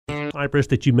cypress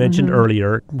that you mentioned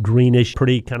earlier, greenish,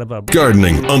 pretty kind of a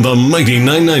Gardening on the Mighty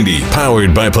 990,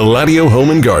 powered by Palladio Home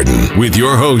and Garden, with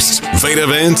your hosts, Veda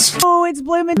Vance. Oh, it's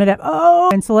blooming.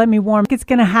 And so let me warm. It's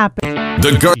going to happen.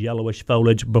 The yellowish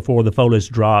foliage before the foliage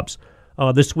drops.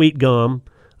 The sweet gum.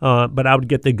 But I would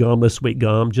get the gumless sweet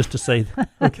gum just to say,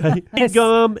 okay,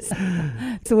 gum.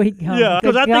 Sweet gum. Yeah,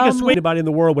 because I think a sweet anybody in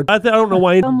the world would. I don't know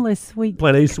why. Gumless sweet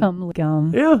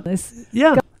gum. Yeah.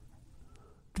 Yeah.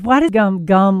 Why does gum?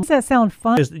 Does that sound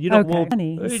fun? You don't want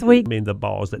honey, sweet. I mean the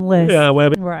balls that. Yeah,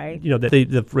 well, right. You know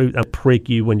the fruit prick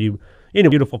you when you in a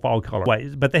beautiful fall color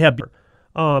ways, but they have.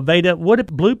 Veda, what are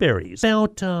blueberries?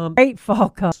 About great fall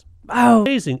color. Oh,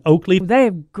 amazing oak leaf. They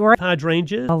have great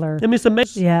hydrangeas. color. I mean, it's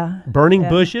amazing. Yeah. Burning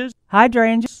bushes.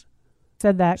 Hydrangeas.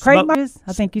 Said that. Crepe myrtles.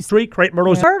 I think you said. Crepe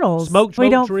myrtles. Myrtles. Smoke we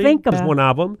don't tree think of is one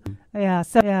of them. Yeah.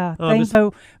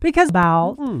 So because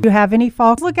do you have any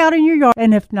fall? Look out in your yard,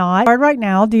 and if not, right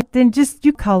now, then just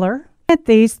you color. Plant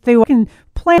these. You can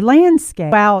plant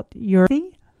landscape out your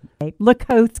look.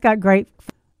 It's got great.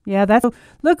 Yeah, that's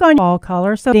look on fall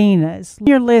color. So Dina's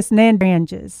your list,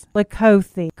 Nandranges,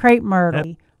 Lacothi, Crepe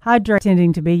myrtle, hydrant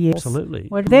tending to be used. Absolutely.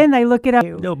 Then they look it up.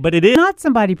 No, but it is not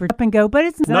somebody up and go, but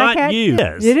it's not you.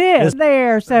 Yes. It is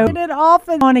there. So it off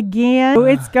and on again. So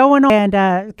it's going on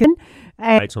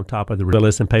and it's on top of the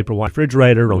Rillis and paper white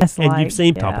refrigerator. And you've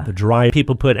seen top of the dryer.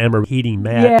 People put Amber heating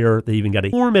mat here. They even got to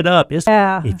warm it up.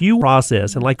 If you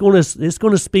process and it's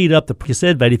going to speed up you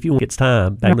said, Veda, if you want it's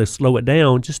time, back to slow it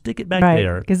down, just stick it back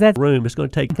there. Because that's room. It's going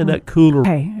to take that cooler.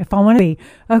 Okay, if I want to be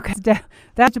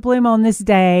that's to bloom on this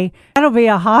day. That'll be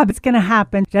a hobby. It's going to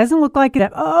happen. It doesn't look like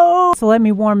it. Oh, so let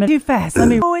me warm it too fast.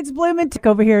 It's blooming. Take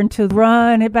over here until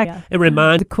run it back. Yeah. It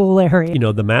reminds the cool area. You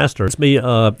know, the Masters. Me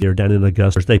they're down in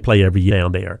Augusta. They play every year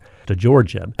down there to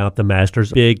Georgia. About the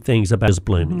Masters, big things about his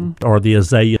blooming or the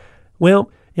azalea.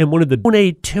 Well, and one of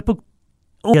the typical.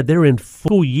 They're in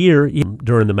full year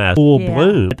during the Masters. Full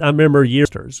bloom. I remember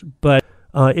years, but.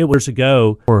 It was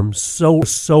ago, warm, so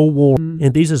warm,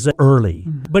 and these is early.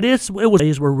 But these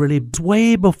were really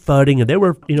way befudding, and they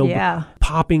were,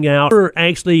 popping out. They were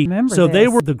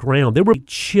the ground. They were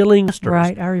chilling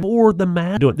right for the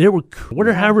mat. They were,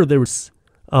 however, they were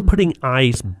putting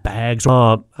ice bags.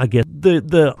 I guess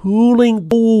the cooling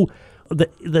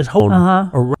this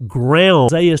whole ground.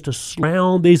 They is to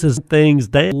surround these things.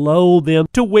 They low them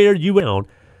to where you found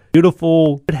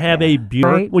beautiful. Have a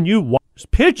beautiful when you watch.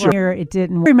 Picture it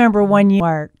didn't remember when you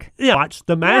work. Yeah, watch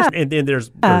the master, and then there's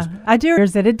I do.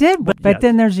 There's that it did, but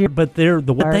then there's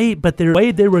the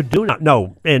way they were doing it.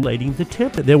 No, and letting the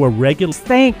tip that they were regular.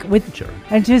 Think with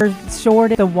and just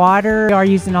short the water. Are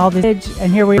using all this,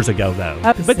 and here we years ago though.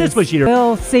 But this was years.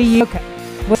 We'll see you. Okay,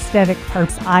 with aesthetic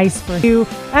purpose ice for you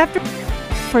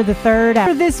for the third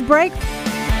after this break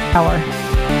hour.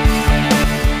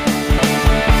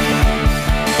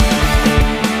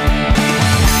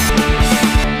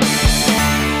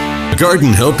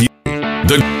 Garden help you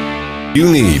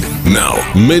you need now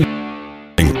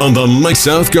on the Mike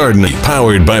South Gardening,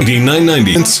 powered by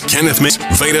D990. Kenneth Miss,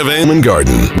 Veda Van and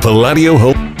Garden, Palladio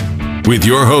Home, with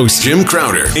your hosts Jim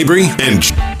Crowder, Avery, and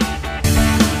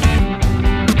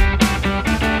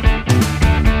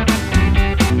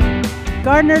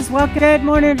gardeners. Welcome. Good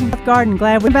morning, Garden.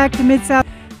 Glad we're back to Mid-South.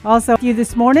 Also, with you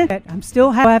this morning, I'm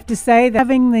still have to say that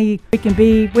we can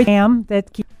be with Cam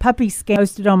that keep puppy scan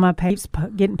posted on my page,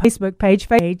 getting Facebook page.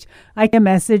 I get a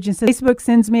message and says Facebook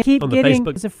sends me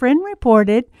as a friend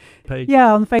reported. Page.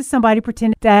 Yeah, on the Facebook, somebody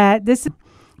pretended that this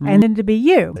and then to be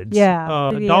you.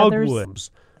 Dogwoods,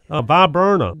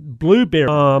 viburnum, blueberry,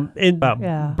 and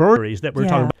berries that we're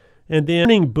talking about. And then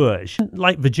running bush,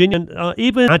 like Virginia,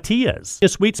 even Atias,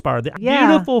 sweet spar,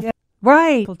 beautiful. Yeah.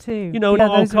 Right, too.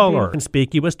 All color,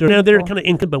 conspicuous. Now they're kind of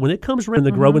ink, but when it comes around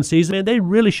the growing season, man, they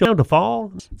really show to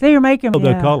fall. They are making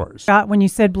the colors. When you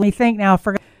said think now, I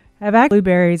forgot. I've actually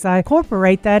blueberries. I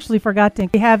incorporate that. Actually, forgot to.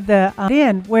 We have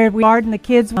the where we garden the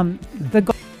kids.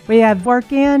 We have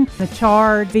work in the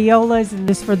chard violas and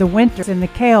this for the winters and the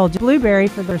kale blueberry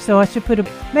for the. So I should put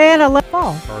I love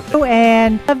fall. Perfect.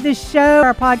 And love this show,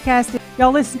 our podcast.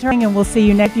 Y'all listen to it, and we'll see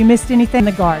you next. If you missed anything in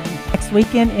the garden next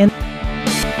weekend in.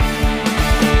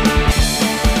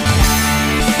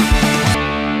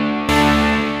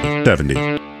 70.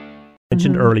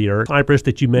 Mentioned earlier, cypress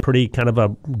that you meant pretty kind of a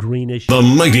greenish. The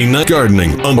Mighty Night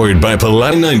Gardening, onboard by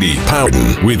Palladio 90, powered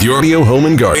with your Palladio Home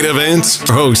and Garden. Veda Vance,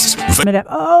 host.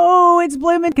 Oh, it's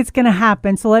blooming. It's going to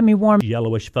happen. So let me warm.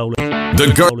 Yellowish foliage.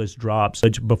 Foliage drops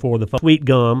before the sweet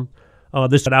gum.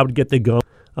 This I would get the gum.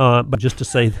 But just to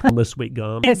say the sweet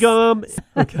gum. Gum.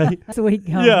 Okay. Sweet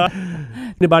gum.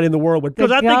 Yeah. Anybody in the world would.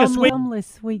 Because I think a sweet.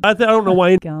 Gumless sweet. I don't know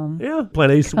why. Gum. Yeah.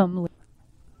 Plenty.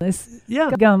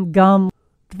 Yeah. Gum.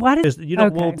 What is You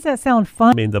don't want. Does that sound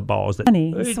fun? I mean, the balls that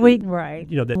Funny, sweet, right?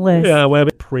 that List. yeah, well,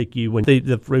 it prick you when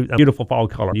the fruit, beautiful fall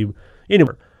color.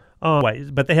 Anyway,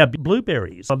 ways, but they have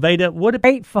blueberries. Veda, what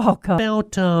Great fall color.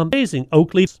 about amazing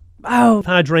oak leaves, Oh,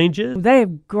 hydrangeas? they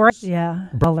have great,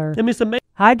 color. I mean, it's amazing.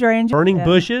 Hydrangea. Burning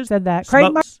bushes. Said that.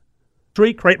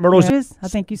 Crepe Crepe myrtles. I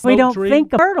think you said. We don't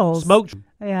think of myrtles. Smoke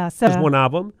Yeah, is so one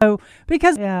of them.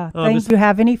 because things you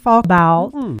have any fall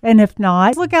about, and if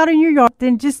not, look out in your yard.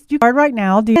 Then just you right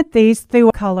now. Do these through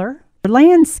a color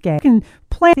landscape. You can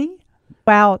plant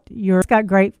out your. It's got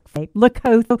great. Look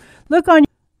on.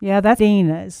 Yeah, that's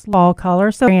Dina's fall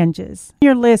color. So oranges.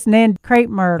 Your list and then crepe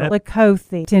myrtle,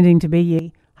 Lacothi, tending to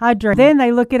be hydrangea. Then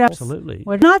they look it up. Absolutely.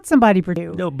 Well, not somebody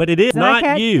Purdue. No, but it is And I not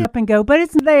catch you. Up and go, but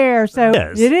it's there. So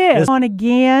Yes. it is. It's On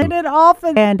again. Get it off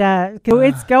and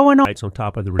it's going on. It's on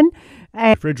top of the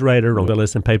refrigerator on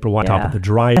Willis and paper white, top of the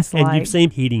dryer. That's And like- you've seen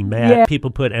heating mat. Yeah. People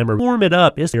put amber, warm it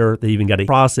up. It's there. They even got a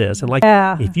process. And like,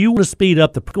 Yeah. if you want to speed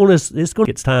up it's going to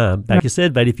get time. Like you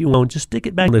said, but if you want, just stick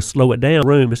it back and slow it down.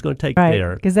 Room, it's going to take Right.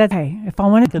 there. Because that's, if I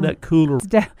want to And that cooler.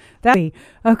 that be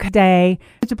okay day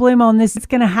to bloom on this, it's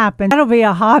going to happen. That'll be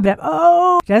a hobby.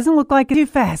 Oh, doesn't look like it's too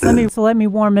fast. Let me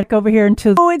warm it over here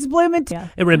until it's blooming. Yeah.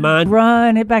 It reminds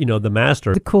Run it back. the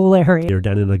Masters. The cool area. They're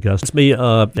down in Augusta. It's me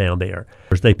down there.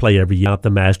 They play every year.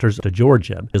 The Masters to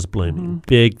Georgia is blooming.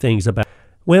 Big things about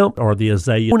or the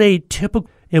azalea. When a typical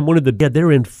and one of the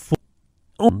they're in full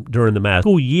during the Masters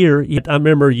school year. I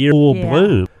remember full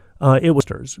bloom. It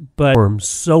was, but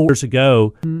so years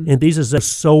ago, and these is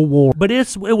so warm. But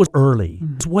it was early.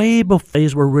 It's way before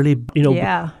these were really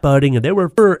budding, and they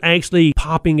were actually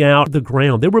popping out of the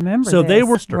ground. They were they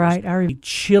were right.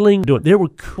 chilling. They were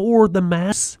core the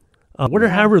mass.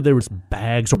 However, there was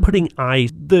bags or putting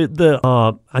ice.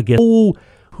 I guess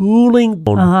cooling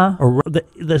or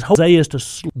the whole day is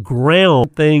to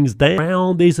ground things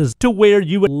down. These is to where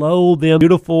you would low them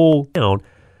beautiful down.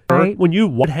 Right. When you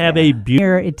would have a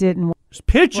beautiful it didn't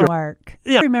picture. work.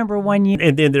 Yeah. I remember one year.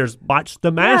 And then there's watch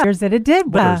the Masters. That it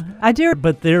did. I do.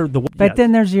 But they're the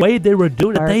then there's your way they were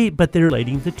doing it. But they're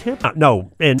relating the temp.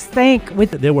 No, and think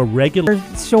with there were regular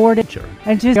shortage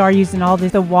and just are using all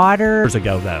this the water years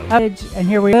ago though. And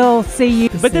here we will see you.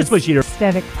 But this was your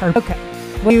aesthetic purpose. Okay.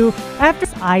 Well, you after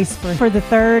ice for the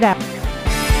third hour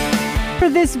for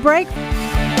this break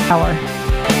hour.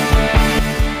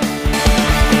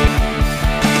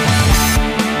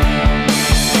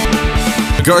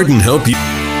 Garden help you.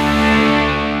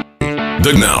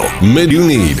 The now mid you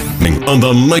need on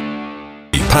the mic.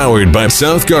 Powered by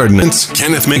South Garden.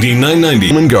 Kenneth Mickey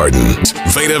 990 and Gardens.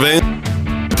 Veda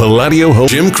Van. Palladio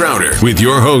host Jim Crowder with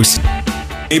your hosts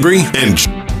Avery and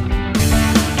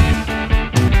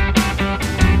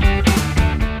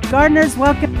Gardeners,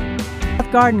 welcome to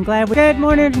Garden. Good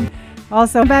morning.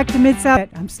 Also, back to Mid-South.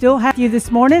 I'm still happy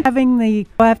this morning having I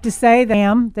have to say,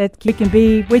 that you can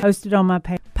be posted on my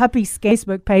Puppy's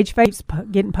Facebook page.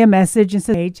 Getting a message and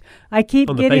page. I keep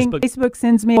on getting Facebook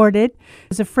sends me reported.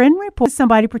 There's a friend report.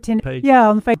 Somebody pretended. Page. Yeah,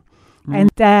 on Facebook. And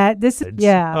that this is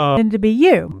to be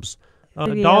you.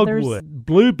 Dogwood,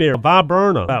 blueberry,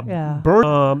 viburnum,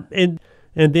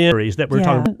 and then that we're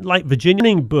talking like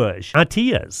Virginia bush,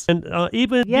 Atias, and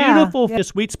even beautiful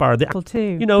sweet spire.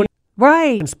 Too.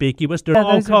 Right. Conspicuous. They're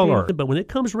all color. But when it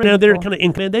comes around, they're kind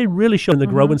of they really show in the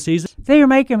growing season. So you're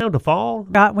making down to fall.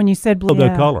 When you said blue, the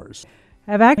colors.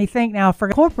 I've actually think now for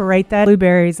incorporate that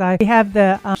blueberries. I have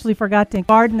actually forgot to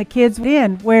garden the kids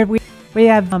in where we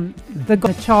have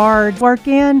the chard work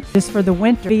in just for the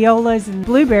winter, violas and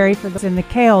blueberry for the in the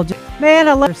kale. Man,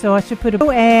 I love it. So I should put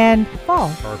and fall.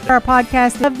 Perfect. Our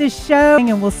podcast of this show,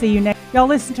 and we'll see you next. Y'all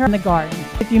listen to In the Garden.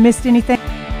 If you missed anything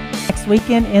next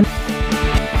weekend in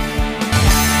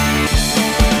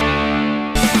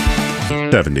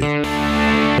 70.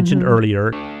 Mentioned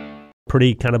earlier,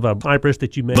 pretty kind of a cypress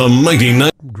that you made. The Mighty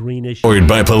Night. Greenish. Powered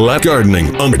by Palladio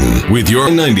Gardening with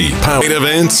your 90 Powered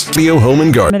Advance Leo Home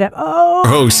and Garden.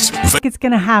 Hosts. It's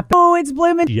going to happen. Oh, it's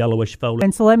blooming. Yellowish foliage.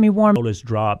 And so let me warm. Foliage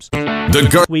drops.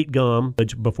 The sweet gum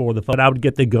before the. But I would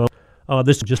get the gum.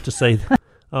 This is just to say.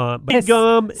 Gum,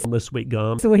 sweet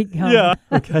gum. Sweet gum. Yeah.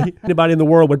 Okay. Anybody in the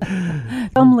world would.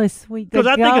 Gumless sweet. Because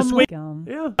I think a sweet gum.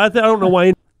 Yeah. I don't know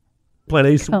why.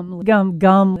 Plenty.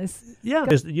 Gumless. Yeah.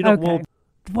 You don't want.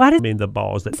 What is, the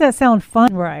balls does that sound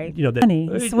fun? Right.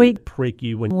 Funny, sweet, prick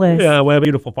you when. List. Yeah. Well,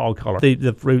 beautiful fall color.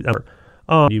 The fruit.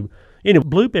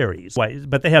 Blueberries.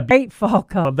 But they have great fall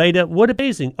color. Veda, what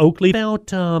amazing oak leaf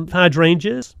about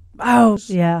hydrangeas. Oh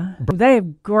yeah, they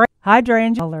have great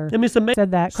hydrangea color. I mean, it's amazing.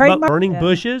 Said that burning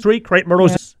bushes, crepe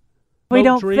myrtles. We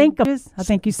don't tree. think of this. I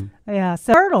think you. Yeah,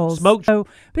 so turtles. Smoke So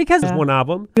because is one of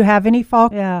them. you have any fall?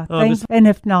 Yeah, things. And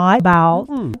if not,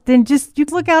 then just you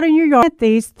look out in your yard. At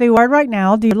these through right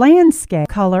now. Do your landscape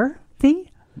color?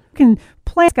 See, you can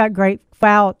plants got great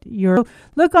out your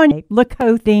look on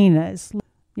Lycophenas.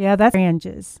 Yeah, that's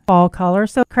oranges. Fall color.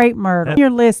 So crepe myrtle. Your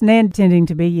list and intending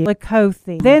to be you.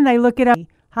 Lycophe. Then they look it up.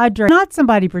 Hydrate. Not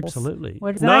somebody. Absolutely.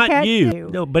 What is Not that? you.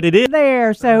 No, but it is.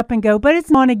 There. So up and go. But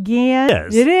it's on again.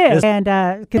 Yes. It is. Yes.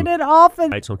 And get it off.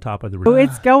 And Lights on top of the so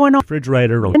it's going on.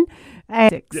 refrigerator on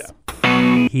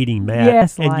heating mat.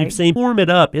 Yes, and like- you've seen warm it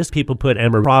up. It's people put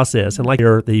Amber process and like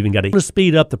they even got to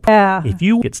speed up the. Yeah. If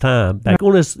you it's time back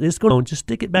on this, it's going to just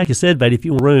stick it back. You said, Vade, if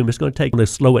you want room, it's going to take to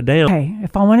slow it down. Okay,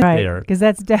 if I want to, There. because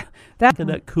that's And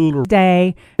that cooler.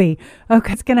 day. Okay,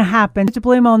 it's going to happen. To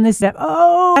bloom on this step.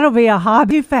 Oh, that'll be a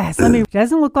hobby. Too fast.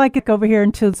 Doesn't look like it over here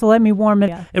until. So let me warm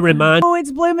it. It reminds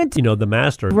It's blooming. the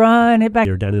master. Run it back.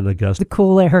 They're down in Augusta. The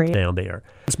cool area. Down there.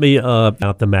 It's me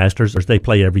about the Masters. They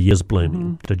play every year is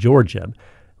blooming to Georgia.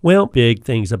 Well, big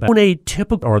things about when a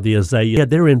typical or the azalea. Yeah,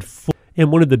 they're in full.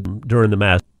 And one of the during the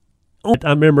Masters.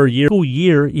 I remember full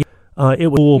year. It was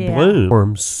full bloom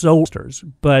from solstice,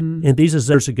 but and these is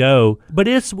years ago. But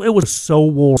it was so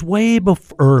warm, way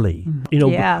before early.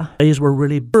 Days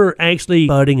were actually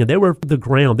budding, and they were the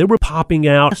ground. They were popping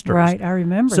out. Right, I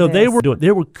remember. So this.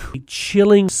 they were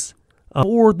chilling.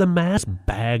 Or the mass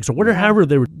bags or whatever, however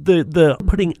they were the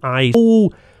putting ice. Or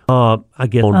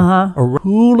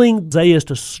cooling days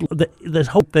to this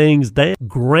whole thing's that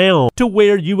ground to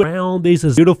where you around these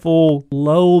is beautiful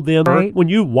low them Right. when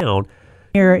you wound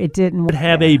Here it didn't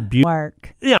have a beautiful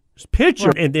work.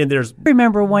 picture and then there's I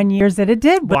remember 1 year that it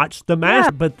did work. watch the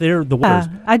master, but they're the ones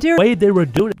I do. way they were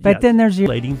doing it. But then there's your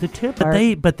relating the tip,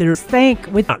 Work. but there's think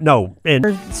with no and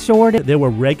short. there were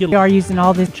We regular are using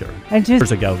all this and just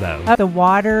years ago though. up the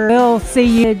water, will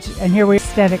seeage, and here we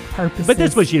aesthetic purposes. But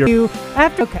this was you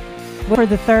after for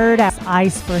the third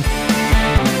ice for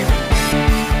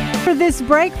this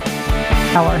break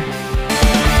hour.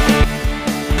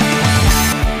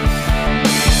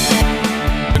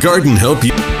 Garden help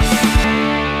you.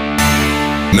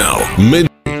 Now,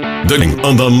 digging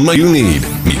on the mic you need.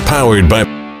 Powered by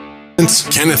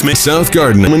Kenneth May South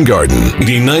Garden and Garden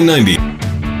 8990.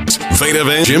 Veda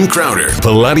Van Jim Crowder,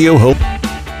 Palladio Hope,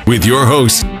 with your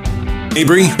hosts,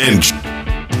 Avery and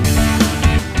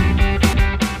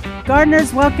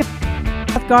Gardeners, welcome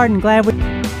to Garden. Glad we.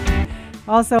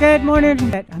 Also, good morning.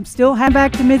 I'm still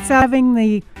back to Mid-South having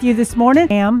you this morning.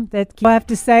 That I have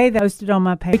to say that posted on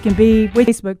my page. It can be with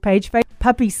Facebook page,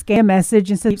 puppy scam message,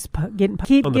 and so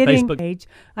keep on the getting Facebook page.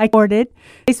 I ordered.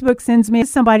 Facebook sends me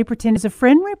somebody pretend as a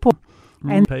friend report,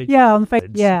 and page. on the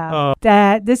Facebook,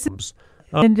 that this is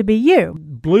intended to be you.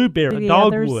 Blueberry, The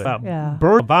dogwood,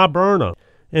 others, viburnum.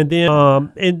 And then,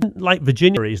 and like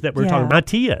Virginia that we're talking about,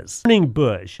 Matias, burning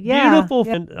bush, beautiful,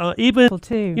 and even,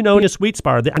 too. in the sweet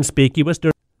spire, the conspicuous,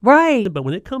 Right. but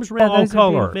when it comes around all those are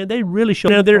color, beautiful. man, they really show.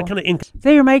 Now they're kind of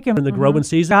So you're making in the growing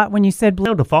season. When you said blue,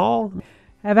 Down to fall,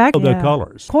 I've actually the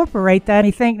colors. Incorporate that.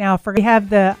 I think now we have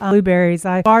the blueberries.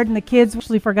 I garden the kids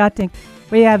actually forgot to.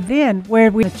 We have then where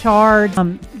we charge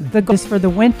the just for the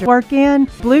winter work in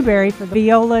blueberry for the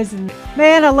violas and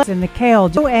man I love and the kale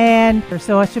and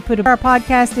so I should put our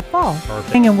podcast in fall.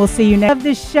 Perfect. And we'll see you next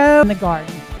this show in the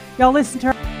garden. Y'all listen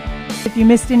to her if you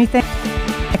missed anything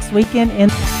next weekend in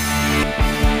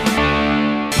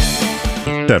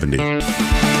 70.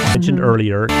 Mentioned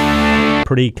earlier,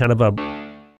 pretty kind of a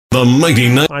The Mighty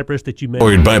Nine, cypress that you made,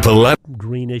 powered by Palladio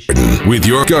greenish. with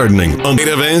your gardening on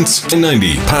Veda Vance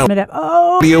 90.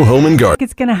 oh Palladio Home and Garden.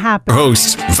 it's gonna happen.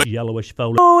 Hosts, Yellowish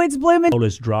foliage, It's blooming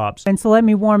drops, and so let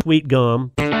me warm sweet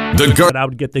gum. the But garden. I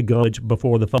would get the gum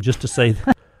before the phone just to say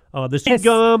the sweet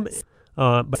gum.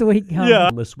 But sweet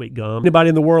gum. the sweet gum. Anybody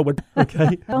in the world would,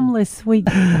 okay. Gumless sweet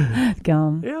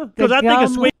gum. Yeah, because I think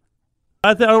it's sweet.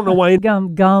 I don't know why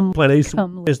Gum. place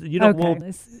Gumless. you don't want.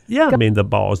 Yeah, I mean the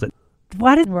balls that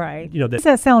What is right? that Does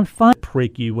that sound fun?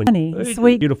 prick you when Funny,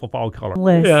 sweet, beautiful fall color.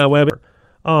 list. Yeah, well,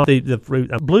 the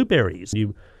fruit blueberries.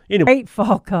 Great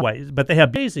fall color. Ways, but they have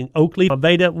amazing oak leaf,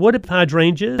 Veda. What about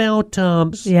hydrangeas? About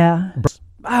Yeah.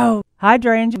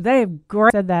 Hydrangea. They have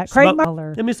great. Said that. Crepe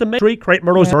color. I mean, some tree crepe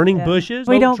myrtles, burning bushes.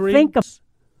 We don't trees. think of.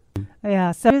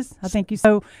 Yeah. So I think you.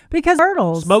 So because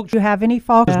turtles. Smoke. Do you have any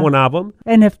fall? Is one of them.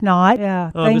 And if not,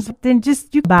 things, then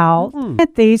just you about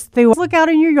at these through. Look out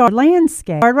in your yard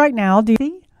landscape right now. Do you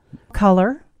see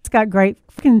color? It's got great.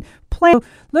 Can plant.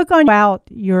 Look on out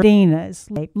your Dinas.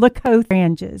 Look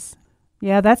oranges.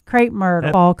 Yeah, that's crepe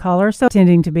myrtle fall color. So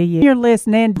tending to be your list,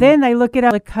 and then they look it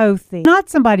up. Lycophe. Not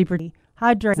somebody pretty.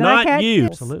 hydrate. Not you.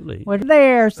 Absolutely. We're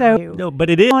there, so No, but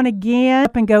it is. on again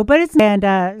up and go, but it's and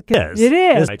Yes. it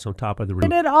is. It's on top of the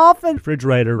And it often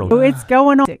refrigerator. oh, it's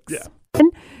going on.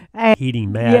 And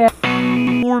Heating mat.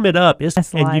 Warm it up. And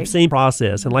like- you've seen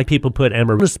process. And like people put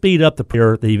Amber to speed up the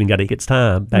prayer, they even got to get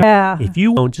time. Back. Yeah. If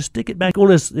you want, just stick it back on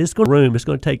this. It's going to room. It's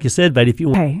going to take you said, but if you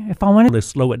want hey, if I want to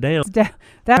slow it down, to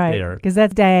that right, there. because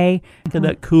that's day. and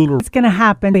that cooler. It's going to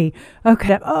happen.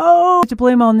 Okay. Oh, to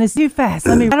bloom on this too fast.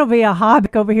 That'll be a hobby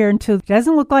over here until it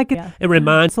doesn't look like it. It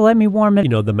reminds So let me warm it.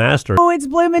 the master. Oh, it's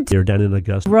blooming. They're down in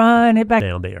Augusta. Run it back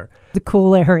Down there. the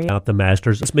cool area. Out the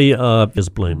Masters. It's me is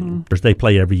blooming. They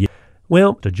play every year.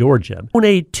 Well, to Georgia. One of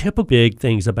the typical big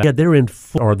things about they're in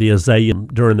or the azalea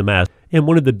during the Masters. And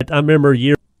one of the I remember a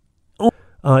year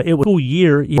it was a full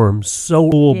year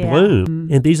so full bloom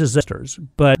in these azaleas.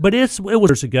 But it was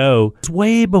years ago. It's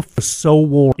way before so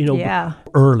warm.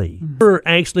 Early.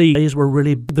 These were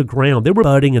really the ground. They were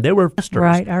budding and they were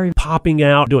Right. I remember. popping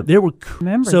out. They were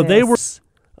Remember so they were this.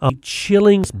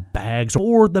 chilling bags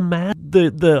or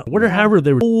the whatever however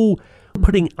they were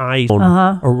putting ice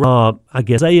on or I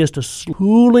guess they is to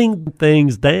cooling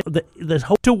things down there's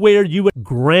hope to where you would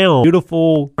ground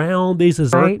beautiful ground these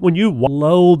is Right. when you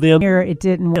low them Here it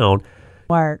didn't down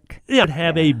work. it'd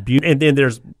have a beauty and then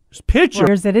there's pictures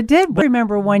Where's that it did? I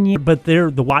remember one year. but they're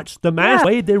the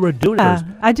way they were doing it was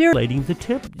I do. regulating the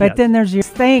tip But then there's your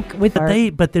think with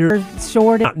they're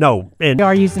short. no and They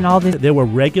are using all this. there were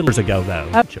regulars ago though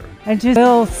sure. And just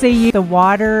we'll see you the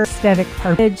water aesthetic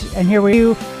purpose. And here we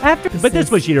do after. But this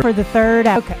was year for the third.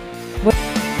 Okay. Well,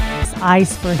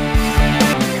 ice for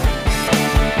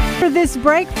this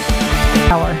break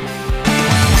hour.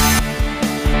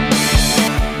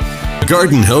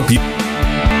 Garden help you.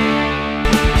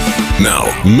 Now,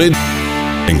 mid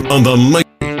on the mic,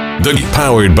 the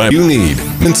powered by you need.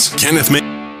 It's Kenneth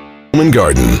Home and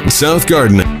Garden, South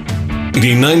Garden,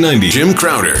 8990 Jim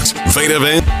Crowder's Veda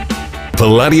Van,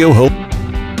 Palladio Hope,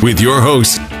 with your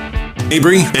hosts,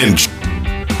 Avery and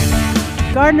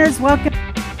Gardeners, welcome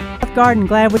to Garden.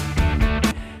 Glad we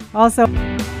also.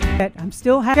 I'm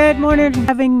still good morning.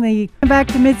 Having the back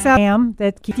to Mid-South Am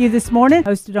that keep you this morning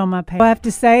posted on my page. I have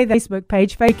to say the Facebook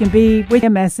page can be with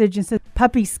a message and says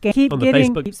puppy scan keeps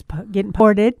getting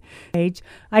ported page.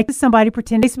 Somebody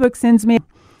pretend Facebook sends me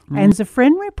and it's a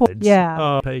friend report. Page.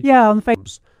 Yeah, on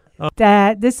Facebook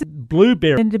that this is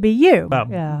blueberry to be you.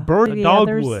 Burn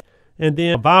dogwood. And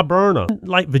then viburnum,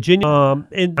 like Virginia,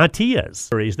 and Atias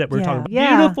that we're talking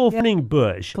about. Beautiful thinning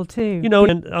bush. Too.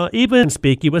 And even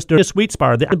conspicuous during sweet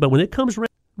spire. But when it comes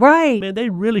right, man,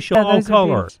 they really show all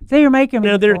colors. They are making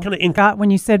me. They're kind of got when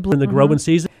you said blue in the growing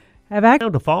season. Have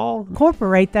actually to fall.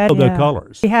 Incorporate that. The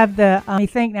colors. We have the. I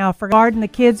think now for garden the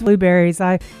kids blueberries.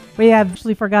 We have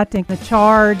actually forgot to the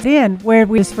chard in where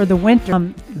we just for the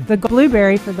winter. The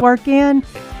blueberry for the work in.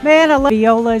 Man, I love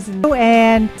violas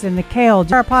and the kale.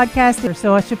 Our podcast here,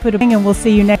 so I should put a thing and we'll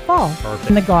see you next fall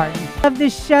in the garden. Love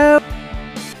this show.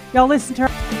 Y'all listen to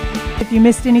her. If you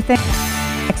missed anything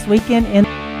next weekend in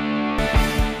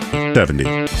 70.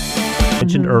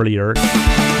 Mentioned earlier,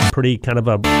 pretty kind of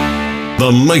a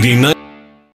The Mighty Night,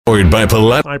 powered by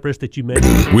Palladio cypress that you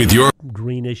mentioned with your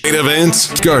greenish Veda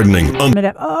Vance Gardening on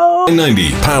 90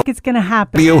 power. it's gonna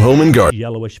happen. Palladio Home and Garden.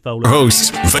 yellowish foliage. Hosts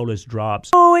Foliage drops.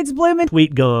 Oh, it's blooming.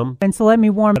 Sweet gum. And so let me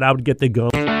warm But I would get the gum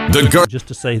The Garden. just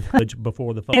to say that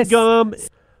before the Yes. gum.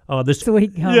 This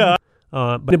sweet gum. Yeah.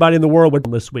 But anybody in the world would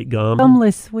list sweet gum.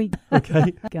 Gumless sweet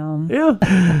Okay. gum.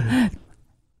 Yeah.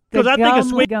 Because I think a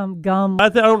sweet gum. I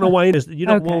don't know why it is. You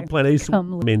don't Okay. want plenty.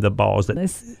 The balls that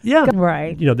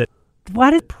Right. that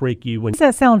Why does prick you when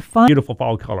that sound fun? beautiful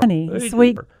fall color. Funny,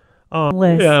 sweet.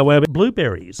 Yeah, well,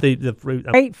 blueberries, the fruit.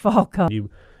 Great fall color.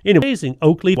 Amazing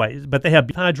oak leaf ways, but they have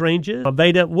hydrangeas.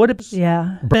 Veda. What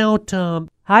about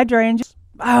hydrangeas?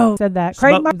 Oh, said that.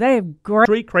 Crepe myrtle. They have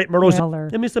great crepe myrtles. color.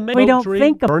 I mean, it's a We don't tree,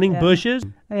 think of burning bushes.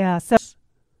 Yeah.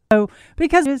 So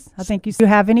because I think you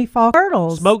have any fall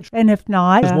myrtles, Smoke and if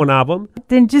not, is one of them.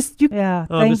 then just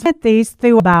think these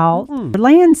through about your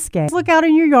landscape. Look out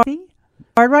in your yard.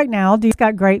 Right now, it's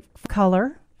got great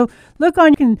color. So look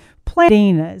on. You can plant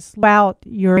Dinas about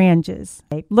your branches.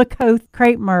 Look,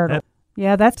 crepe myrtle.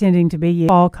 Yeah, that's tending to be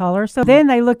fall color. So then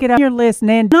they look it up on your list, and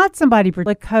then not somebody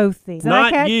Lacothi.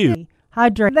 Not you.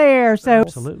 Hydrate there. So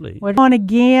Absolutely. We're on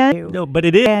again. No, but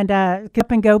it is. And up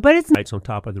and go, but it's on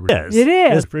top of the It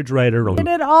is. refrigerator. and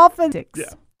it often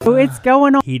Oh, it's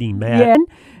going on. heating mat. Yeah.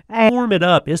 And Warm it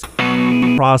up. It's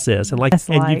process.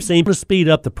 And you've seen to speed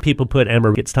up the people put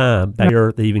Emma gets time back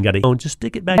here. They even got it on. Just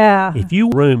stick it back. Yeah. If you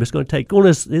room, it's going to take.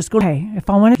 It's going. okay, if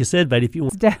I want You said, Vade, if you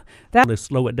want that to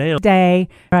slow it down, day,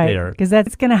 right? There. Because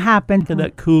that's going to happen. and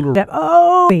that cooler.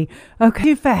 Okay,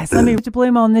 too fast. Let me put the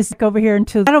bloom on this over here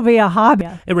until that'll be a hobby.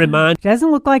 It reminds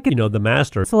Doesn't look like it. the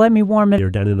master. So let me warm it. They're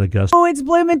down in Augusta Oh, it's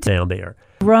blooming. down there.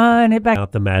 Run it back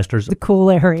Out the Masters to the cool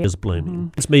area. is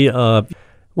blooming. It's me.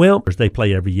 Well, they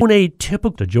play every year. On a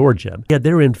typical to Georgia,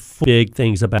 they're in big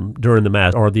things about during the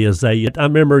Masters or the Azalea. I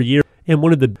remember a year, and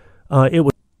one of the it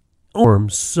was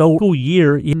so cool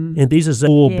year, and these is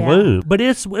full bloom. But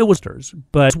it was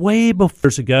way before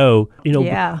years ago. It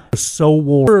was so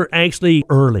warm. We were actually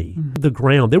early. The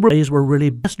ground. There were days were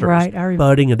really masters, Right, I remember.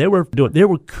 budding, and they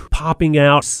were popping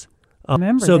out.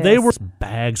 Remember so they this. were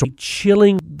bags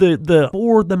chilling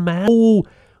the mat.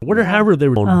 However they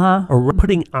were doing, or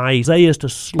putting Isaiah's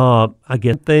to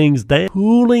again things that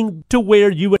cooling to where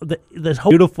you this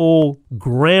whole beautiful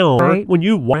ground Right. when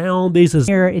you wound these is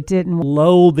Here it didn't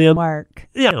low them work.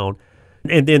 down,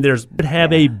 and then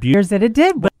a beautiful Here's that it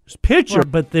did. But picture,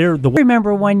 but they're the I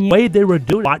remember one year. way they were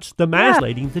doing. Watch the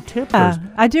masculating the temperatures.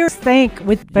 I do think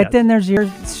but Yes. then there's your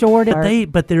short. They're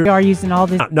we are using all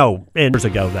this. no, and years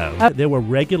ago though there were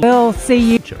regular We'll see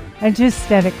you. picture. And just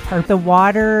aesthetic part. The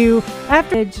water.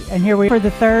 After, and here we are for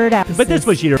the third episode. But this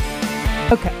was year.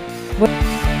 Okay. Well,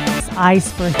 it's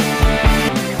ice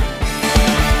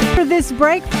for this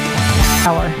break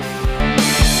hour.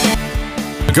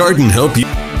 Garden help you.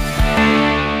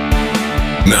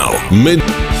 Now, mid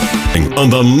on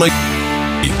the mic,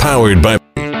 powered by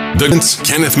the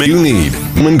Kenneth May you need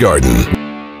Human Garden.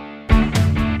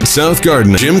 South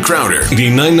Garden, Jim Crowder,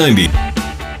 8990.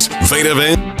 Veda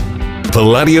Van,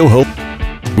 Palladio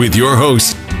Home, with your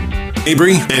hosts,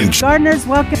 Avery and Gardeners,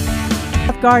 welcome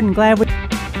to Garden. Glad we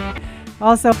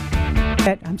also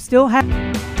that I'm still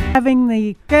having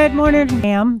the good morning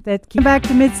ma'am that came back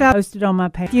to Mid-South posted on my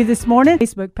page this morning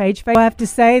Facebook page. I have to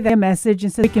say that a message,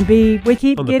 and so we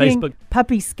keep On the getting Facebook.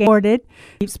 puppy scared.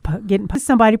 Keeps getting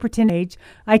somebody pretend age.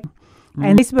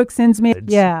 And Facebook sends me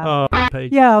Page on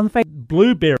on Facebook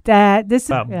blueberry. that this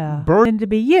is burnt to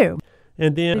be you.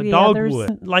 And then The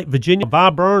dogwood, like Virginia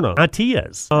viburnum,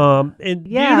 Itias, and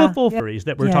beautiful berries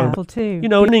that we're talking about. Too.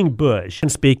 Burning bush,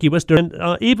 conspicuous during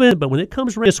but when it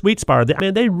comes to sweet spire,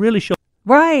 they really show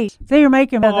Right. They were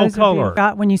making All those color.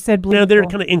 got when you said blue. now they're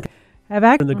kind of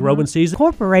in the growing season.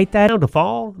 Incorporate that. Down to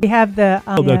fall, We have the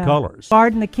the colors.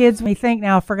 garden. The kids, we think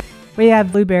now. We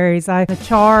have blueberries. I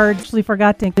actually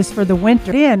forgot to just for the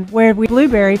winter. Then where we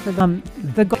blueberry for the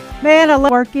man. I love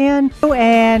working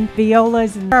and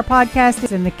violas and our podcast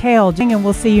is in the kale. And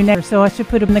we'll see you next. So I should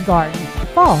put them in the garden.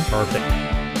 Fall.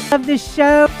 Perfect. Love this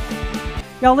show.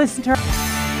 Y'all listen to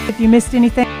her. If you missed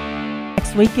anything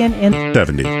next weekend in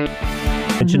 70.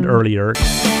 Mentioned earlier,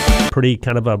 pretty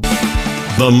kind of a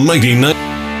The Mighty Night,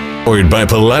 powered by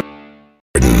Palladio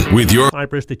Garden, with your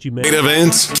cypress that you made Veda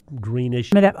Vance greenish,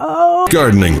 oh,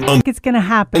 gardening on it's gonna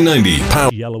happen. 90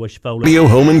 power yellowish foliage,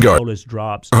 Home and Garden. foliage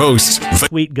drops, Hosts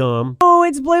sweet gum. Oh,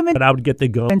 it's blooming. But I would get the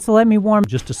gum And so let me warm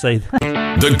just to say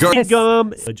the garden. Yes.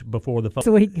 gum before the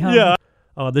sweet gum. Yeah.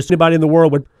 This anybody in the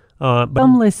world would but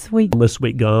Gumless sweet gumless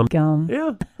sweet gum. gum.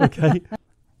 Yeah. Okay.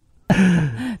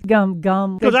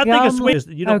 Gum. Because I think it's sweet.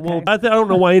 You don't want. I don't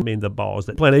know why. I mean the balls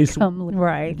that plenty.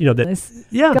 Right.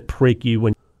 That prick you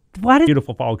when Why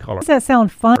beautiful fall color. does that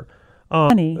sound fun?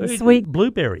 Funny. Sweet.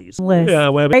 Blueberries. List. Yeah.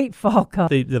 Well, Great fall color.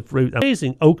 the fruit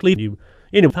amazing oak leaf.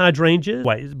 Hydrangeas.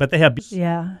 But they have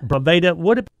Yeah. Veda.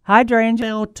 What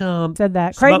Hydrangea. about Said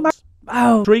that.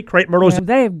 Crepe crepe myrtles? yeah,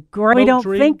 they have great. We don't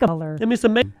tree. think of color. I mean, it's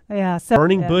amazing. Yeah. So,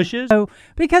 Burning bushes. So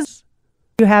because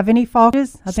you have any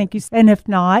foliages, I think you. And if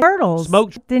not, myrtles.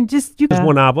 Smoke. Then just you Is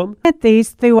one of them. plant these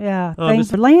through things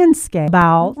this- for landscape.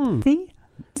 About see,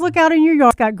 look out in your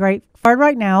yard. It's got great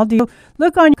right now. Do you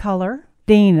look on color?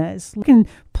 Dina's. You can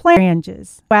plant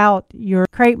branches about your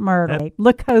crepe myrtle.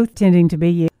 Look how tending to be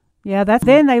you. Yeah, that's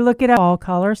then they look at all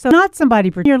color. So not somebody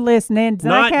for your list, and then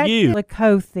Not you.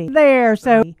 Lakothe there.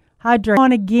 So hydrate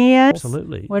on again.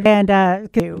 Absolutely. And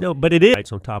No, but it is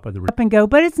it's on top of the up and go,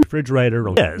 but it's refrigerator.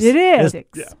 Yes, it is.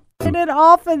 It's Put it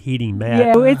off and heating mat.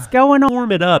 yeah, it's going on.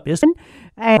 Warm it up. It's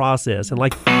And process and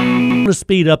to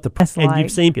speed up the That's and like-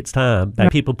 you've seen it's time.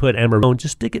 Back people put Emma on.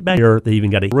 Just stick it back here. They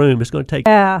even got a room. It's going to take.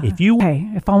 If you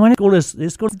if I want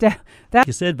it's going to. that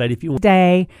You said, but if you want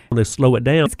day, to slow it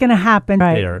down, it's going to happen.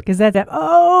 There. Right. Because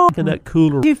and that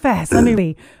cooler. too fast. Let me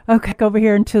be. Okay, over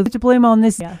here until the bloom on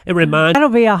this. It reminds That'll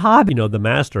be a hobby. the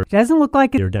master. Doesn't look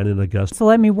like it. They're down in Augusta So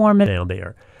let me warm it. down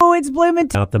there. Oh, it's blooming.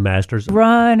 Out the Masters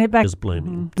Run it back is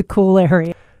blooming. the cool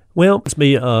area. Well, it's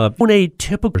me. One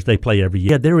atypical they play every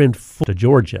year. They're in to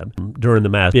Georgia during the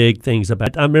Masters. Big things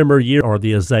about. I remember a year or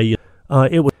the Azalea.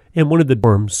 It was in one of the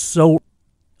dorms. So,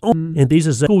 and these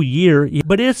is a school year,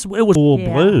 but it was full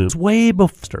bloom. It's way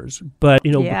before. But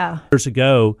years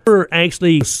ago, they were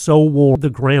actually so warm the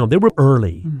ground. They were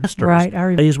early.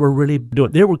 Right. These were really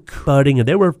doing. They were cutting and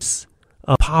they were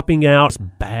popping out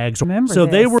bags.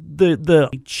 They were the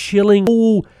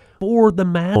chilling. For the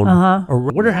mountain, or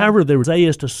whatever there was, they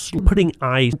used to putting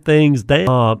ice things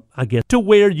down. I guess to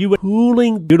where you were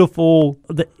cooling, beautiful.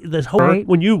 This whole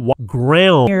when you walk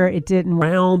ground here, it didn't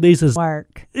ground. These is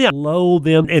work. Yeah, low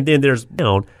them, and then there's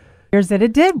down. Here's that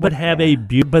it did, but have a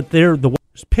but they're the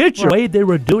picture way they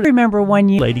were doing. Remember when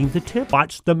you relating the tip?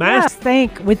 Watch the Masters. I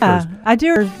think with I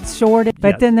do short it,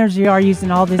 but then there's you are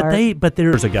using all this. But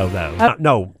there's ago though.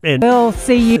 No, and we'll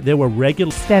see you. There were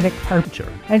regular aesthetic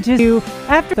picture, and just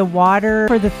after the water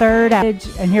for the third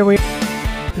outage, and here we.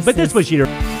 But this was your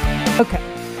okay.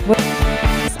 Well,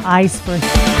 it's ice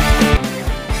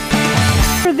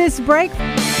for this break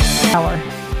hour.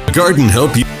 Garden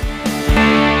help you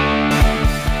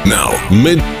now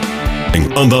mid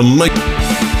on the mic.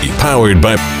 Powered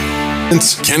by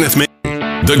Kenneth May,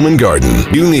 the Garden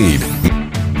you need.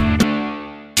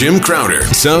 Jim Crowder,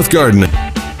 South Garden,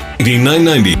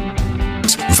 8990.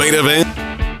 Veda Van,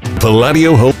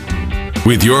 Palladio Home,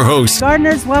 with your hosts,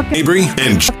 gardeners. Welcome, Avery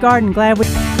and Garden. Glad we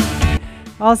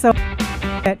also.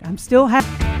 I'm still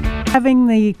having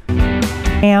the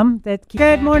that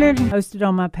good morning posted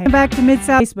on my page. Back to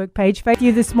Mid-South Facebook page. Thank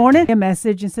you this morning. A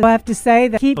message and said I have to say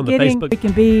that keep getting we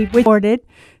can be recorded.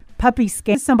 Puppy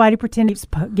scan. Somebody pretends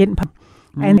getting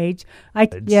and age.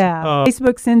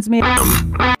 Facebook sends me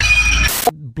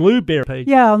blueberry page.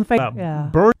 Yeah, on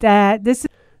Facebook. Burnt that this is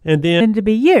and then to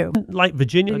be you like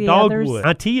Virginia dogwood,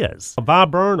 Itias,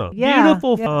 viburnum,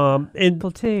 beautiful,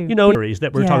 and too. Areas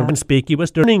that we're talking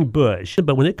conspicuous burning bush.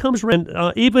 But when it comes around,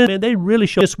 they really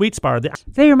show a sweet spot.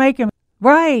 They are making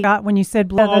when you said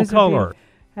blue, all color.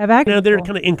 They're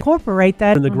kind of incorporate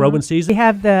that in the growing season. We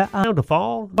have the to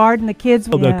fall garden. The kids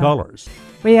the colors.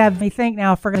 We have me think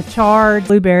now if we're going to charge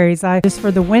blueberries. I just for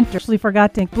the winter actually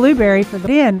forgot to blueberry for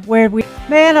the end where we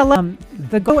I love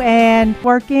the go and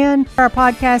work in our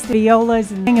podcast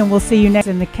violas and we'll see you next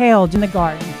in the kale in the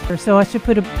garden. So I should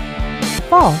put a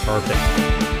fall.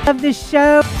 Perfect. Of this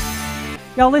show,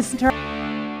 y'all listen to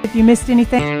her if you missed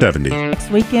anything. 70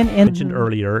 next weekend mentioned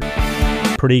earlier.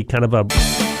 Pretty kind of a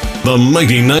the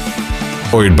mighty night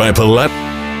powered by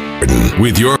Palladio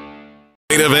with your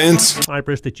events.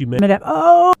 Cypress that you mentioned.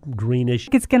 Greenish.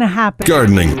 It's going to happen.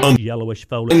 Gardening on yellowish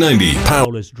foliage. 90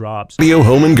 foliage drops. Leo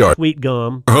Home and Garden. Sweet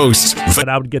gum. Hosts. But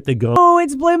I would get the gum. Oh,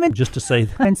 it's blooming. Just to say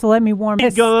that. And so let me warm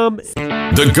it. Gum.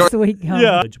 The sweet gum.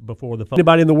 Yeah. Before the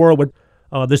anybody in the world would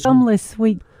this gumless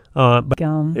sweet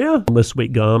gum. Yeah. Gumless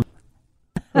sweet gum.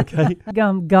 Okay.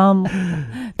 Gum.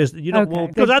 Because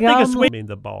I think it's sweet. I mean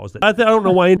the balls. I don't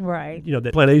know why. Right.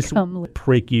 That planets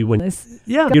prick you when.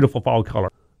 Beautiful fall color.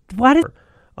 Why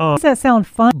does that sound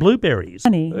fun? Blueberries.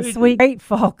 Honey, sweet, great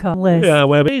fall color. Yeah,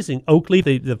 well, amazing. Oak leaf,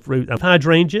 the fruit,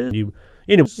 hydrangeas.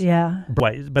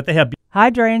 But they have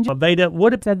hydrangea. Veda,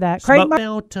 what have said that? Crepe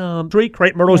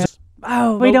myrtles. Yeah.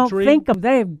 Oh, we don't think of.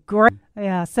 They have great.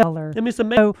 Yeah, color. I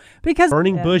mean, because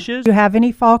burning bushes. Do you have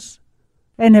any fall?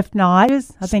 And if not, I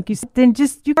think you then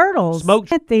just you turtles. Smoke.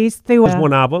 Get these through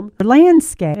one of them.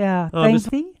 Landscape. Yeah.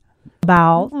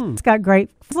 It's got great.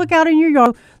 Look out in your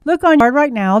yard. Look on your yard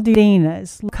right now.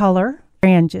 Dina's color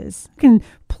branches. You can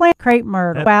plant crepe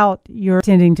myrtle about you're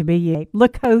tending to be.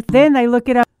 Look how then they look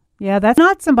it up. Yeah, that's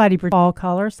not somebody for fall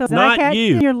color. So not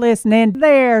you. You're listening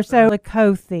there. So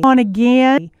Lakothe on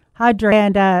again.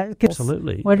 Hydrant.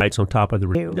 Absolutely. Right on top of the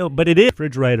no, but it is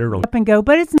refrigerator. Up and go,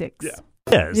 but it's six. Yeah.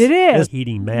 Yes, it is. It's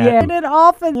heating mat. Yeah, and it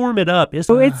often warm it up. It's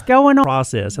going on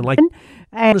process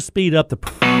and to speed up the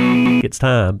it's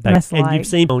time. And you've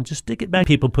seen just stick it back.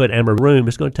 People put room.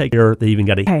 It's going to take care. They even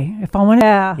got to. Hey, if I want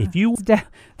to, if you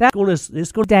it's going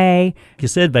to day. You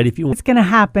said, but if you it's going to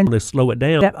happen. To slow it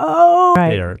down.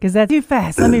 Right, because that's too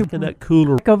fast. Let me that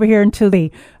cooler over here until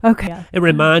the okay. It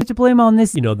reminds to bloom on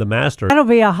this. The Masters. That'll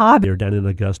be a hobby. They're down in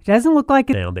Augusta. Doesn't look like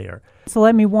it down there. So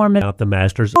let me warm it out. The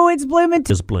Masters. Oh, it's blooming.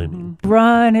 It's blooming.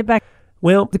 Run it back.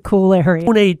 Well, the cool area.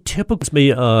 When a typical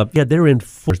me, they're in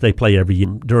force. They play every year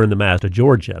during the Masters,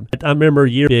 Georgia. I remember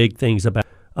big things about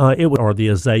it was or the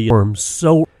Azalea.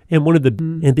 So and one of the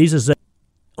and these Azalea.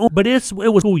 But it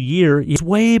was full year. It's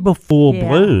way before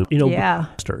bloom.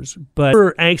 Masters. But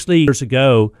actually years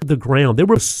ago, the ground they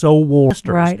were so warm.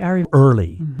 Right.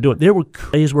 Early. There were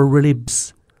days were really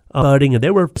budding and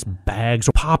there were bags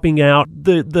popping out.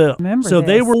 They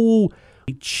were.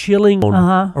 chilling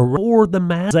on or the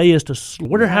Mazayas to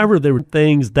slaughter. However, there were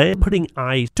things they putting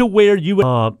ice to where you would,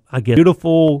 I guess,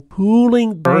 beautiful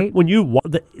cooling Right. when you walk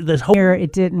this whole Here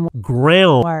it didn't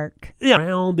ground. work. Yeah,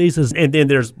 around these is, and then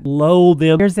there's below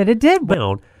them Here's that it did work.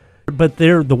 down. But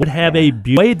they're the would have a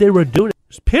way they were doing it.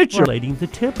 Picturating the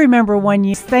tip. Remember when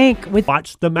you think with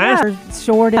Watch the Masters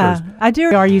short. I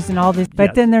do are using all this,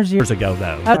 but then there's your years ago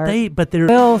though. Uh, But they're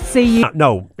we'll see you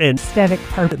no, and aesthetic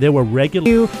purpose. there were regular.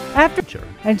 You after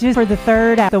and just for the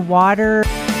third the water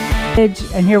edge,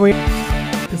 and here we.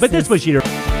 But this was your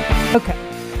Okay.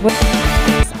 Well,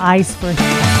 it's ice for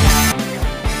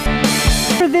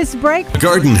this break.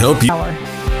 Garden help you. Hour.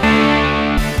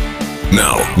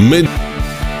 Now, mid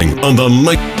on the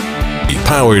mic,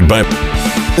 powered by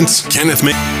Kenneth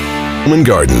Home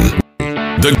Garden.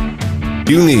 The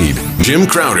you need Jim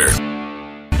Crowder.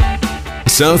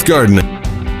 South Garden,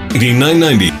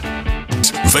 8990.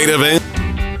 Veda Van,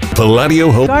 Palladio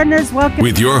Hope Gardeners, welcome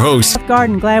with your hosts, to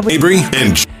Garden. Glad we Avery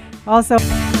and also.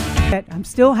 I'm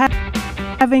still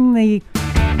having the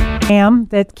ham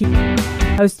that keep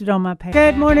posted on my page.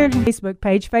 Good morning, Facebook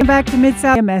page. Back to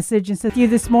Mid-South message and said you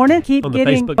this morning. Keep On the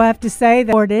getting. Facebook. I have to say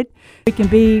that we can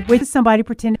be with somebody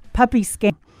pretending puppy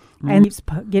scam and keeps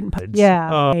getting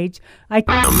page.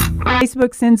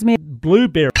 Facebook sends me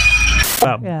blueberry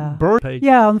Yeah. burnt page.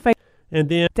 on Facebook And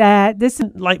then that this is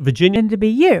like Virginia going to be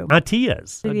you.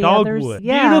 Matias, The dogwood, others,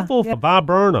 yeah. beautiful Yeah.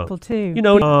 viburnum. People too. You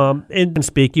know, and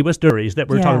conspicuous stories that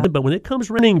we're Yeah. talking about. But when it comes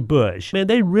running bush, man,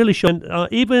 they really show.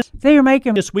 Even They're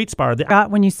making the sweet spire.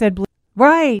 got when you said blue.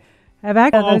 Right. Have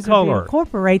I got All those color.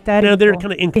 incorporate that? Now, they're in-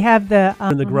 kinda in- We have the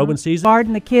in the growing season,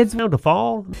 garden. The kids. down to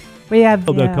fall, We have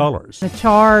the colors. the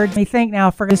chard. Me think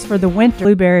now for just for the winter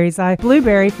blueberries. I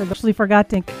blueberry for the actually forgot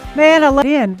to. Man, I love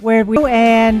it in where we go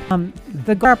and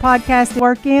the our podcast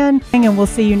work in, and we'll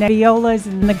see you next. Violas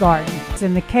in the garden. It's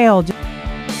in the kale.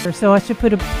 So I should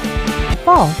put a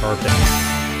fall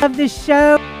Perfect. of this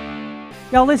show.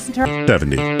 Y'all listen to her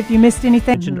 70. if you missed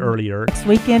anything. Mentioned earlier, Next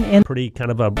weekend in pretty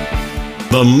kind of a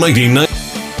The Mighty Night,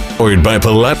 powered by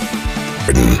Palladio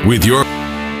Garden with your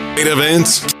Veda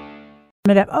Vance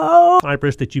oh,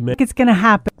 cypress that you mentioned, it's gonna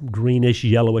happen. greenish,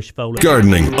 yellowish foliage.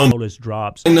 Gardening on Foliage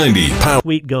drops. 90 Power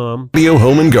Sweet gum,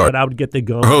 Home and but Garden. I would get the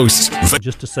gum Hosts,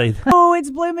 just to say that. Oh, it's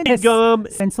blooming. Gum.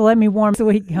 And so let me warm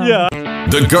sweet gum. Yeah.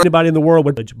 the garden Anybody in the world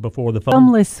would before the phone.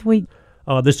 Gumless sweet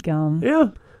This gum. yeah.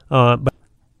 But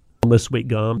gumless sweet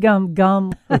gum.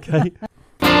 Gum. Okay.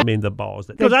 I mean the balls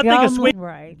because I think it's sweet.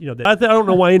 Right. You know, I don't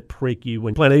know why it prick you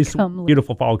when plant these Gumless.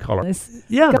 beautiful fall color. This-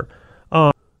 Yeah.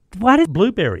 Why does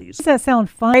Blueberries. that sound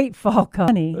fun? Great fall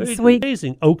honey. It's Sweet.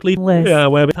 amazing. Oakley. List. Yeah.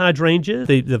 Well, hydrangeas.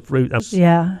 The fruit.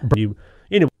 Yeah.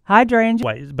 Anyway,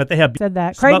 Hydrangea. but they have Said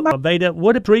that. Crepe myrtle. Veda.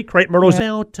 What a tree. Crepe myrtles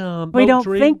Yeah. out. We oak don't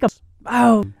tree. think of.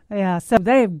 Oh, yeah. So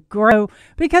they grow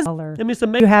because color. I mean, it's Do you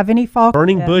amazing. have any fall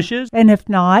Burning yeah. bushes. And if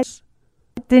not,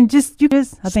 then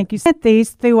I think you sent these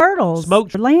through hurdles.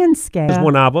 Smoked- landscape. Is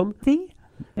one of them. See?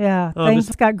 Yeah, this-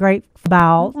 things got great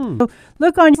about. So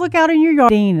look out in your yard.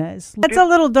 Dina's. It's a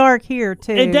little dark here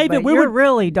too. And David, but we you're were-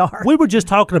 really dark. We were just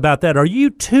talking about that. Are you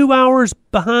 2 hours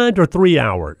behind or 3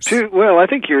 hours? Well, I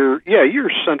think you're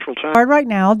Central Time. Hard right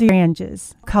now. Do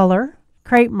ranges color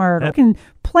crepe myrtle Yep. can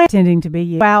plant tending to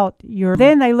be about your.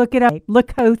 Then they look it up.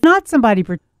 Look, not somebody.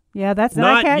 Yeah, that's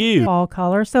Not I you. Fall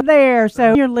color. So there.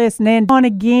 So you're listening on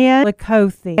again.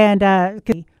 Lakothe and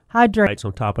hydrate. Lights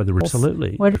on top of the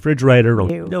absolutely What- refrigerator.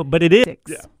 You. No, but it is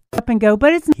Up and go,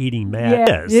 but it's heating mat. Yeah,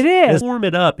 Yes. it is. It's warm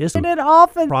it up. It's it a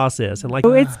often. process and like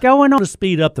It's going on. to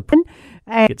speed up the.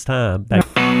 And It's time. Back.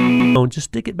 Just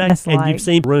stick it back, That's and like- you've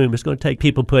seen room. It's going to take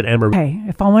people put amaretto. hey,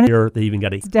 if I want to, Here, they even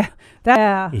got a.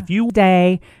 If you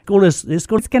day, going to, it's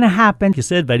going it's going to happen. like you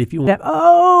said, Vade, if you want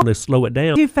Oh, to slow it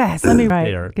down, too fast. Let me write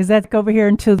There. because that's over here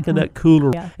until and that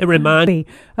cooler. Yeah. It reminds be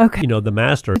okay. the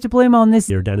Masters To bloom on this,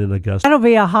 here down in Augusta that'll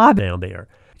be a hobby. down there.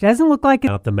 Doesn't look like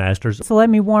it. Out the Masters So let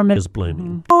me warm it. is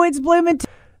blooming. Oh, it's blooming.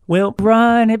 Well,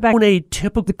 Run it back on to a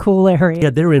typical. the cool area. Yeah,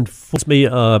 they're in me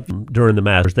during the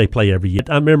Masters. They play every year.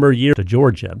 I remember a year to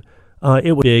Georgia.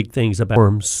 It was big things about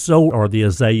them. So are the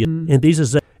azalea, and these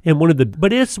azalea, and one of the.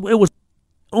 But it was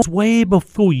way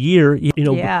before year.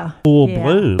 Yeah. Full Yeah.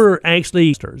 bloom. They were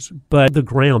actually but the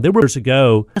ground. There were years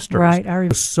ago. Right, I remember. It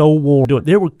was so warm.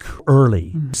 They were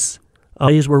early.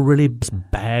 These were really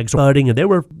bags budding, and they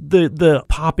were the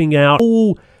popping out.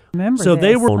 Oh, Remember so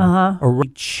they this. were a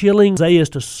chilling azaleas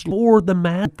to slow the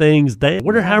mad things down.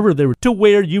 However, they were to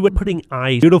where you were putting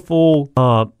ice. Beautiful,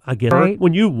 I guess, Right.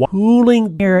 when you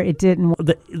cooling Here it didn't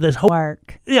this whole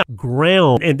work.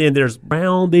 ground, and then there's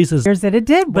round these is Here's that it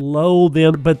did. below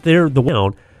them, but they're the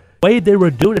ground. Way they were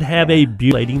doing it have a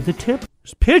butlating the tip.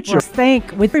 picture.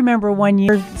 Think with remember when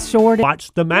you're short.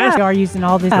 Watch the You master are using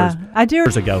all this. I do.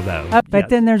 years ago though. But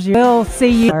then there's you. We'll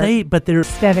see you. But they're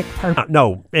aesthetic purpose.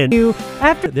 no, and You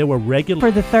after there were regular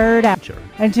for the third act picture.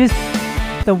 and just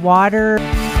the water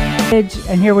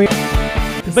and here we.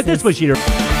 But this was your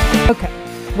Okay.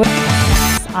 Well,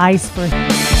 ice for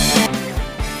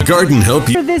Garden help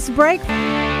you this break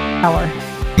hour.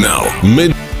 now.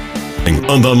 Mid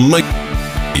on the mic,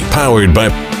 powered by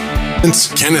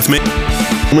Kenneth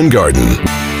Home and Garden.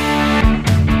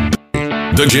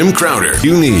 The Jim Crowder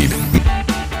you need.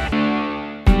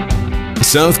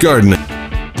 South Garden,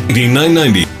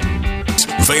 8990.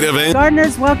 Veda Van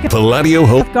Gardeners, welcome Palladio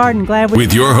Hope Garden. Glad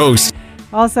with your hosts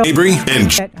also. Avery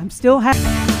and I'm still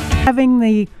having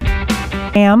the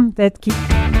that keep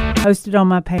posted on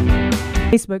my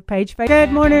Facebook page.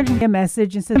 Good morning. A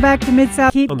message and send back to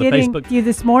Mid-South. Keep On the getting Facebook. you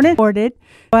this morning. Ordered.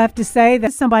 I have to say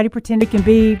that somebody pretended can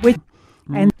be with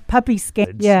and puppy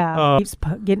scan. Yeah, keeps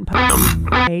getting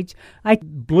page.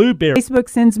 blueberry Facebook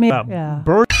sends me.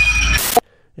 burn,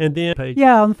 and then page,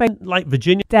 Yeah, on Facebook. like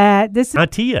Virginia That this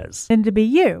Ideas. tend to be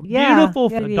you. Yeah, Beautiful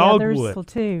yeah, they're dogwood, useful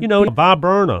too. you know,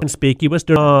 viburnum, conspicuous.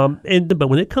 But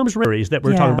when it comes to berries that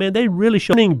we're talking about, man, they really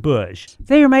show bush,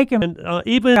 they are making and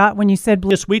even when you said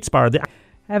blue. the sweet spire.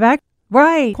 Have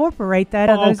right incorporate that.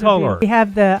 Fall Those are color. We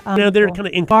have the Now they're kind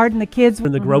of in garden. The kids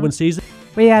the growing season.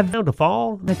 We have Down to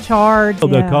fall. the charred.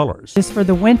 The colors. Just for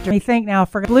the winter. I think now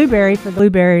for blueberry for the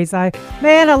blueberries. I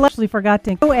actually forgot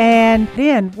to. Oh, and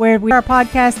then where we are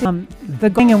podcasting the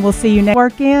garden, and we'll see you next.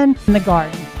 Work in the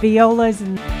garden, violas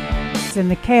and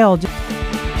the kale.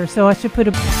 So I should put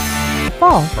a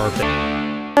fall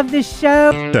Perfect. of this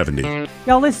show. 70.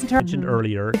 Y'all listen to Mentioned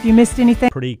earlier, If you missed anything,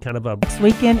 pretty kind of a next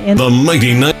weekend in The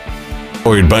Mighty Night,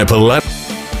 powered by Palladio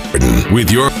Garden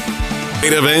with your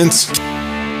Veda Vance.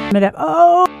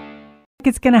 oh,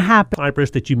 it's gonna happen.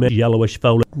 cypress that you made yellowish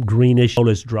foliage, greenish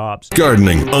foliage drops,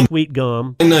 Gardening on sweet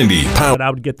gum. 90. But I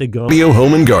would get the gum Palladio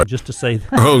Home and Garden. just to say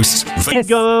that. Hosts Sweet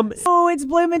gum. Oh, it's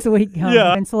blooming sweet gum.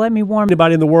 Yeah. And so let me warm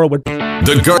Anybody in the world would the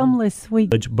Garden gumless sweet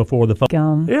before the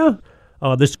gum. Yeah.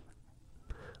 This.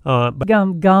 But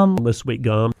Gum. the sweet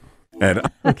gum. and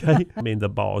Okay. I mean the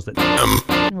balls that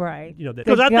Right.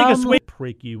 because I think a sweet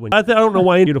prick you when I don't know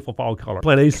why beautiful fall color.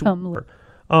 Plenty.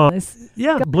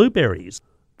 Yeah, blueberries.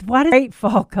 What a great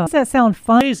fall color. Does that sound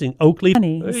fun? Amazing. Oakley.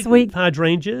 Honey, sweet.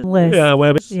 Hydrangeas. List. Yeah,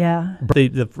 well, Yeah.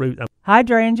 the fruit.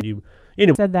 Hydrangea. You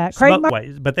anyway. Said that. Crepe Smoke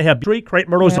ways, but they have tree, crepe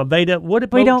myrtles, Veda. What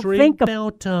about We don't tree? think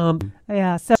about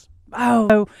Yeah. So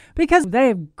because they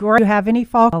have great. Do you have any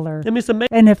fall color? I mean, it's amazing.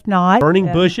 And if not, Burning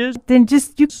bushes. then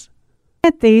just you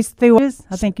plant these through.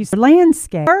 I think you said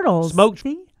landscape. Turtles. Smoke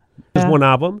See? is one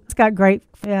of them. It's got great,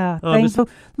 things. this- So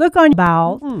look on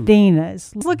about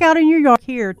Dina's. Look out in your yard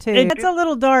here too. And- It's a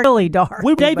little dark, really dark.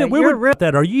 David, but we you're were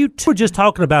that. Are you two just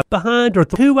talking about behind or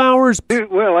 2 hours,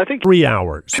 Well, I think 3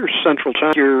 hours? you're Central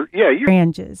Time. You're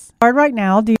branches. Right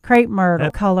now, do crepe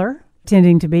myrtle color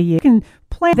tending to be you can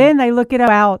plant. Then they look it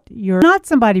about your not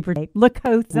somebody predict. Look,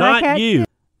 Not you.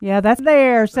 Yeah, that's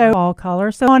there. So all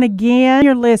color. So on again,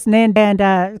 you're listening and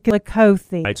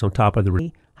Lakothe. It's on top of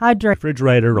the Hydrate.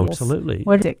 refrigerator. Absolutely.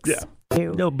 What is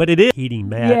No, but it is heating,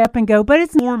 man. Yeah, up and go. But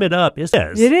it's Warm it up. It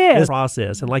is. It is. It's a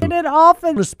process, and like it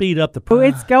often. to speed up the Oh,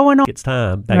 it's going on. It's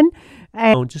time. Back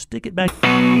And on, just stick it back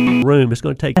in the room. It's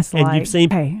going to take. that's And like, you've seen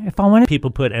hey, if I want to people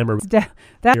put amaretto.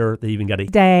 that Here, they even got a.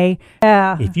 day,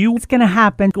 If you it's going to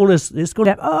happen. it's going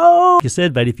to. Oh, Like you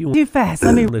said, but if you want too fast.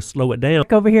 Let me to slow it down,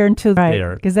 go over here until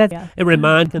There. because that's it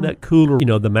reminds me of that cooler. You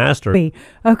know, the master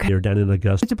okay. here down in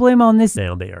Augusta To bloom on this,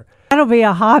 down there. that'll be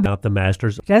a hobby. Out the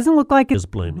masters Doesn't look like is it's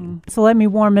blooming. so. Let me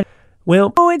warm it.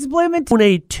 Well, Oh, it's blooming. on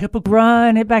a typical.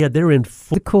 Run it back Yeah, they're in to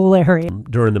the cool area.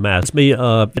 during the Masters.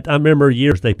 I remember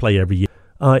years they play every year.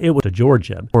 It was to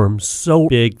Georgia. So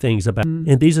big things about,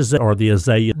 and these are the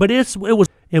azalea. But it was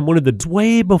in one of the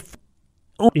way before.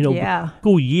 Yeah.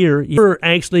 School year, you're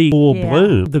actually full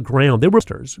bloom. The ground, there were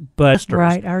but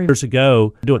Right, I remember. years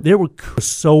ago, they were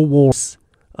so warm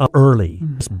early.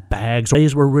 Bags,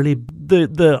 days were really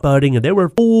the budding, and they were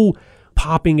full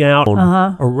popping out.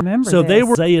 Remember so they this.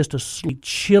 were azaleas to sleep,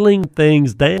 chilling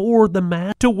things down for the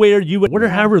mat to where you would,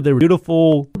 however they were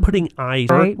beautiful, putting ice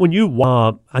Right. when you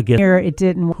I guess Here it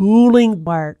didn't cooling.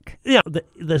 work. Yeah,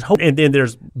 this whole, and then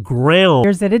there's ground.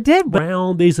 Here's that it did. But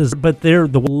Around these is, but they're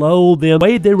the low the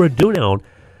way they were doing on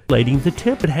letting the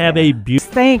temp would have a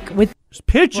beautiful think with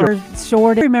picture. we're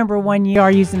short. Remember when you are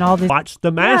using all this. Watch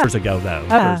the Masters ago though.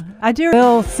 I do.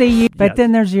 We'll see you, but Yeah.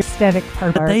 then there's your aesthetic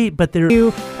purpose. but they're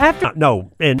You after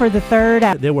no, and for the third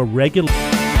act there were regular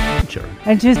picture.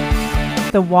 and just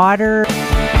the water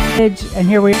and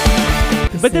here we.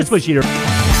 But this was your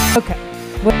okay.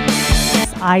 Well,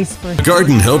 ice for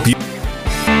Garden help you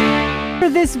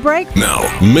this break. now.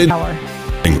 Mid Hour.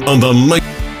 on the mic,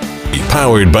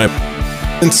 powered by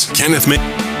Kenneth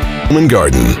Home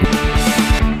Garden.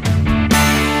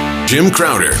 Jim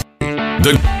Crowder,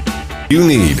 the you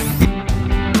need.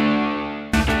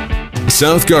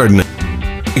 South Garden,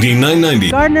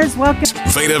 8990. Gardeners, welcome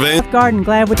Veda to Van Garden.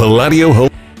 Glad with Palladio Home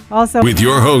also with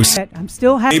your hosts, I'm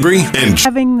still Avery and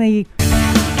having the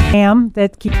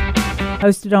that keep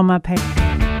posted on my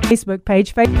Facebook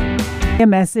page. A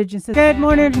message and says, "Good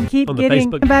morning," and keep On the getting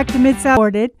Facebook. back to Mid-South.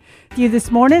 Forwarded you this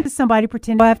morning. Somebody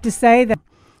pretended I have to say that,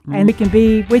 and we can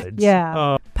be with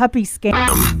puppy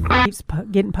scam keeps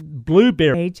getting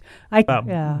Blueberry. page. I bird-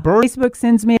 Facebook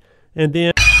sends me And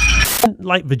then,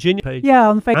 like Virginia page.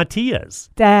 on Facebook Ideas.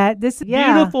 that this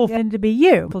Beautiful. and to be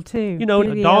you too. You know,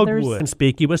 The dogwood, others.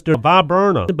 conspicuous, they're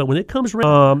viburnum. But when it comes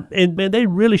around, and man, they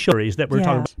really show that we're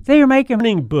talking about. So you're making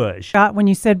Burning bush. shot when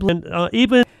you said blue. And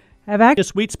even Have actually a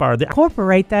sweet spire.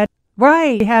 incorporate that.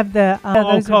 Right. We have the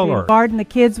All those color. Are the garden. The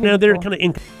kids. now they're kind of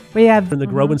in we have the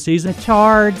growing season. the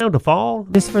chard Down to fall.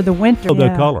 just for the winter. Oh, the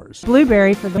colors.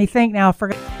 Blueberry for me. Think now. I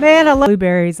forgot. Man, I love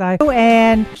blueberries.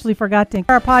 And actually forgot to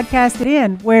our podcast it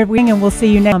in where we and we'll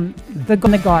see you now. The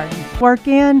garden. Work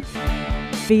in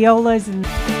violas and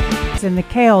the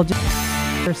kale.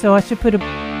 So I should put a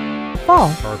fall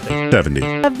Perfect.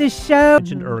 70. of this show.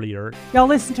 Mentioned earlier, Y'all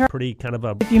listen to her pretty kind of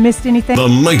a if you missed anything The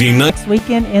Mighty Night, this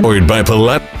weekend in powered by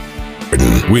Palladio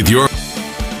Garden with your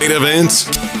Veda Vance.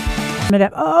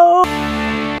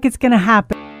 oh, it's gonna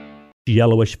happen.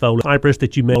 yellowish foliage. Cypress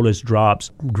that you foliage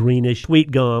drops, greenish, sweet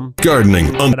gum.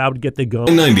 Gardening on But I would get the gum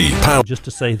 90. Power just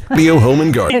to say that. Radio Home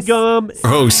and Garden. Yes. Gum.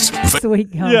 Hosts,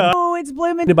 Sweet gum. Yeah. Oh, it's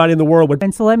blooming. Anybody in the world would.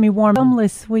 And so let me warm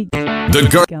gumless sweet the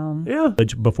Garden. gum. Yeah.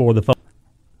 Before the phone.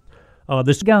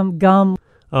 This Gum.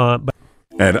 but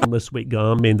And the sweet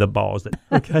gum, I mean the balls that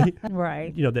okay,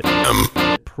 Right. you know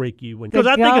that prick you when because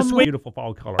I think gum- it's sweet, beautiful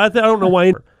fall color. I don't know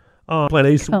why. Plant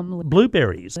these Gum-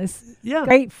 blueberries. It's Yeah,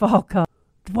 great fall color.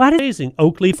 Why amazing.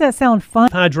 Oak leaf does that sound fun?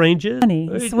 hydrangeas.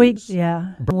 Funny. Sweet.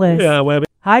 Yeah. Bliss. Yeah, well,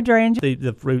 Hydrangea.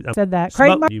 the fruit. Said that.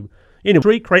 Crepe Smoke you. Anyway,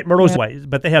 tree crepe myrtle's Yeah. ways,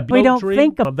 but they have We don't tree,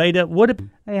 think of- Veda. What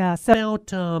Yeah. So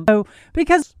about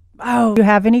because you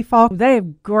have any fall? They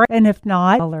have great. And if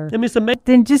not, color. I mean, some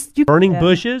Then just you burning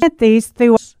bushes. At these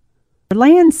through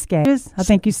landscapes. I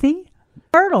think you see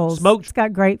turtles. Smoke- It's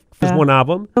got great. is one of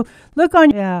them. Look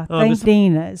on thanks this-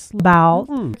 Dina's about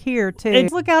here too.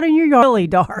 It's- Look out in your yard. Really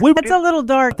dark. It's a little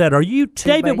dark. That are you,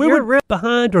 David? but We you're were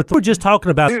behind, or we're just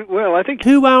talking about Well, I think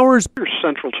 2 hours, you're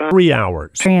Central Time. 3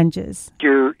 hours. Branches.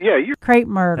 You're Crepe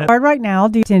myrtle. Right now,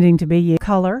 tending to be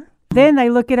color. Then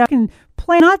they look it up and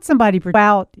plant. Not somebody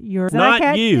about your.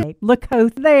 Not you. Look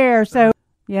out there. So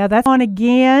yeah, that's on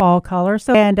again. Fall color.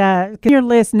 So and your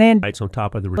list and then Lights on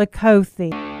top of the.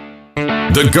 Lakothe.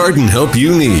 the garden help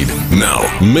you need. Now,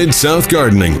 Mid-South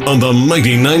Gardening on the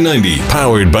Mighty 990.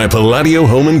 Powered by Palladio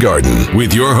Home and Garden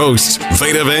with your hosts,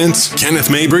 Veda Vance, Kenneth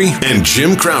Mabry, and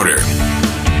Jim Crowder.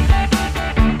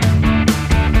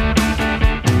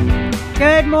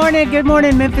 Good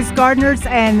morning, Memphis gardeners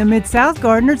and the Mid-South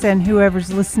gardeners and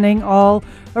whoever's listening all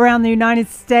around the United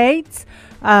States.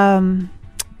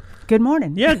 Good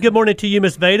morning. Yeah, good morning to you,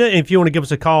 Miss Veda. And if you want to give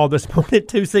us a call this morning at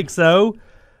 260-5926,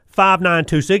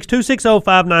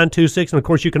 260-5926. And, of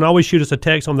course, you can always shoot us a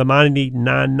text on the Mighty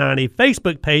 990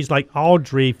 Facebook page like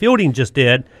Audrey Fielding just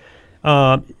did.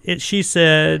 Audrey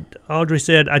said,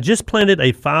 I just planted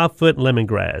a 5-foot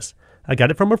lemongrass. I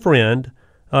got it from a friend.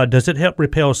 Does it help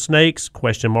repel snakes? ?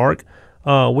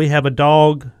 We have a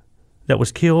dog that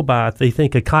was killed by, they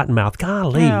think, a cottonmouth.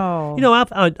 Golly. Oh. You know,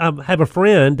 I have a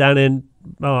friend down in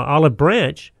Olive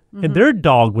Branch, and their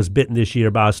dog was bitten this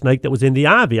year by a snake that was in the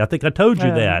ivy. I think I told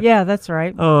you that. Yeah, that's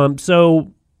right.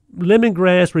 So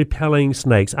lemongrass repelling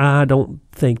snakes, I don't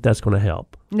think that's going to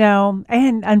help. No,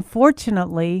 and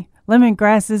unfortunately,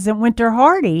 lemongrass isn't winter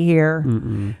hardy here.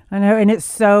 I know, and it's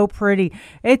so pretty.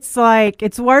 It's like,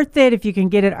 it's worth it if you can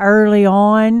get it early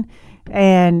on,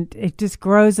 and it just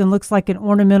grows and looks like an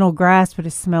ornamental grass, but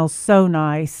it smells so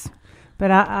nice. But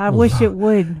I wish it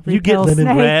would. You get repel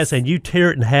lemongrass snakes. and you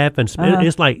tear it in half and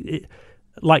it's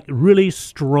like really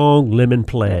strong lemon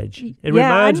pledge. It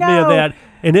Yeah, I reminds me of know. that,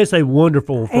 and it's a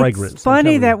wonderful fragrance. It's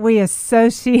funny that we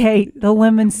associate the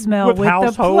lemon smell With with the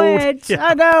household. pledge. Yeah.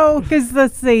 I know, because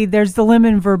let's see, there's the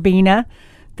lemon verbena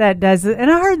that does it,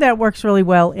 and I heard that works really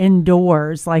well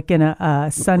indoors, like in a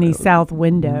sunny south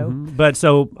window. But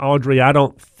so, Audrey, I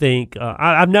don't think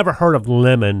I've never heard of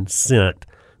lemon scent,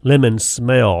 lemon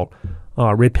smell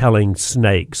repelling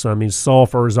snakes. I mean,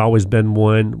 sulfur has always been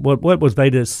one. What was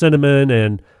Veda? Cinnamon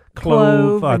and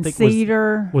clove. I and think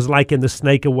cedar. was like in the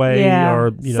snake away, Yeah,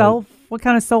 or What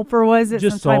kind of sulfur was it?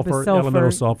 Just Some type of sulfur,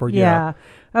 elemental sulfur, yeah.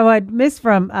 Oh, I missed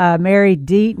from Mary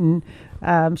Deaton.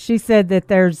 She said that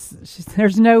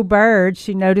there's no birds.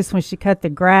 She noticed when she cut the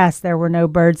grass, there were no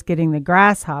birds getting the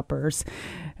grasshoppers.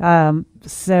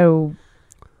 So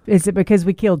is it because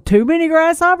we killed too many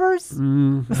grasshoppers? I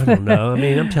don't know. I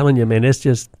mean, I'm telling you, man, it's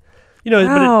just,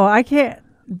 I can't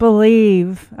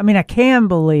believe. I mean, I can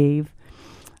believe.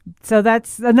 So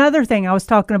that's another thing I was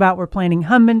talking about. We're planting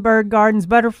hummingbird gardens,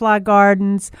 butterfly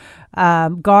gardens,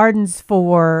 gardens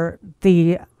for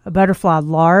the butterfly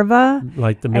larva,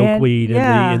 like the milkweed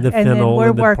and the fennel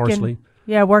and the parsley.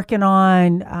 Yeah, working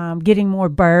on getting more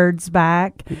birds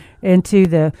back into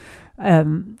the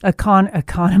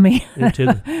economy.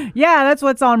 Yeah, that's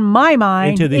what's on my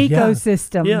mind. Into the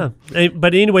ecosystem. Yeah.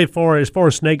 But anyway, as far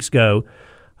as snakes go,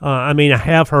 I mean, I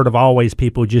have heard of always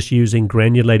people just using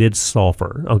granulated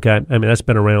sulfur. Okay, I mean that's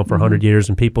been around for 100 years,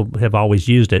 and people have always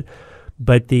used it.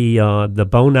 But the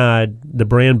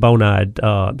brand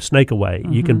Bonide Snake Away,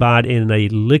 you can buy it in a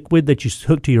liquid that you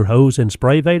hook to your hose and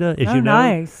spray, Veda, as you know.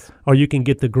 Nice. Or you can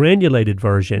get the granulated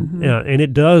version, and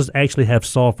it does actually have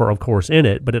sulfur, of course, in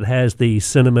it, but it has the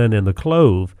cinnamon and the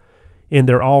clove in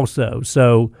there also.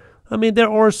 So, I mean,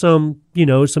 there are some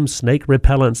snake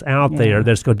repellents out there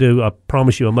that's going to do, I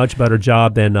promise you, a much better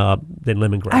job than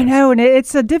lemongrass. I know, and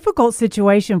it's a difficult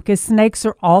situation because snakes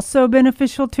are also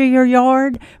beneficial to your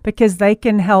yard because they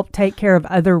can help take care of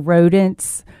other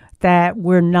rodents that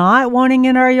we're not wanting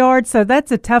in our yard. So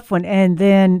that's a tough one. And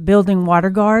then building water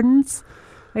gardens.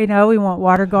 We want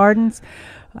water gardens,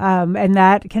 and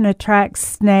that can attract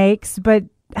snakes. But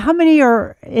how many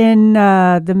are in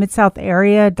the Mid-South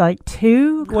area? Like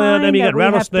two? Well, I mean, you got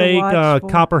rattlesnake,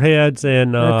 copperheads,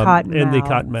 and the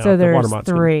cottonmouth. So there's the water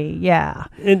three, yeah.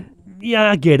 And,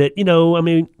 I get it. I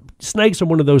mean, snakes are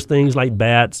one of those things like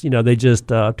bats. They just,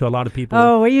 to a lot of people.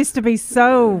 Oh, we used to be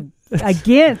so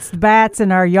against bats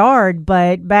in our yard,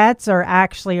 but bats are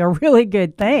actually a really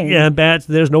good thing. Yeah, bats,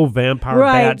 there's no vampire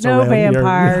bats around here.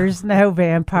 No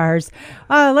vampires.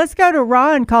 Let's go to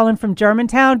Ron calling from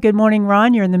Germantown. Good morning,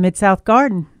 Ron. You're in the Mid-South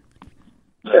Garden.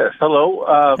 Yes,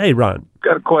 hello. Hey, Ron.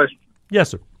 Got a question.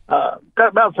 Yes, sir. Got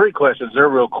about 3 questions. They're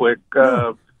real quick.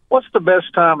 What's the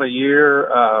best time of year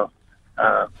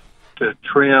to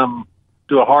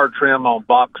do a hard trim on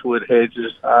boxwood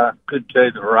hedges? I couldn't tell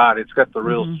you the variety. It's got the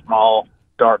real small,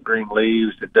 dark green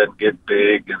leaves. It doesn't get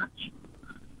big,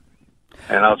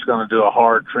 and I was going to do a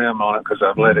hard trim on it because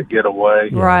I've let it get away.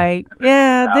 Right.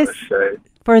 Yeah.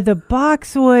 For the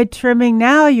boxwood trimming,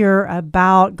 now you're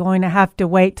about going to have to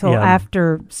wait till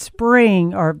after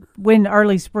spring or when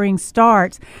early spring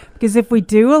starts. Because if we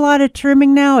do a lot of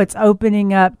trimming now, it's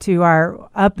opening up to our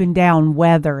up and down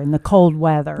weather and the cold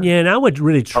weather. Yeah, and I would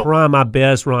really try my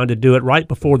best, Ron, to do it right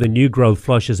before the new growth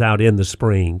flushes out in the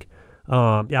spring.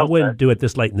 I wouldn't do it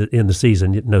this late in the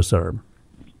season. No, sir.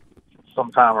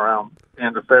 Sometime around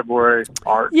end of February,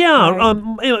 March. Yeah,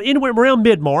 right. Anywhere around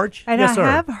mid-March. And yes, I sir.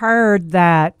 have heard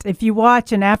that if you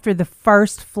watch and after the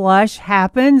first flush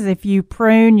happens, if you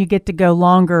prune, you get to go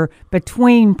longer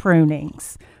between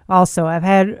prunings. Also, I've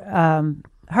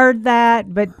heard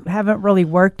that, but haven't really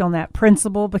worked on that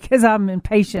principle because I'm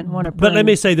impatient and want to prune. But let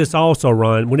me say this also,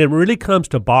 Ron, when it really comes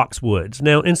to boxwoods,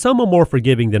 now, and some are more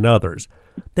forgiving than others,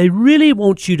 they really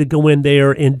want you to go in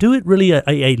there and do it really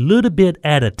a little bit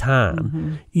at a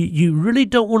time. You really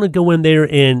don't want to go in there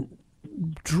and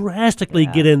drastically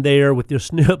get in there with your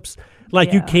snips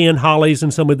like you can hollies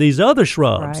and some of these other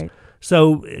shrubs. Right.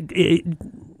 So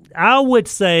I would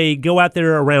say go out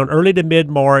there around early to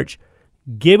mid-March,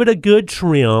 give it a good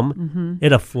trim,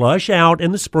 it'll flush out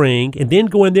in the spring, and then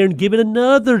go in there and give it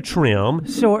another trim.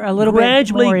 Sure, a little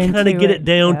gradually bit more kind of get it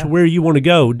down to where you want to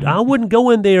go. I wouldn't go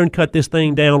in there and cut this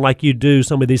thing down like you do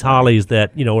some of these hollies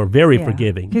that are very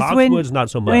forgiving. Boxwoods,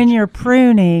 not so much. When you're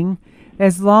pruning,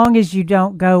 as long as you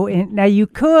don't go in, now you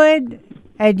could,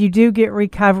 and you do get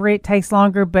recovery. It takes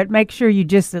longer, but make sure you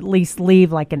just at least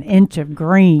leave like an inch of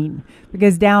green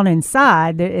because down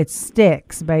inside it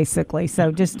sticks basically.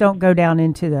 So just don't go down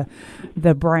into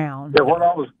the brown. Yeah, what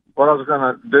I was going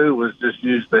to do was just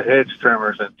use the hedge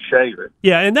trimmers and shave it.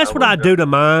 Yeah, and that's what I do to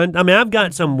mine. I mean, I've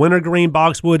got some wintergreen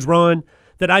boxwoods, Ron,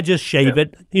 that I just shave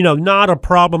it. Not a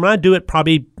problem. I do it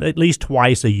probably at least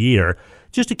twice a year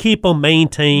just to keep them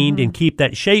maintained and keep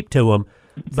that shape to them.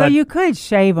 So you could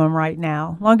shave them right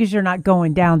now, long as you're not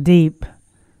going down deep.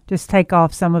 Just take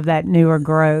off some of that newer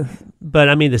growth. But,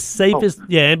 I mean, the safest,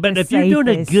 but if you're doing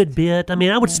a good bit, I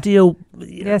mean, I would still.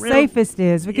 Safest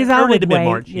is because I would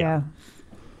wait. Yeah.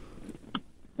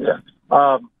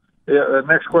 The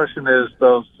next question is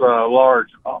those large,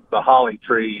 the holly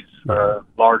trees,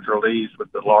 larger leaves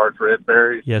with the large red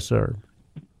berries. Yes, sir.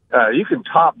 you can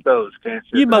top those, can't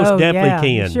you? You most definitely yeah,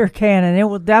 can. You sure can, and it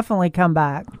will definitely come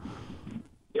back.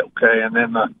 Okay, and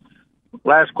then the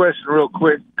last question, real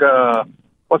quick.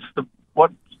 What's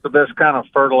the best kind of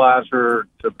fertilizer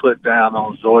to put down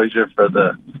on zoysia for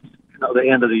the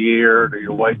end of the year? Do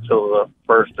you wait till the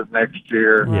first of next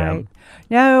year? Right.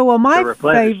 No, well, my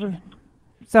replenish. favorite.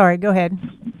 Sorry, go ahead.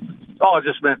 Oh, I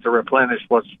just meant to replenish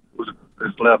what's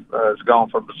is left, is gone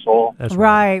from the soil. That's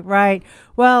Right.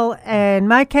 Well, in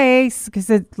my case,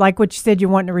 because like what you said, you're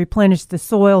wanting to replenish the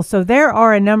soil. So there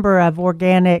are a number of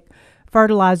organic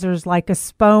fertilizers like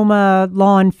Espoma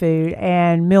lawn food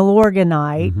and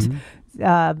Milorganite.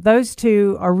 Those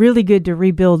two are really good to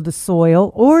rebuild the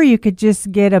soil. Or you could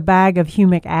just get a bag of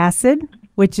humic acid,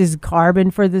 which is carbon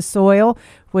for the soil,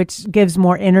 which gives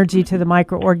more energy to the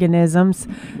microorganisms.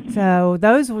 So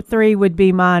those three would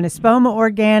be mine: Espoma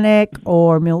Organic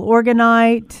or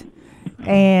Milorganite,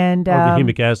 and Or the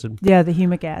humic acid. Yeah, the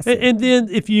humic acid. And then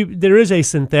there is a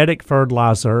synthetic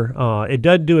fertilizer. It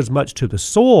doesn't do as much to the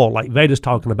soil like Veda's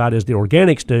talking about as the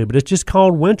organics do, but it's just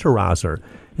called Winterizer.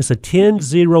 It's a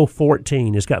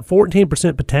 10-0-14. It's got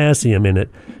 14% potassium in it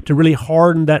to really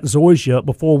harden that zoysia up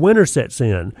before winter sets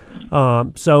in.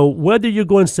 So whether you're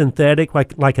going synthetic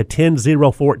like a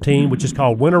 10-0-14, which is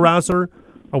called Winterizer,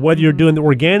 or whether you're doing the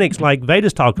organics like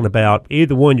Veda's talking about,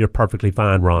 either one you're perfectly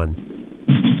fine,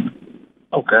 Ron.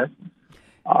 Okay.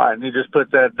 All right, and you just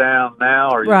put that down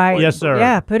now, or Right. Yes, sir.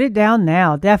 Yeah, put it down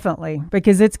now, definitely,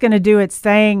 because it's going to do its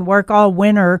thing, work all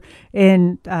winter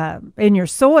in your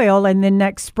soil, and then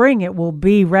next spring it will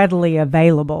be readily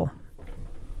available.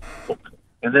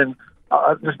 And then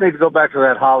I just need to go back to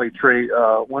that holly tree.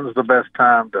 When's the best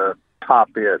time to top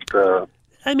it?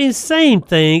 I mean, same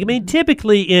thing. I mean,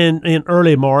 typically in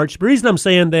early March. The reason I'm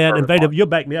saying that, and Veda, you'll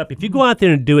back me up, if you go out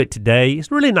there and do it today,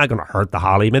 it's really not going to hurt the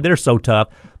holly. I mean, they're so tough.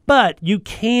 But you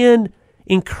can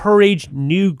encourage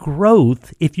new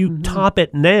growth if you top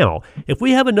it now. If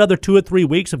we have another 2 or 3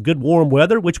 weeks of good warm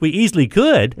weather, which we easily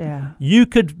could, you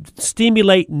could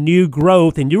stimulate new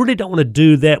growth, and you really don't want to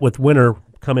do that with winter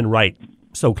coming right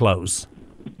so close.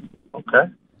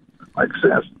 Okay. Makes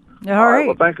sense. All right.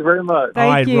 Well, thank you very much.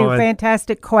 Thank you. Ron.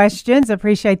 Fantastic questions.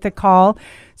 Appreciate the call.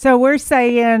 So we're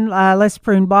saying let's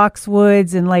prune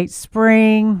boxwoods in late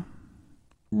spring.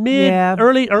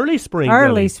 Early spring. Early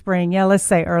really. spring. Yeah, let's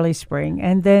say early spring.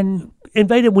 And then And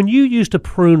Veda, when you used to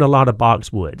prune a lot of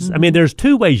boxwoods, I mean, there's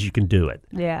 2 ways you can do it.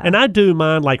 Yeah. And I do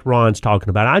mine like Ron's talking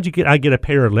about. I get a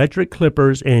pair of electric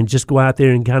clippers and just go out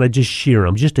there and kind of just shear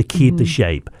them just to keep the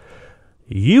shape.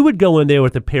 You would go in there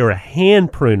with a pair of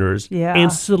hand pruners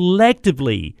and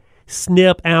selectively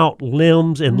snip out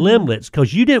limbs and limblets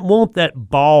because you didn't want that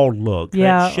bald look,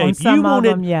 that shape. On some of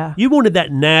them, You wanted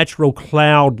that natural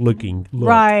cloud-looking look.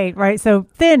 Right. So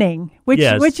thinning,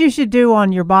 which you should do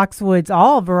on your boxwoods,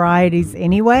 all varieties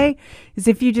anyway, is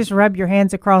if you just rub your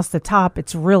hands across the top,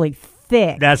 it's really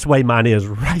thick. That's the way mine is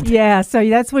right there. Yeah, so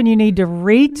that's when you need to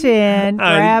reach in,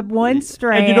 grab one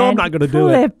strand, and you know I'm not going to do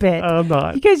it. Clip it. I'm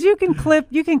not. Because you can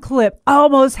clip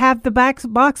almost half the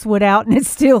boxwood out and it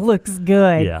still looks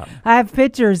good. Yeah. I have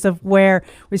pictures of where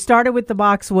we started with the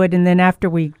boxwood, and then after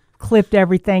we clipped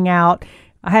everything out,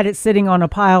 I had it sitting on a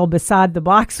pile beside the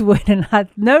boxwood, and I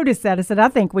noticed that. I said, I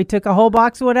think we took a whole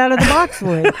boxwood out of the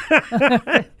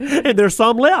boxwood. And there's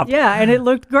some left. Yeah, and it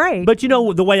looked great. But you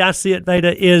know, the way I see it,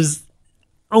 Veda, is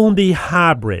on the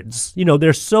hybrids. You know,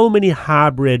 there's so many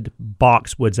hybrid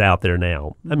boxwoods out there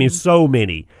now. I mean, so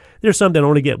many. There's some that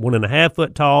only get 1.5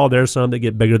 foot tall. There's some that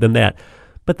get bigger than that.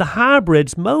 But the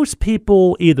hybrids, most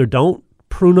people either don't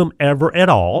prune them ever at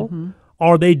all,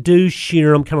 or they do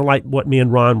shear them, kind of like what me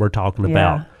and Ron were talking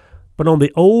about. But on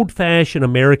the old-fashioned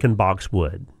American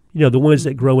boxwood, you know, the ones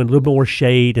that grow in a little more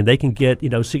shade and they can get,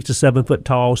 6 to 7 foot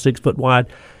tall, 6 foot wide,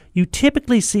 you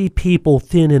typically see people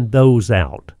thinning those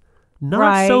out.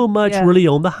 Not so much really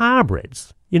on the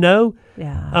hybrids, you know?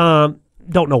 Yeah.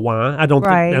 Don't know why. I don't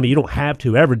think, I mean, you don't have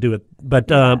to ever do it. But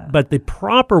the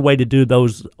proper way to do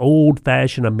those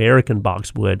old-fashioned American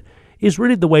boxwood is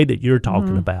really the way that you're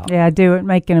talking about. Yeah, I do it,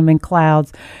 making them in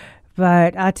clouds.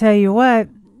 But I tell you what,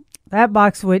 that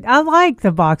boxwood, I like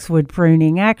the boxwood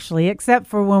pruning, actually, except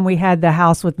for when we had the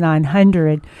house with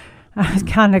 900. I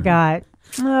kind of got...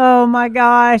 Oh my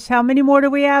gosh, how many more do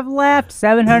we have left?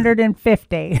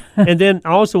 750. And then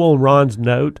also on Ron's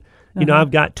note, you know,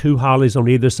 I've got 2 hollies on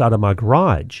either side of my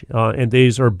garage, and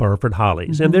these are Burford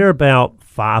hollies, and they're about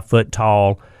 5 foot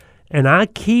tall, and I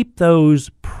keep those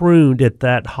pruned at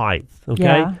that height, okay?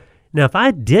 Yeah. Now, if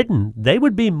I didn't, they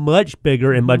would be much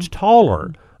bigger and much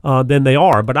taller than they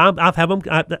are, but I've have them,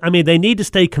 I mean, they need to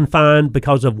stay confined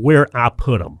because of where I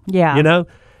put them, Yeah. you know?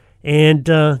 And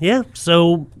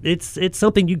so it's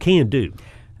something you can do.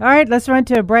 All right, let's run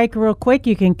to a break real quick.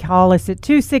 You can call us at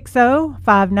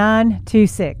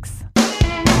 260-5926.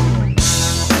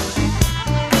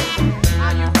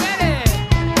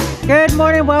 Good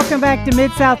morning. Welcome back to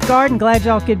Mid-South Garden. Glad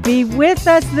y'all could be with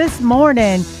us this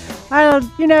morning.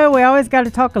 We always got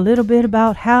to talk a little bit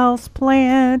about house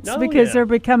plants because they're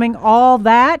becoming all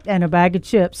that and a bag of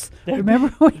chips.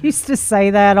 Remember we used to say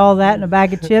that, all that and a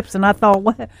bag of chips, and I thought,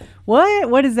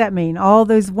 what does that mean? All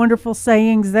those wonderful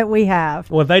sayings that we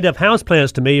have. Well, Veda, house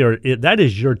plants to me that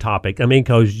is your topic. I mean,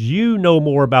 because you know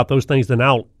more about those things than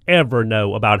I'll ever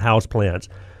know about house plants.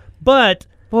 But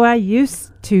boy, I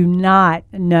used to not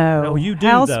know. No, you do,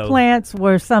 house though. plants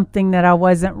were something that I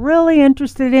wasn't really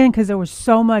interested in because there was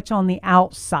so much on the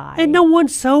outside. And no one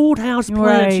sold house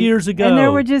plants years ago. And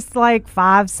there were just like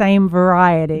 5 same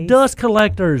varieties. Dust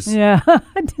collectors. Yeah.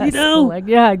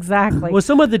 Yeah, exactly. Well,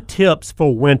 some of the tips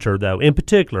for winter, though, in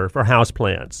particular for house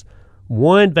plants.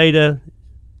 One, Veda,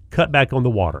 cut back on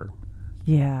the water.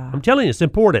 Yeah. I'm telling you, it's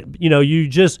important.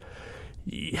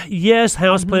 Yes,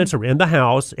 houseplants are in the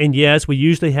house, and yes, we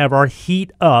usually have our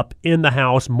heat up in the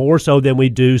house more so than we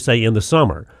do, say, in the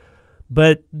summer.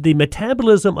 But the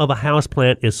metabolism of a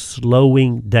houseplant is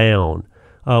slowing down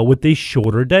with these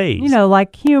shorter days.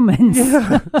 Like humans.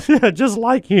 Yeah, just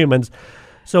like humans.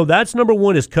 So that's number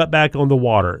one, is cut back on the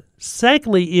water.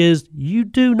 Secondly is you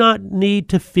do not need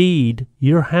to feed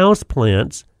your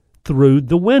houseplants through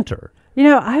the winter.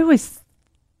 I was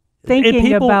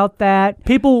thinking about that.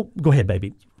 People, go ahead,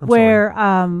 baby. Where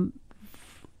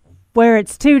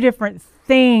it's two different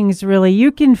things, really.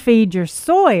 You can feed your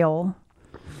soil,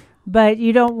 but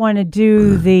you don't want to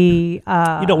do the... you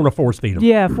don't want to force feed them.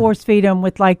 Yeah, force feed them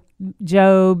with like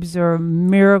Jobs or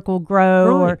Miracle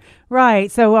Grow.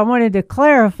 Right. So I wanted to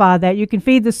clarify that you can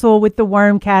feed the soil with the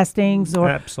worm castings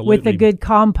or with a good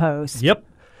compost. Yep.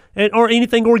 Or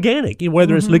anything organic,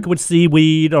 whether it's liquid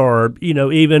seaweed or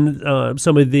even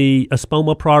some of the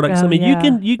Espoma products.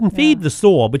 You can feed the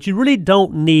soil, but you really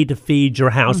don't need to feed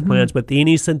your houseplants with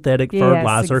any synthetic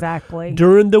fertilizer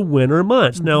during the winter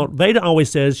months. Now, Veda always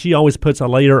says she always puts a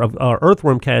layer of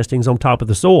earthworm castings on top of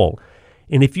the soil.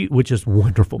 And which is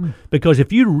wonderful, because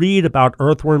if you read about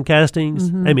earthworm castings,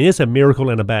 I mean, it's a miracle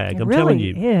in a bag. I'm telling you.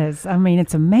 It really is. I mean,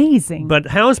 it's amazing. But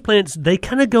houseplants, they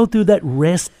kind of go through that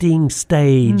resting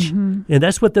stage, and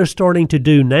that's what they're starting to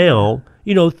do now,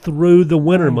 through the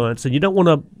winter months. And you don't want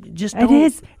to It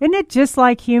is. Isn't it just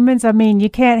like humans? I mean, you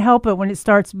can't help it when it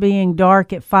starts being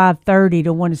dark at 5:30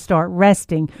 to want to start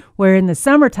resting, where in the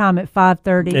summertime at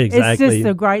 5:30, it's just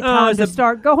a great time to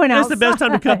start going outside. It's the best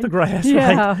time to cut the grass,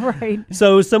 right?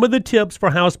 So some of the tips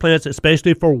for houseplants,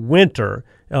 especially for winter,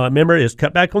 remember, is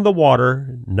cut back on the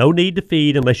water. No need to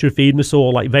feed unless you're feeding the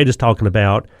soil like Veda's talking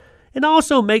about. And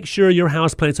also make sure your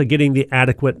houseplants are getting the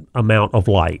adequate amount of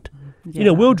light.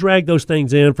 Yeah. We'll drag those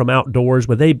things in from outdoors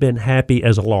where they've been happy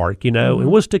as a lark, and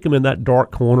we'll stick them in that dark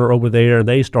corner over there, and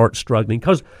they start struggling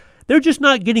because they're just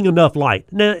not getting enough light.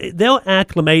 Now, they'll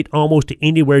acclimate almost to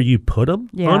anywhere you put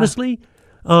them, honestly,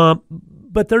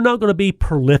 but they're not going to be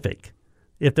prolific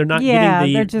if they're not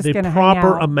getting the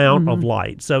proper amount of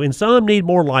light. So, and some need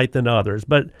more light than others,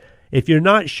 but if you're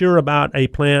not sure about a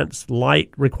plant's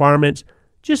light requirements,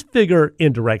 just figure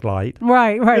indirect light.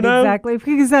 Right, exactly.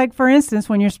 Because, like, for instance,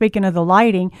 when you're speaking of the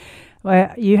lighting,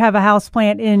 you have a house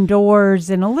plant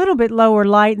indoors and a little bit lower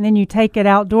light, and then you take it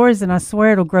outdoors, and I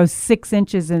swear it'll grow 6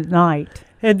 inches at night.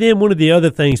 And then one of the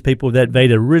other things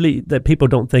that people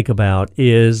don't think about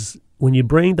is when you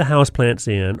bring the house plants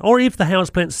in, or if the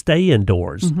house plants stay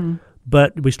indoors,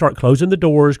 but we start closing the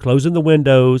doors, closing the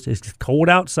windows, it's cold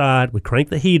outside, we crank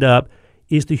the heat up,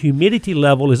 is the humidity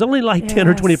level is only like 10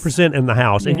 or 20% in the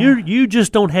house. And you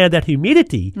just don't have that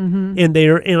humidity in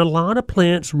there. And a lot of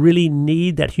plants really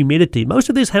need that humidity. Most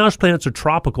of these house plants are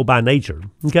tropical by nature,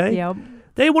 okay? Yep.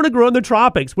 They want to grow in the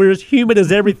tropics where it's humid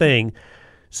as everything.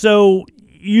 So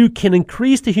you can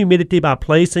increase the humidity by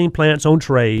placing plants on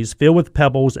trays filled with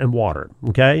pebbles and water,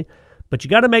 okay? But you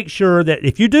got to make sure that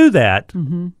if you do that,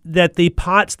 that the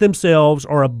pots themselves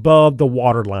are above the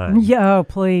water line. Yeah, oh,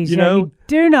 please. You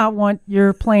do not want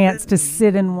your plants to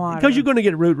sit in water. Because you're going to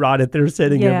get root rot if they're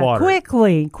sitting in water.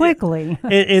 Quickly.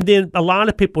 And then a lot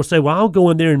of people say, well, I'll go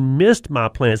in there and mist my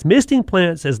plants. Misting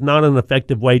plants is not an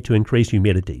effective way to increase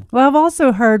humidity. Well, I've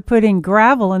also heard putting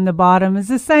gravel in the bottom is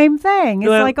the same thing. It's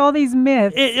like all these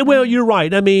myths. Well, you're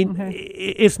right. I mean,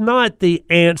 it's not the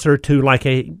answer to like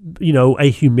a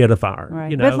humidifier.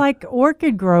 Right. But like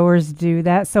orchid growers do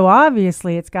that, so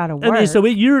obviously it's got to work.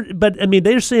 I mean,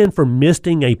 they're saying for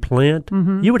misting a plant,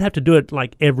 You would have to do it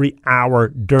like every hour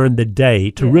during the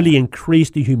day to really increase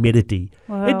the humidity.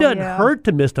 Well, it doesn't hurt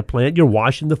to mist a plant. You're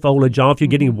washing the foliage off. You're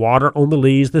getting water on the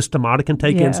leaves. The stomata can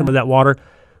take in some of that water.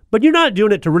 But you're not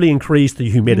doing it to really increase the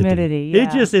humidity. It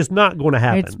just is not going to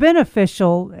happen. It's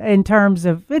beneficial in terms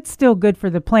of it's still good for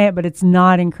the plant, but it's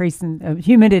not increasing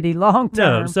humidity long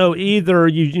term. No, so either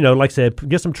you know, like I said,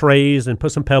 get some trays and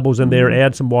put some pebbles in there,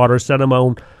 add some water, set them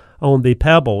on the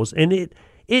pebbles, and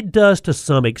it does to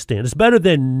some extent. It's better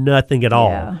than nothing at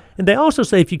all. And they also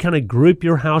say if you kind of group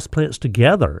your houseplants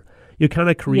together, you're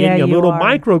kind of creating a little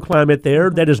microclimate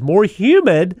there that is more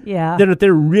humid than if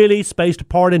they're really spaced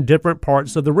apart in different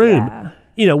parts of the room.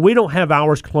 You know, we don't have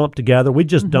ours clumped together. We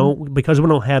just don't, because we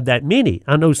don't have that many.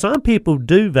 I know some people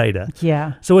do, Veda.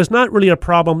 So it's not really a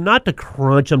problem not to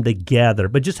crunch them together,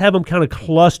 but just have them kind of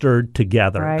clustered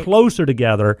together, closer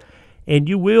together. And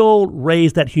you will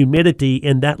raise that humidity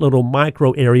in that little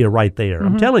micro area right there.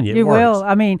 I'm telling you, it works. Will.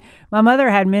 I mean, my mother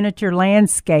had miniature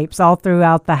landscapes all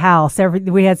throughout the house.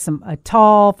 We had a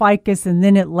tall ficus, and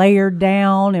then it layered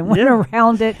down and went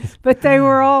around it. But they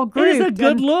were all grouped. It's a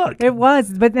good look. It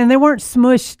was, but then they weren't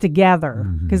smushed together,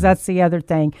 because that's the other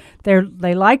thing.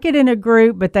 They like it in a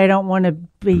group, but they don't want to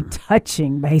be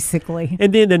touching, basically.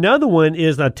 And then another one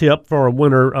is a tip for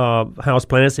winter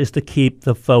houseplants is to keep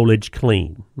the foliage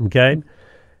clean. Okay.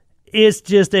 It's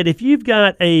just that if you've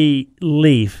got a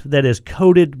leaf that is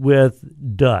coated with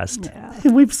dust,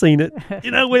 and we've seen it,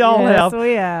 you know, we all have.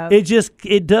 We have.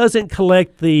 It doesn't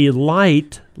collect the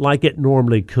light like it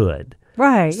normally could.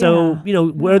 Right. So, you know,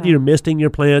 whether you're misting your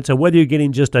plants or whether you're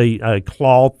getting just a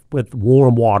cloth with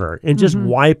warm water and just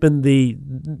wiping the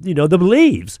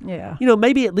leaves. You know,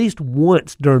 maybe at least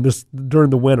once during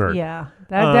the winter.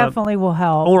 That definitely will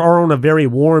help. Or on a very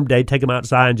warm day, take them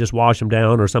outside and just wash them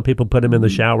down. Or some people put them in the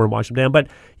shower and wash them down. But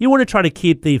you want to try to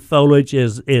keep the foliage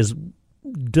as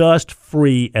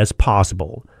dust-free as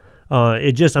possible.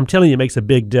 I'm telling you, it makes a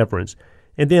big difference.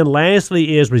 And then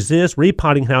lastly is resist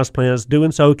repotting houseplants.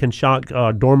 Doing so can shock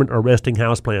dormant or resting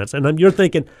houseplants. And you're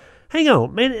thinking, hang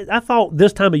on, man, I thought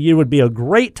this time of year would be a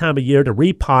great time of year to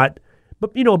repot,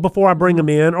 but you know, before I bring them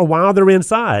in or while they're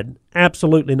inside.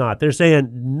 Absolutely not. They're saying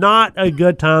not a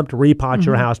good time to repot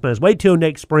your houseplants. Wait till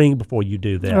next spring before you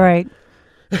do that. Right.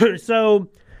 So,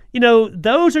 you know,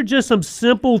 those are just some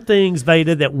simple things,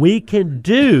 Veda, that we can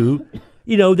do,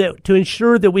 you know, that to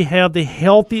ensure that we have the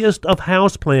healthiest of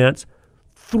houseplants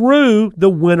through the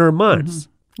winter months.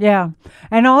 Yeah.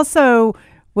 And also,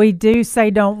 we do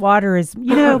say don't water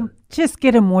just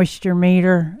get a moisture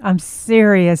meter. I'm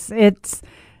serious.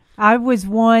 I was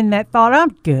one that thought I'm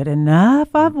good enough.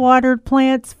 I've watered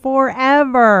plants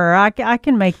forever. I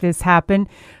can make this happen.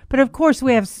 But of course,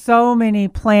 we have so many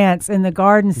plants in the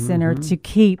garden center to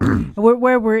keep.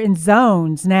 Where we're in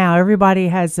zones now, everybody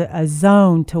has a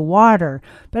zone to water.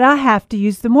 But I have to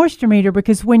use the moisture meter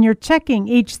because when you're checking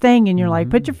each thing and you're like,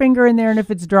 put your finger in there, and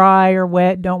if it's dry or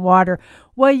wet, don't water.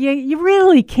 Well, you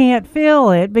really can't feel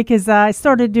it because I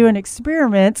started doing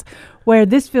experiments where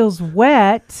this feels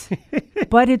wet,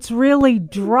 but it's really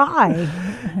dry.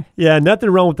 Yeah, nothing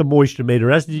wrong with the moisture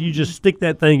meter. You just stick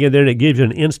that thing in there and it gives you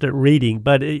an instant reading.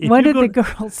 But what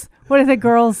if the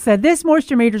girls said, this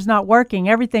moisture meter's not working,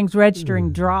 everything's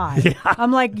registering dry? Yeah.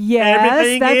 I'm like,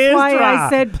 yes, that's why dry. I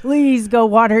said, please go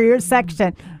water your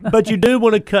section. But you do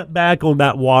want to cut back on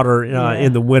that water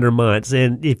in the winter months.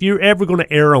 And if you're ever going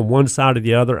to err on one side or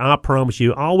the other, I promise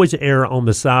you, always err on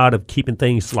the side of keeping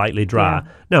things slightly dry.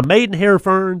 Yeah. Now, maidenhair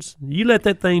ferns, you let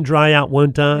that thing dry out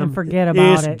one time, and forget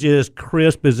about it. It's just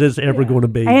crisp as it's ever going to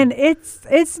be. And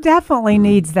it's definitely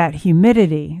needs that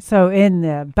humidity. So in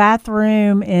the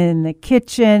bathroom, in the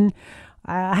kitchen,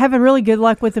 I have really good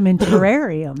luck with them in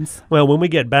terrariums. Well, when we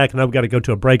get back, and I've got to go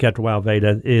to a break after a while,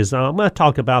 Veda, I'm going to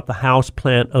talk about the house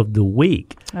plant of the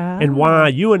week and why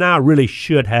you and I really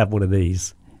should have one of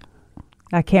these.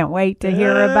 I can't wait to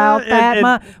hear about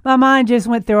that. My mind just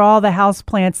went through all the house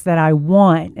plants that I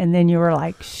want, and then you were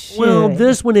like, shit. Well,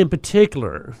 this one in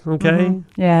particular, okay?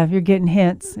 Yeah, you're getting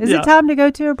hints. Is it time to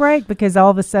go to a break? Because all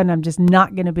of a sudden I'm just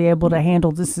not going to be able to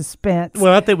handle the suspense.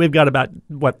 Well, I think we've got about,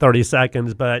 30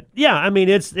 seconds. But, yeah, I mean,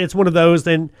 it's one of those,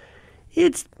 and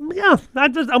it's, I'm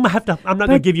not going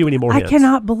to give you any more hints. I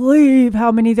cannot believe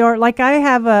how many there are. Like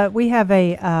we have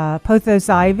a pothos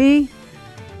ivy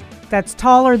that's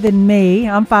taller than me.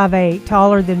 I'm 5'8",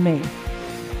 taller than me.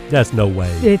 That's no way.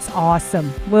 It's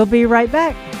awesome. We'll be right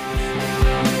back.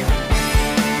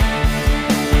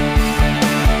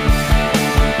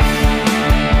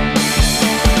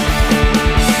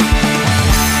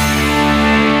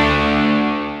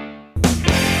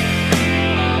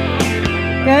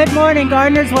 Good morning,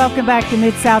 gardeners. Welcome back to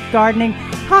Mid-South Gardening.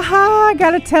 I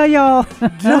gotta tell y'all.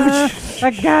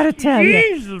 I gotta tell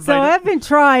you. So I've been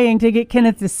trying to get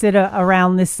Kenneth to sit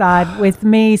around this side with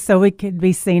me so it could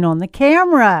be seen on the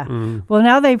camera. Well,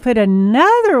 now they put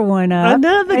another one up.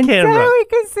 Another camera. So we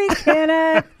can see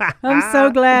Kenneth. I'm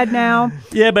so glad now.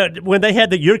 Yeah, but when they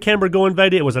had your camera going,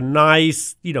 Veda, it was a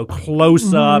nice,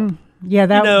 close up. Yeah,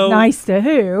 that was nice to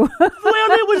who? Well,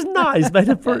 it was nice,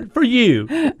 Veda, for you,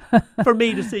 for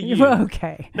me to see you.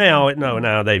 Okay. Now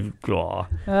they've. Okay,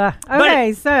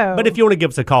 But if you want to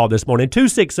give us a call this morning,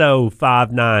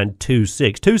 260-5926,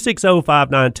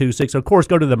 260-5926. Of course,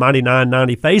 go to the Mighty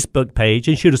 990 Facebook page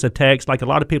and shoot us a text like a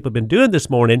lot of people have been doing this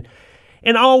morning.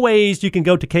 And always, you can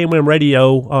go to KMM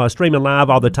Radio, streaming live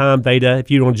all the time, Veda,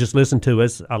 if you want to just listen to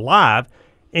us live.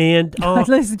 And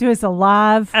listen to us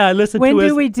alive. When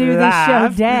do we do this show,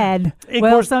 Dad?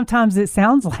 Well, sometimes it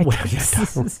sounds like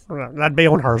that'd be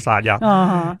on her side,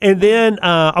 yeah. And then,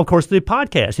 of course, the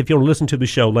podcast, if you want to listen to the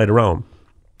show later on.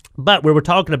 But we were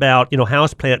talking about,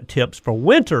 houseplant tips for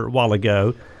winter a while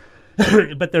ago.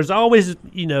 But there's always, a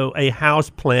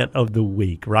houseplant of the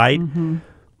week, right? Mm-hmm.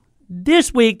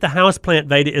 This week, the houseplant,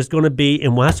 Veda, is going to be,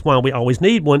 and that's why we always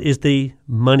need one, is the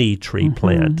money tree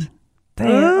plant. They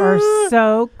are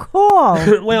so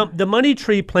cool. Well, the money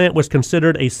tree plant was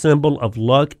considered a symbol of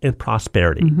luck and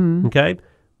prosperity. Okay?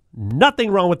 Nothing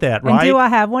wrong with that, right? And do I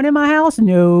have one in my house?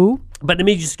 No. But let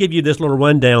me just give you this little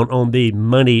rundown on the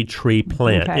money tree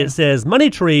plant. Okay. It says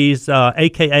money trees,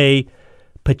 a.k.a.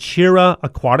 Pachira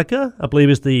aquatica, I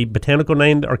believe is the botanical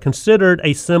name, are considered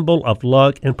a symbol of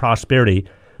luck and prosperity.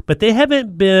 But they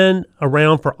haven't been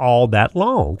around for all that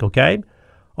long, okay?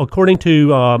 According to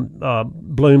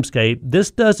Bloomscape,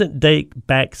 this doesn't date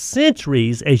back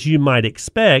centuries as you might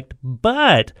expect,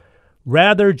 but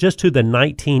rather just to the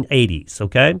 1980s,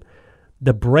 okay?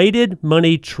 The braided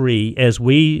money tree, as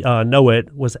we know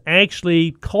it, was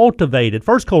actually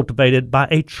first cultivated by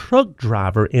a truck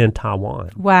driver in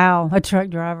Taiwan. Wow, a truck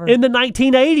driver. In the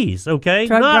 1980s, okay?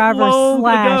 Truck Not driver long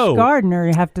ago. gardener,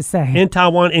 you have to say. In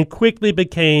Taiwan, and quickly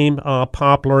became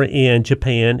popular in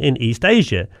Japan and East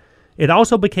Asia. It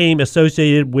also became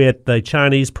associated with the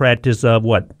Chinese practice of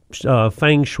feng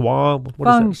shui?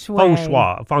 Feng shui.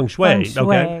 Feng shui,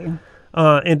 okay?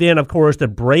 And then, of course, the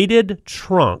braided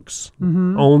trunks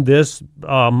on this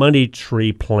money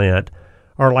tree plant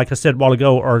are, like I said a while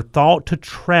ago, are thought to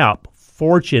trap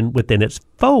fortune within its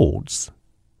folds.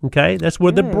 Okay? That's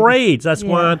where the braids, that's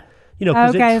why,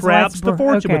 because it traps the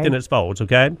fortune within its folds,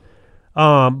 okay?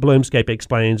 Bloomscape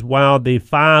explains, while the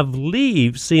 5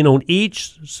 leaves seen on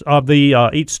each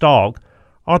stalk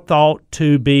are thought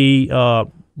to be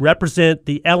represent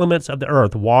the elements of the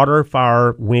earth: water,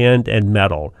 fire, wind, and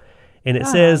metal. And it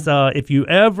says if you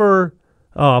ever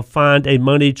find a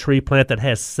money tree plant that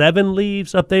has 7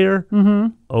 leaves up there,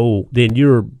 then go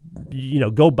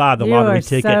buy the lottery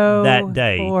ticket that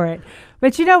day. For it.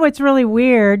 But what's really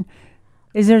weird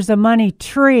is there's a money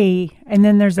tree and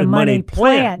then there's a money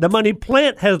plant. The money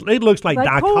plant it looks like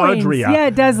dichondria. Coins. Yeah,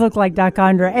 it does look like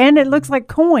dichondria. And it looks like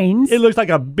coins. It looks like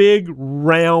a big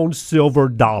round silver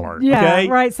dollar. Yeah, okay?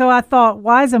 Right. So I thought,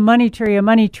 why is a money tree,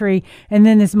 and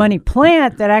then this money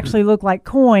plant that actually look like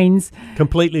coins?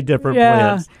 Completely different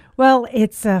plants. Well,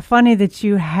 it's funny that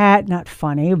you had, not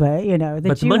funny, but that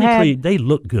but the money tree, they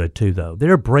look good too, though.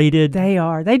 They're braided. They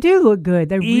are. They do look good.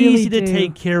 They really easy to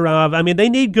take care of. I mean, they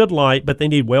need good light, but they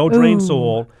need well-drained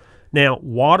soil. Now,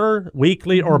 water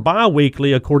weekly or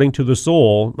bi-weekly, according to the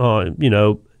soil,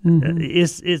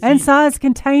 it's and size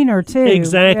container too.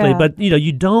 Exactly, but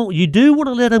you do want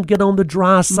to let them get on the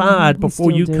dry side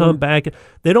before you come back.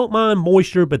 They don't mind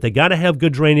moisture, but they got to have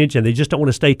good drainage, and they just don't want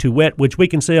to stay too wet, which we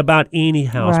can say about any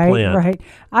house plant. Right.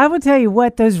 I will tell you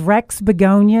what, those Rex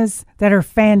begonias that are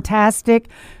fantastic.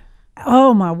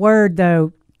 Oh my word,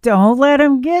 though. Don't let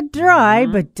them get dry,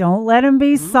 but don't let them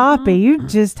be soppy. You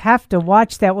just have to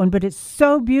watch that one. But it's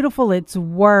so beautiful. It's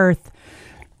worth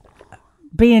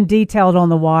being detailed on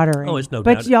the watering. Oh, it's no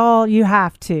doubt. But y'all, you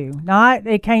have to.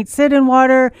 It can't sit in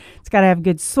water. It's got to have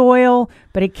good soil,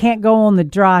 but it can't go on the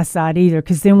dry side either,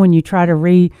 because then when you try to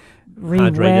rehydrate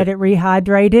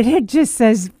it, it just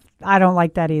says, I don't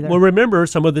like that either. Well, remember,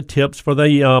 some of the tips for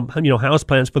the house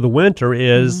plants for the winter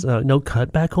is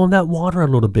cut back on that water a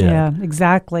little bit. Yeah,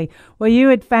 exactly. Well, you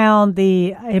had found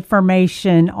the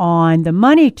information on the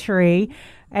money tree,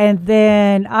 and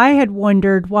then I had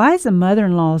wondered, why is a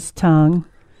mother-in-law's tongue?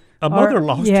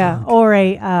 Mother-in-law's tongue? Yeah, or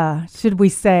should we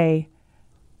say,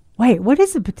 wait, what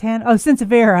is a botanical? Oh,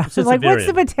 Sansevieria. Like, what's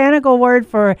the botanical word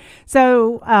for?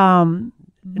 So,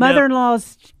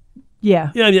 mother-in-law's.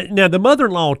 Yeah. Now, the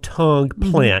mother-in-law tongue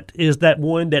plant is that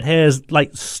one that has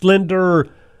like slender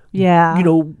Yeah.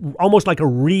 Almost like a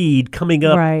reed coming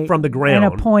up right. from the ground.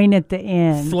 And a point at the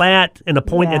end. Flat and a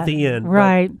point at the end.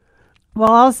 Right.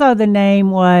 Well, also the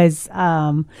name was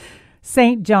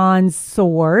St. John's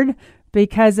sword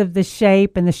because of the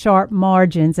shape and the sharp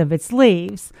margins of its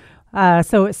leaves.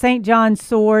 So it's St. John's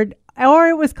sword, or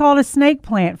it was called a snake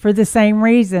plant for the same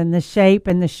reason, the shape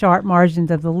and the sharp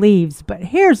margins of the leaves. But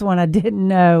here's one I didn't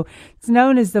know. It's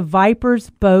known as the viper's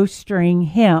bowstring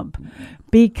hemp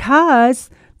because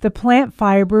the plant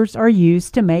fibers are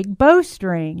used to make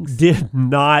bowstrings. Did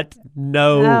not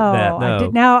know that. No.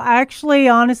 Now, actually,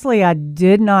 honestly, I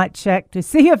did not check to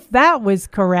see if that was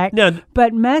correct. No,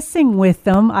 but messing with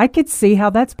them, I could see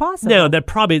how that's possible. No, they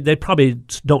probably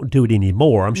don't do it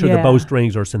anymore. I'm sure the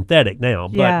bowstrings are synthetic now.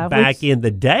 But back in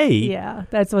the day, yeah,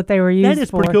 that's what they were used for. That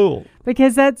is pretty cool.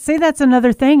 Because that's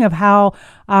another thing of how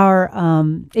our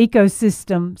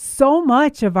ecosystem, so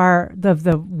much of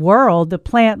the world, the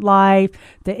plant life,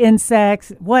 the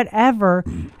insects, whatever,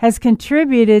 has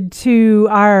contributed to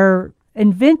our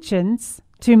inventions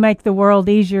to make the world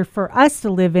easier for us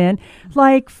to live in.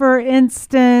 Like, for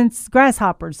instance,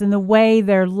 grasshoppers and the way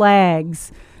their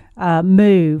legs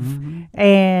move. Mm-hmm.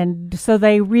 And so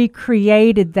they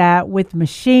recreated that with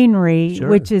machinery,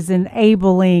 which is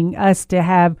enabling us to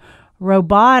have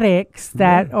robotics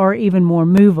that are even more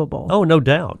movable. Oh, no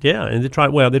doubt. Yeah. And they're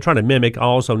trying to mimic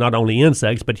also not only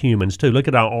insects, but humans too. Look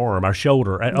at our arm, our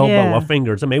shoulder, our elbow, our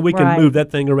fingers. I mean, we can move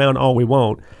that thing around all we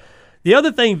want. The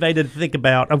other thing, Veda, to think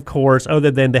about, of course,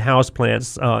 other than the house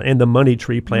plants and the money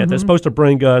tree plant, that's supposed to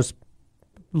bring us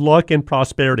luck and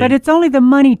prosperity. But it's only the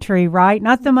money tree, right?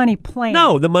 Not the money plant.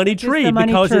 No, the money tree,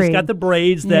 because it's got the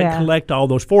braids that collect all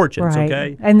those fortunes,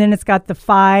 okay? And then it's got the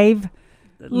 5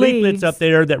 leaflets up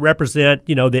there that represent,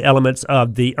 the elements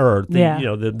of the earth,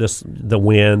 the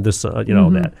wind, the sun,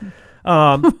 that.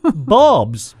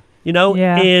 Bulbs,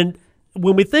 and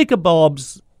when we think of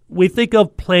bulbs, we think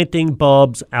of planting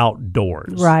bulbs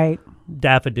outdoors. Right.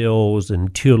 Daffodils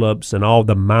and tulips and all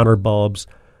the minor bulbs.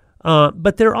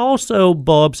 But there are also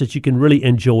bulbs that you can really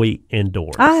enjoy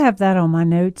indoors. I have that on my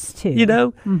notes,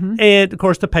 too. And, of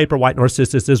course, the paper white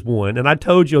narcissus is one. And I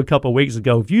told you a couple of weeks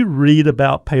ago, if you read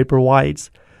about paper whites,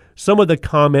 some of the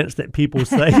comments that people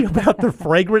say about the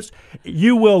fragrance,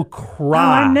 you will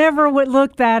cry. Oh, I never would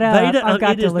look that up. I've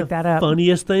got to look that up. It is the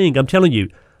funniest thing. I'm telling you,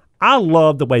 I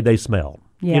love the way they smell.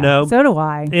 Yeah, so do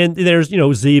I. And there's,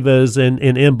 Zivas and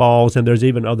Imballs, and there's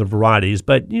even other varieties.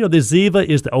 But, the Ziva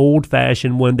is the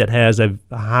old-fashioned one that has a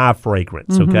high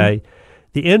fragrance, okay?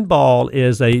 The Imball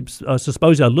is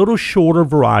supposedly a little shorter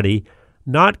variety,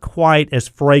 not quite as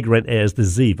fragrant as the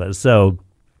Ziva. So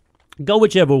go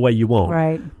whichever way you want.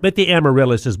 Right. But the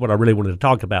Amaryllis is what I really wanted to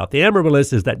talk about. The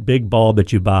Amaryllis is that big bulb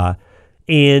that you buy,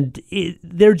 and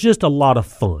they're just a lot of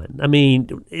fun. I mean,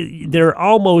 they're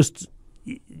almost...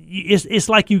 It's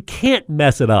like you can't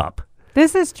mess it up.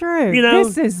 This is true.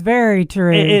 This is very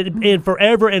true. And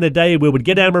forever and a day, we would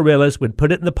get amaryllis, we'd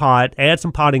put it in the pot, add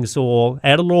some potting soil,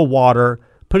 add a little water,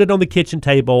 put it on the kitchen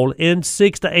table. And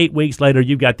 6 to 8 weeks later,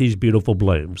 you've got these beautiful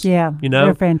blooms. Yeah,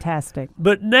 they're fantastic.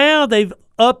 But now they've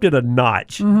upped it a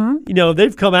notch.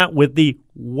 They've come out with the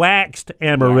waxed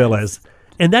amaryllis. Yes.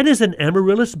 And that is an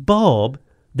amaryllis bulb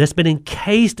that's been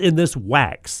encased in this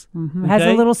wax. Okay? It has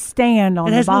a little stand on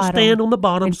the bottom. It has a little stand on the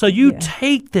bottom. So you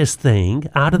take this thing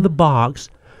out of the box,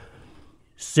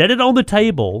 set it on the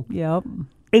table, and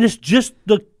it's just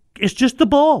the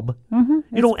bulb.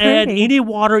 You don't add any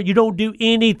water. You don't do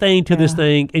anything to this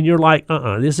thing, and you're like,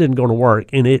 this isn't going to work.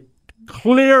 And it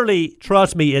clearly,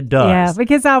 trust me, it does. Yeah,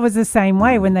 because I was the same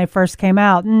way when they first came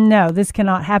out. No, this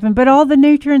cannot happen. But all the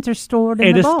nutrients are stored in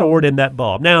the bulb. It is stored in that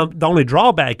bulb. Now, the only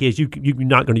drawback is you're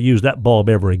not going to use that bulb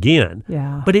ever again.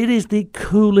 Yeah. But it is the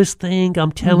coolest thing,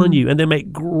 I'm telling you. And they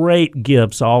make great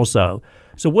gifts also.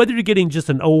 So whether you're getting just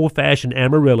an old-fashioned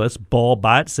amaryllis bulb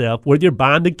by itself, whether you're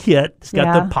buying the kit, it's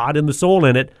got the pot and the soil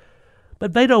in it,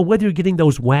 but they know whether you're getting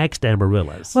those waxed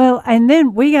amaryllis. Well, and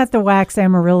then we got the wax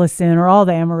amaryllis in, or all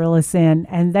the amaryllis in,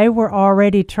 and they were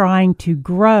already trying to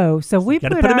grow. So we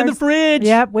put them in the fridge.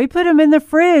 Yep, we put them in the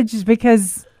fridge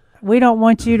because we don't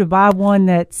want you to buy one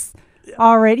that's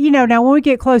already, now when we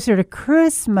get closer to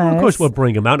Christmas. Well, of course, we'll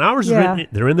bring them out. Ours,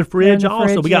 they're in the fridge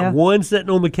also. We got one sitting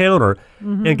on the counter.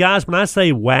 And guys, when I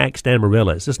say waxed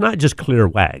amaryllis, it's not just clear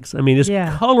wax. I mean, it's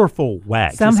colorful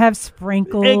wax. Some have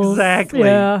sprinkles. Exactly.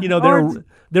 Yeah.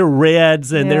 They're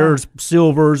reds and there's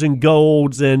silvers and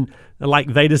golds, and like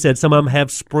Veda said, some of them have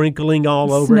sprinkling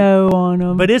all over snow on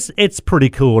them. But it's pretty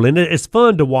cool, and it's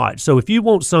fun to watch. So if you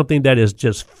want something that is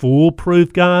just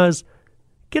foolproof, guys,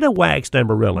 get a waxed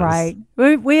amaryllis. Right.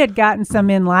 We had gotten some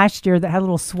in last year that had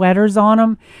little sweaters on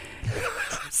them.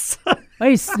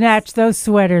 We snatched those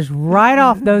sweaters right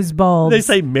off those bulbs. They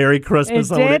say Merry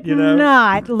Christmas on it, Did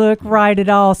not look right at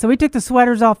all. So we took the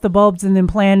sweaters off the bulbs and then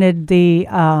planted the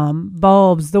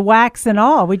bulbs, the wax and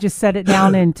all. We just set it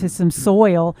down into some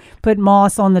soil, put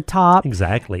moss on the top.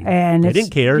 Exactly. And they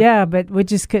didn't care. Yeah, but we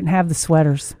just couldn't have the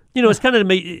sweaters. It's kind of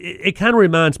it kind of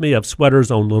reminds me of sweaters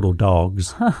on little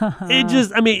dogs.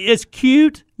 It's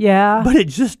cute. Yeah. But it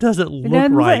just doesn't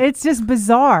look right. It's just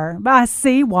bizarre. But I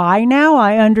see why now.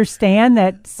 I understand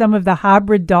that some of the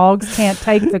hybrid dogs can't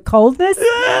take the coldness.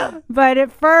 But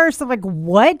at first, I'm like,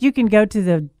 what? You can go to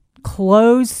the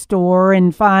clothes store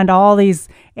and find all these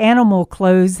animal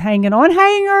clothes hanging on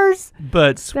hangers.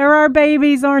 But there are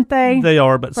babies, aren't they? They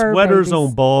are, but Fur sweaters babies.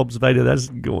 on bulbs, Veda, that's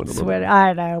going a little.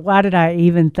 I know. Why did I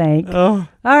even think? Oh.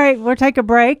 All right, we'll take a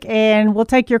break and we'll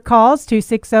take your calls,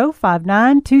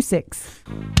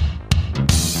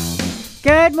 260-5926.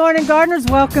 Good morning, gardeners.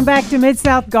 Welcome back to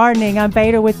Mid-South Gardening. I'm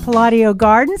Veda with Palladio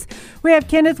Gardens. We have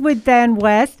Kenneth with Dan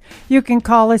West. You can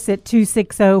call us at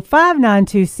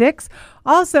 260-5926.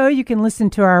 Also, you can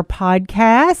listen to our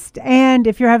podcast. And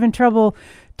if you're having trouble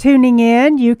tuning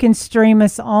in, you can stream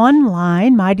us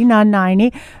online, Mighty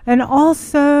 990. And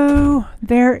also,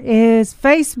 there is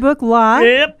Facebook Live.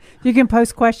 Yep. You can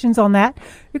post questions on that.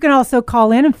 You can also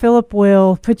call in, and Philip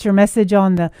will put your message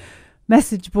on the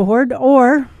message board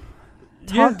or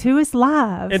talk to us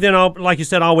live. And then, like you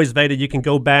said, always, Veda, you can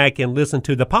go back and listen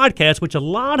to the podcast, which a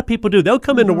lot of people do. They'll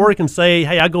come into work and say,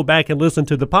 hey, I go back and listen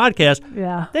to the podcast.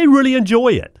 Yeah. They really enjoy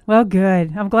it. Well,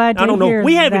 good. I'm glad to hear I don't know if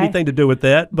we have that. anything to do with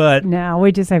that, but... No,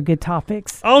 we just have good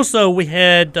topics. Also, we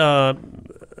had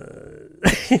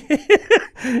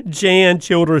Jan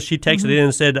Childress. She texted in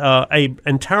and said, a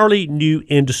entirely new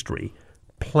industry,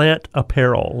 plant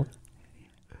apparel.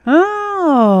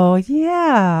 Oh,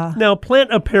 yeah. Now,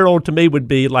 plant apparel to me would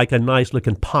be like a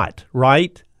nice-looking pot,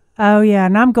 right? Oh, yeah,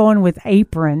 and I'm going with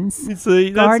aprons. You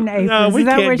see, Garden aprons. No, we Is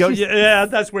that can't where go. she's- Yeah,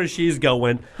 that's where she's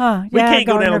going. Huh? We Yeah, can't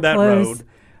go gardener down that clothes.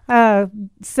 road.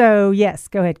 So yes,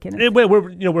 go ahead, Kenneth. We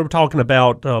were talking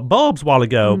about bulbs a while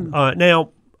ago. Now,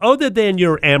 other than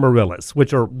your amaryllis,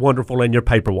 which are wonderful, and your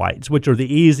paper whites, which are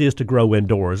the easiest to grow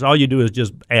indoors, all you do is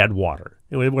just add water.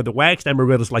 With the waxed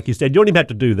amaryllis, like you said, you don't even have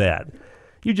to do that.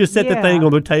 You just set the thing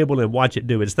on the table and watch it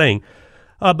do its thing.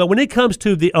 But when it comes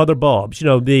to the other bulbs,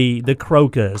 the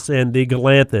crocus and the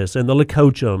galanthus and the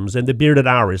leucotriums and the bearded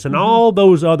iris and all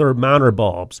those other minor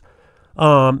bulbs,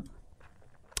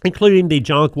 including the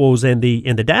jonquils and the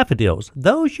daffodils,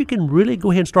 those you can really go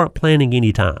ahead and start planting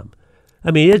anytime. I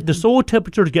mean, the soil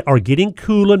temperatures are getting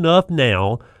cool enough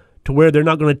now to where they're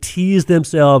not going to tease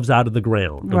themselves out of the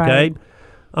ground, okay? Right.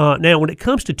 Now, when it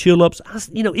comes to tulips,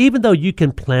 even though you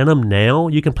can plant them now,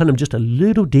 you can plant them just a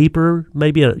little deeper,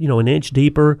 maybe an inch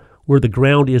deeper where the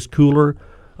ground is cooler.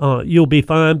 You'll be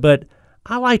fine. But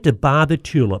I like to buy the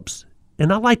tulips,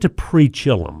 and I like to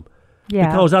pre-chill them. Yeah.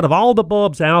 Because out of all the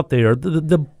bulbs out there,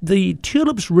 the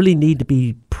tulips really need to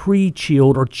be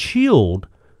pre-chilled or chilled.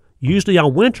 Usually our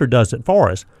winter does it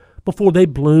for us before they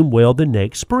bloom well the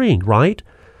next spring, right?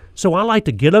 So I like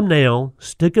to get them now,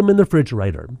 stick them in the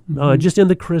refrigerator, just in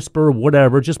the crisper,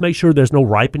 whatever. Just make sure there's no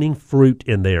ripening fruit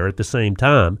in there at the same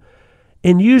time.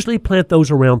 And usually plant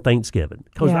those around Thanksgiving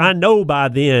because I know by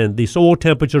then the soil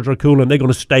temperatures are cool and they're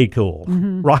going to stay cool,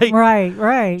 right?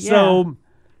 Right. So,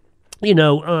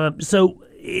 so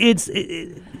it's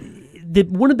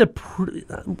one of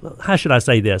the, how should I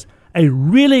say this? A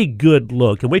really good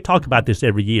look, and we talk about this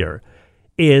every year,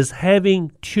 is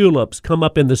having tulips come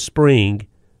up in the spring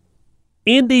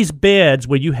in these beds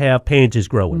where you have pansies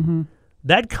growing.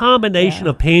 That combination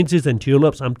of pansies and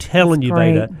tulips, I'm telling you,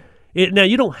 great. Veda. Now,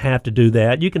 you don't have to do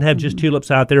that. You can have just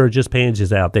tulips out there or just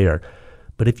pansies out there.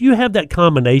 But if you have that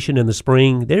combination in the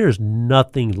spring, there's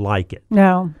nothing like it.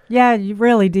 No. Yeah, you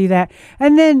really do that.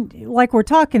 And then, like we're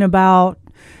talking about,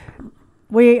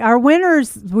 our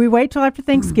winters, we wait till after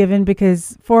Thanksgiving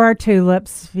for our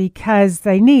tulips because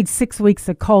they need 6 weeks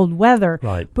of cold weather.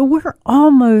 Right. But we're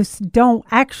almost don't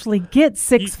actually get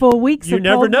six full weeks you of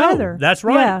never cold know. weather. That's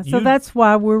right. Yeah, so that's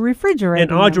why we're refrigerating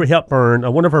And Audrey them.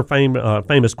 Hepburn, one of her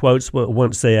famous quotes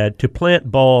once said, "To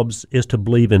plant bulbs is to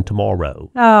believe in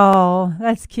tomorrow." Oh,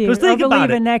 that's cute. 'Cause think Or about believe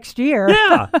it. in next year.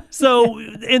 Yeah. So,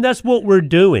 and that's what we're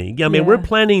doing. I mean, we're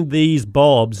planting these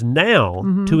bulbs now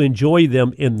to enjoy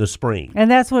them in the spring. And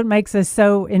that's what makes us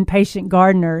so impatient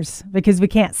gardeners because we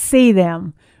can't see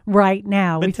them right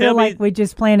now. But We tell feel me- like we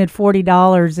just planted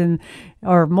 $40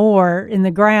 or more in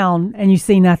the ground and you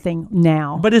see nothing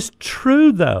now. But it's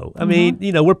true, though. I mean,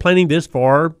 we're planting this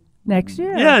for Next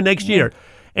year. next year.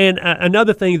 And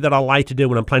another thing that I like to do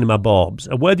when I'm planting my bulbs,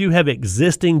 whether you have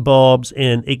existing bulbs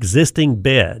in existing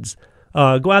beds,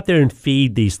 Go out there and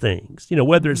feed these things.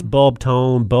 Whether it's bulb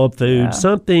tone, bulb food,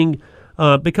 something.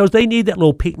 Because they need that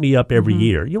little pick-me-up every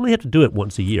year. You only have to do it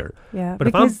once a year. Yeah, but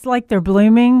because like they're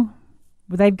blooming,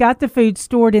 they've got the food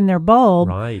stored in their bulb,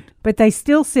 right? But they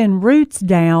still send roots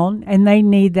down, and they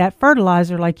need that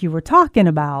fertilizer like you were talking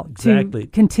about to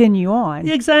continue on.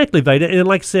 Exactly, Veda. And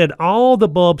like I said, all the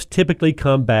bulbs typically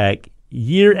come back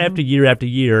year after year after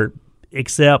year,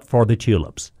 except for the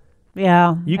tulips.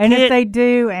 Yeah, and if they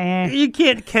do, you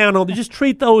can't count on them. Just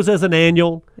treat those as an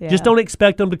annual. Yeah. Just don't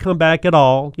expect them to come back at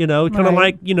all. Kind of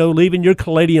like leaving your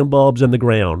caladium bulbs in the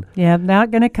ground. Yeah,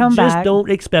 not going to come back. Just don't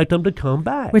expect them to come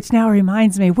back. Which now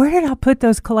reminds me, where did I put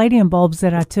those caladium bulbs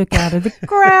that I took out of the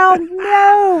ground?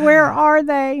 No, where are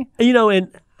they? And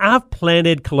I've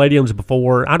planted caladiums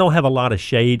before. I don't have a lot of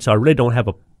shade, so I really don't have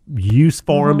a use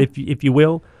for them, if you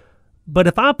will. But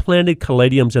if I planted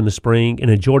caladiums in the spring and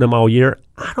enjoyed them all year,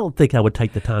 I don't think I would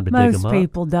take the time to dig them up. Most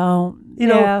people don't.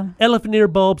 Elephant ear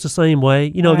bulbs the same way.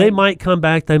 They might come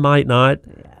back, they might not.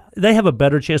 Yeah. They have a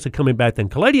better chance of coming back than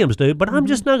caladiums do, but I'm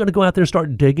just not going to go out there and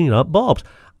start digging up bulbs.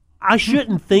 I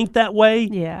shouldn't think that way,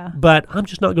 but I'm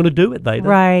just not going to do it, Veda.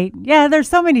 Right. Yeah, there's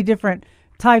so many different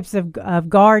types of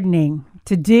gardening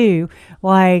to do.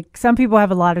 Like some people have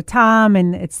a lot of time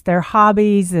and it's their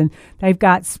hobbies and they've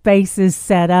got spaces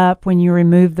set up when you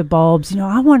remove the bulbs.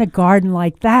 I want a garden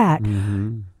like that.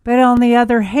 But on the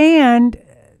other hand,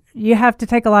 you have to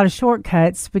take a lot of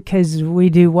shortcuts because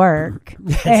we do work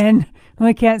and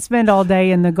we can't spend all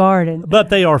day in the garden. But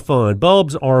they are fun.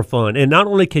 Bulbs are fun. And not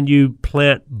only can you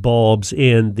plant bulbs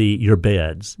in your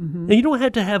beds, and you don't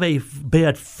have to have a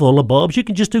bed full of bulbs. You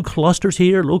can just do clusters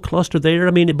here, a little cluster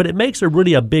there. But it makes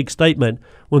really a big statement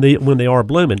when they are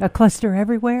blooming. A cluster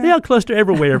everywhere? Yeah, a cluster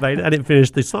everywhere. I didn't finish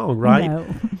the song, right? No.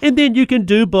 And then you can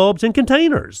do bulbs in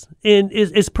containers. And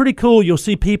it's pretty cool. You'll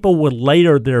see people will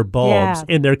layer their bulbs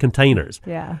in their containers.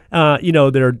 Yeah.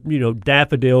 There are,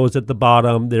 daffodils at the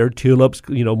bottom. There are tulips,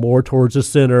 more towards the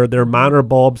center. There are minor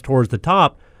bulbs towards the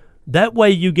top. That way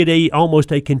you get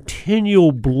almost a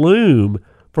continual bloom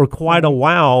for quite a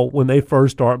while when they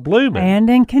first start blooming. And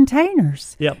in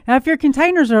containers. Yep. Now, if your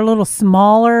containers are a little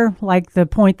smaller, like the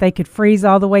point they could freeze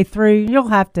all the way through, you'll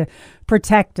have to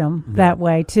protect them that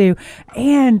way too.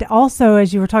 And also,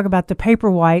 as you were talking about the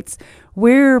paper whites,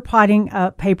 we're potting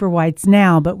up paper whites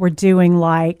now, but we're doing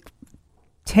like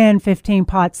 10, 15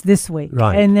 pots this week.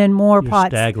 Right. And then more You're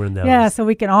pots. Staggering those. Yeah, so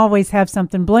we can always have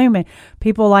something blooming.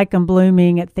 People like them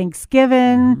blooming at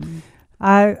Thanksgiving.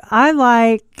 I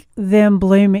like them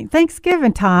blooming.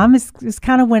 Thanksgiving time is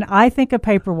kind of when I think of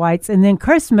paper whites, and then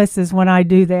Christmas is when I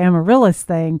do the amaryllis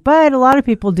thing. But a lot of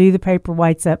people do the paper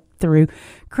whites up through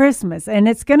Christmas, and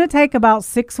it's going to take about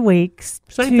 6 weeks.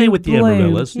 Same thing with the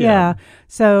amaryllis. Yeah.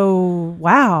 So,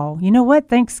 wow. You know what?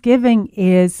 Thanksgiving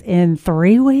is in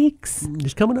 3 weeks.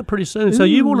 It's coming up pretty soon. So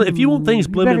if you want things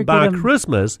blooming by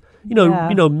Christmas,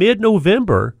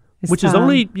 mid-November. Which is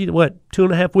only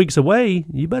 2.5 weeks away.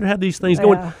 You better have these things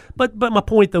going. But my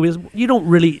point though is you don't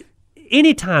really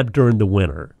anytime during the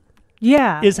winter.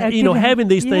 Yeah, is having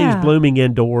these things blooming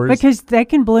indoors because they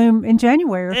can bloom in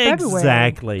January or February.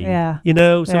 Exactly. Yeah. You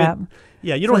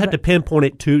don't have to pinpoint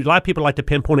it to. A lot of people like to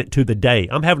pinpoint it to the day.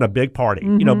 I'm having a big party.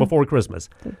 Before Christmas.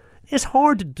 It's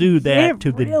hard to do that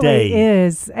to the day. It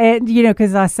is, and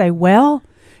because I say, well,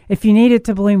 if you need it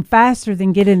to bloom faster,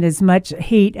 then get in as much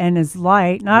heat and as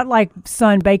light, not like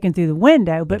sun baking through the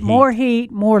window, but more heat,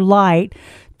 more light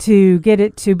to get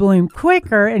it to bloom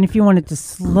quicker. And if you want it to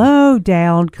slow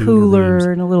down,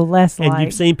 cooler and a little less light. And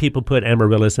you've seen people put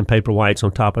amaryllis and paper whites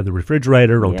on top of the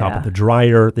refrigerator, on top of the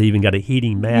dryer. They even got a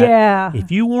heating mat. Yeah. If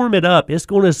you warm it up, it's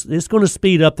going to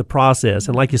speed up the process.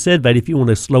 And like you said, Veda, if you want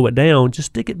to slow it down,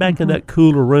 just stick it back in that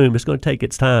cooler room. It's going to take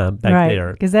its time back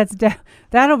there. Because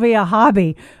that'll be a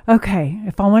hobby. Okay,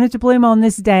 if I want it to bloom on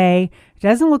this day, it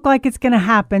doesn't look like it's going to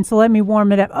happen, so let me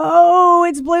warm it up. Oh,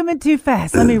 it's blooming too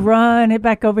fast. Let me run it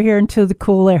back over here into the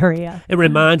cool area. It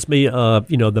reminds me of,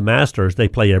 the Masters they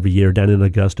play every year down in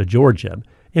Augusta, Georgia.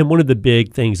 And one of the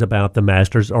big things about the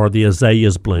Masters are the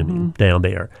azaleas blooming down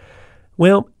there.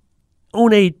 Well,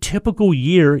 on a typical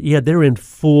year, they're in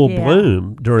full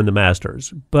bloom during the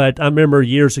Masters. But I remember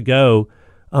years ago,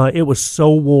 it was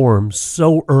so warm,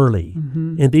 so early,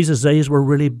 and these azaleas were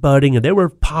really budding, and they were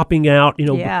popping out,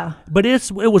 But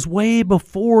it was way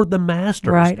before the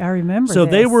Masters. Right, I remember So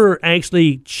this. they were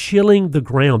actually chilling the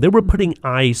ground. They were putting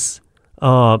ice,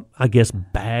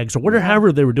 bags or whatever,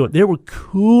 however they were doing. They were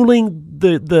cooling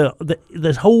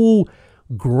the whole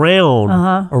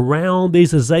ground around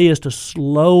these azaleas to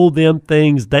slow them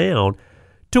things down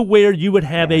to where you would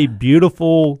have a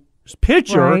beautiful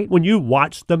picture Right. when you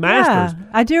watch the Masters. Yeah,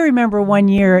 I do remember one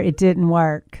year it didn't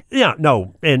work, Yeah,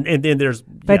 no, and then there's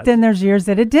but then there's years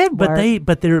that it did work.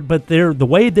 but they're the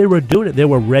way they were doing it, they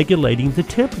were regulating the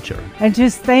temperature. And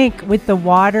just think, with the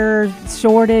water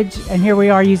shortage, and here we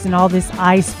are using all this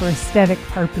ice for aesthetic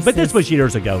purposes. But this was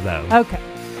years ago, though. Okay.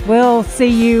 We'll see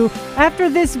you after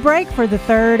this break for the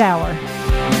third hour.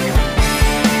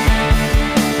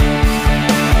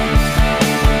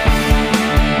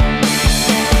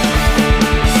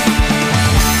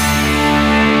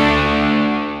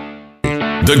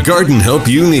 The garden help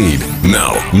you need.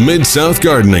 Now, Mid-South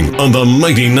Gardening on the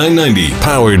Mighty 990,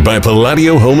 powered by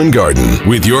Palladio Home and Garden,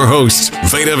 with your hosts,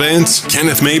 Veda Vance,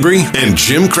 Kenneth Mabry, and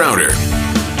Jim Crowder.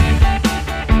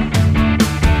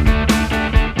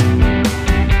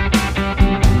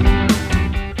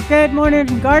 Good morning,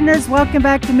 gardeners. Welcome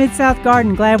back to Mid-South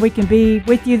Garden. Glad we can be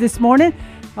with you this morning.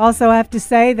 Also, I have to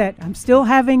say that I'm still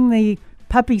having the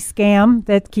puppy scam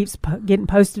that keeps getting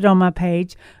posted on my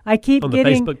page. I keep On the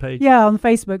getting Facebook page? Yeah, on the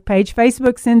Facebook page.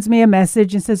 Facebook sends me a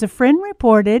message and says a friend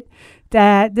reported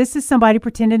that this is somebody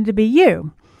pretending to be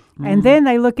you. And then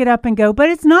they look it up and go, but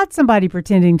it's not somebody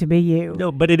pretending to be you.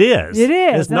 No, but it is. It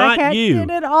is. It's And I not can't you. get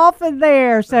it off of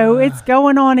there. So it's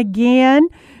going on again.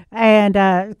 And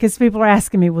because people are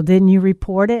asking me, well, didn't you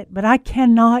report it? But I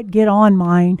cannot get on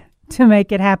mine to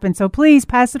make it happen. So please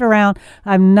pass it around.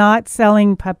 I'm not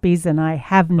selling puppies, and I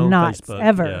have On not Facebook,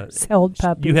 ever yeah. sold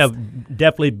puppies. You have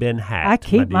definitely been hacked. I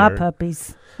keep my dear.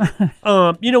 puppies.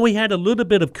 We had a little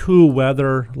bit of cool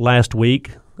weather last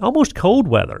week, almost cold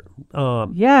weather.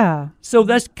 Yeah. So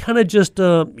that's kind of just,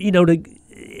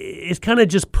 it kind of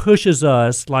just pushes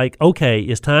us like, okay,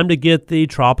 it's time to get the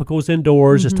tropicals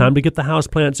indoors. It's time to get the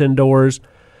houseplants indoors.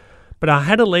 But I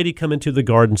had a lady come into the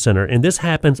garden center, and this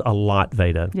happens a lot,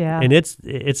 Veda. Yeah. And it's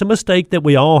a mistake that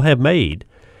we all have made.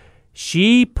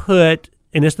 She put,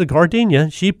 and it's the gardenia,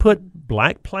 she put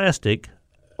black plastic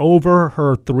over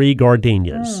her 3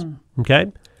 gardenias.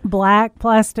 Okay? Black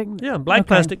plastic. Yeah, black Okay.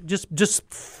 plastic, just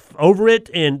over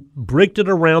it and bricked it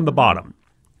around the bottom.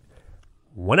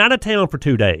 Went out of town for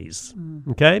 2 days,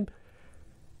 okay?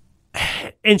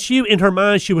 And she, in her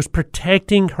mind, she was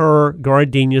protecting her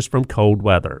gardenias from cold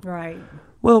weather. Right.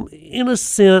 Well, in a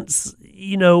sense,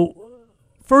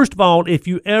 first of all, if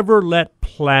you ever let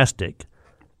plastic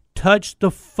touch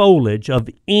the foliage of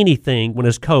anything when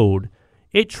it's cold,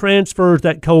 it transfers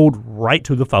that cold right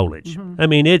to the foliage. I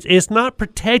mean, it's not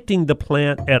protecting the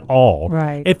plant at all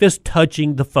Right. if it's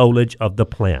touching the foliage of the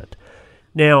plant.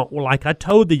 Now, like I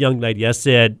told the young lady, I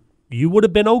said, you would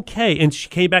have been okay. And she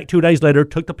came back 2 days later,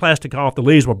 took the plastic off, the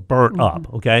leaves were burnt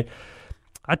up, okay?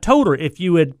 I told her if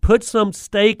you had put some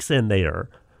stakes in there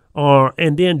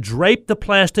and then draped the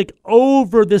plastic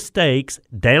over the stakes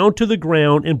down to the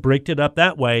ground and bricked it up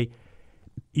that way,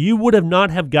 you would have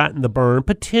not have gotten the burn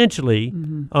potentially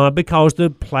because the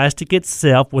plastic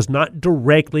itself was not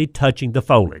directly touching the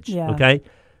foliage, Yeah. okay?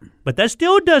 But that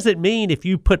still doesn't mean if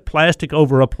you put plastic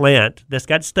over a plant that's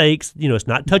got stakes, it's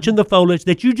not touching the foliage,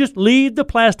 that you just leave the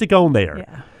plastic on there.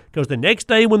 Yeah. Because the next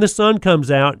day when the sun comes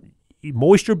out,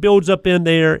 moisture builds up in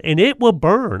there and it will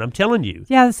burn, I'm telling you.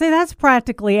 Yeah, see, that's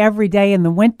practically every day in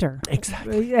the winter.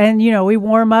 Exactly. And, we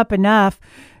warm up enough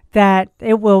that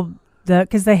it will,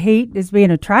 because the heat is being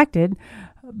attracted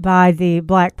by the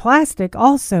black plastic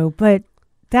also. But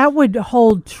that would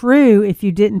hold true if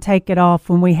you didn't take it off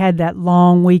when we had that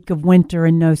long week of winter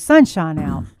and no sunshine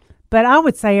out. But I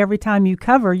would say every time you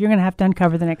cover, you're going to have to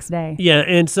uncover the next day. Yeah,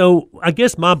 and so I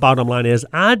guess my bottom line is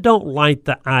I don't like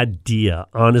the idea,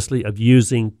 honestly, of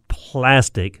using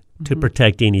plastic to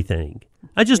protect anything.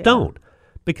 I just don't,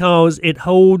 because it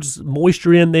holds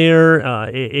moisture in there.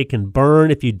 It can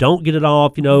burn if you don't get it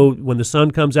off. When the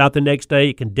sun comes out the next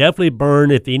day, it can definitely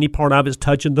burn if any part of it's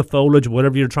touching the foliage,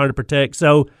 whatever you're trying to protect.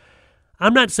 So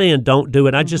I'm not saying don't do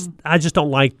it. I just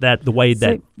don't like the way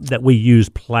that we use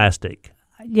plastic.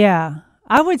 Yeah.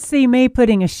 I would see me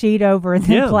putting a sheet over and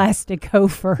then Yeah. plastic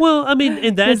over. Well, I mean,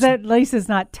 and Because that's at least it's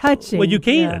not touching. well, you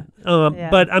can. Yeah.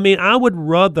 But I mean, I would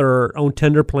rather on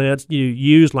tender plants you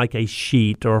use like a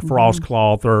sheet or a frost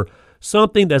cloth or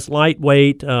something that's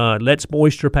lightweight, lets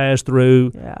moisture pass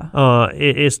through. Yeah.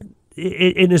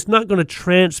 It's not going to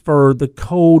transfer the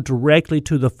cold directly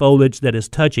to the foliage that it's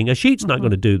touching. A sheet's not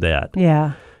going to do that.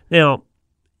 Yeah. Now,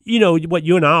 what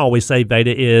you and I always say,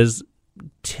 Veda, is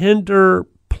tender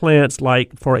plants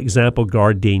like, for example,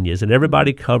 gardenias, and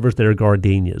everybody covers their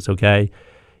gardenias, okay,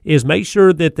 is make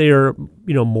sure that they're,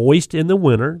 moist in the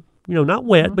winter, not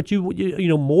wet, but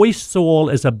moist soil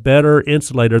is a better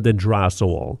insulator than dry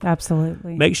soil.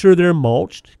 Absolutely. Make sure they're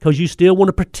mulched because you still want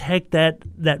to protect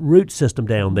that root system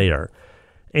down there.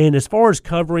 And as far as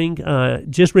covering,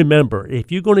 just remember,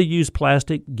 if you're going to use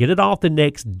plastic, get it off the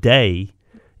next day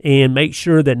and make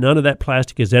sure that none of that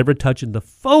plastic is ever touching the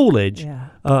foliage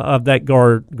of that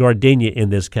gardenia in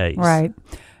this case. Right.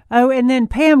 Oh, and then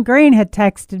Pam Green had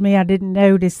texted me. I didn't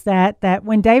notice that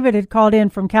when David had called in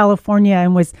from California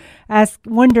and was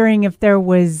wondering if there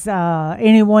was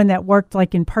anyone that worked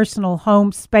like in personal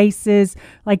home spaces,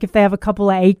 like if they have a couple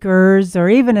of acres or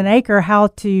even an acre, or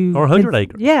 100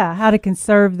 acres. Yeah, how to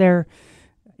conserve their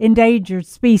endangered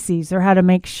species or how to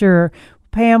make sure.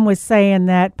 Pam was saying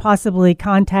that possibly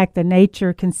contact the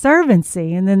Nature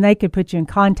Conservancy, and then they could put you in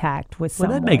contact with someone.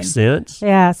 Well, that makes sense.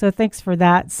 Yeah, so thanks for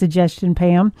that suggestion,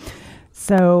 Pam.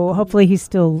 So hopefully he's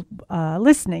still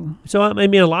listening. So, I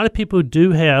mean, a lot of people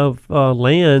do have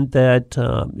land that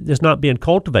is not being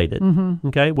cultivated,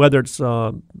 okay, whether it's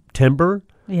timber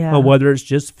or whether it's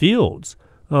just fields.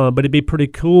 But it'd be pretty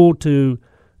cool to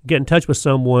get in touch with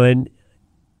someone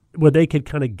where they could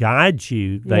kind of guide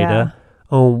you, Veda,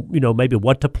 on, maybe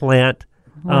what to plant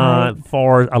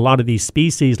for a lot of these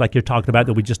species like you're talking about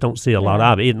that we just don't see a lot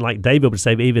of. Even like David would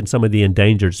say, even some of the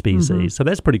endangered species. So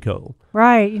that's pretty cool.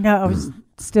 Right.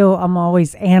 I'm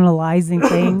always analyzing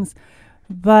things.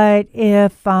 But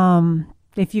if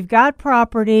you've got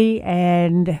property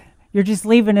and you're just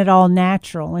leaving it all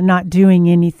natural and not doing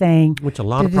anything, which a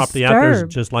lot of property out there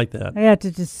is just like that. Yeah,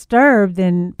 to disturb,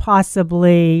 then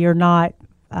possibly you're not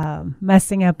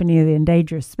messing up any of the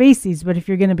endangered species. But if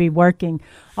you're going to be working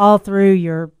all through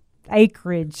your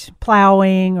acreage,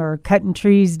 plowing or cutting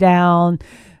trees down,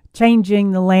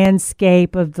 changing the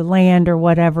landscape of the land or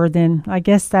whatever, then I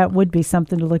guess that would be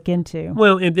something to look into.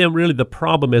 Well, and then really the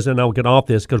problem is, and I'll get off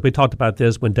this because we talked about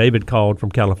this when David called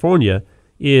from California,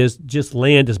 is just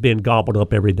land is being gobbled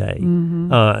up every day.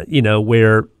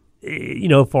 Where,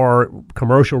 for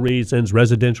commercial reasons,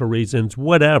 residential reasons,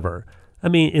 whatever. I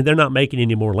mean, and they're not making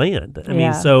any more land.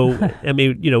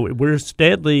 We're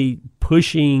steadily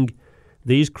pushing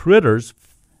these critters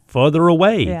further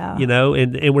away,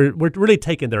 and we're really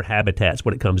taking their habitats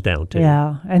what it comes down to.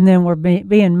 Yeah, and then we're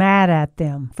being mad at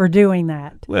them for doing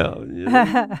that. Well,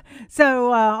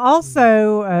 so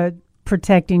also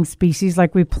protecting species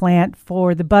like we plant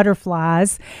for the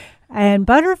butterflies, and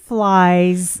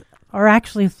butterflies are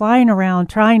actually flying around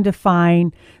trying to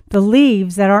find the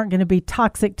leaves that aren't going to be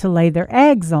toxic to lay their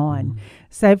eggs on.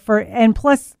 And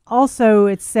plus also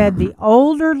it said the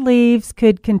older leaves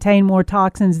could contain more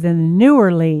toxins than the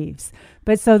newer leaves.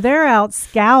 But so they're out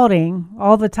scouting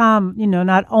all the time,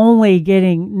 not only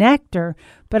getting nectar,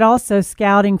 but also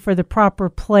scouting for the proper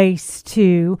place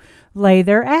to lay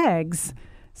their eggs.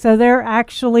 So they're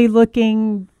actually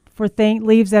looking for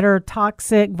leaves that are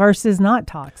toxic versus not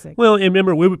toxic. Well, and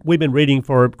remember, we've been reading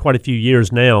for quite a few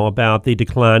years now about the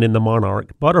decline in the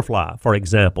monarch butterfly, for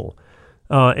example.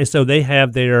 And so they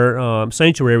have their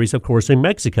sanctuaries, of course, in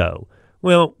Mexico.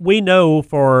 Well, we know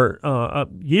for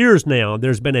years now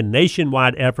there's been a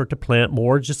nationwide effort to plant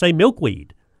more, just say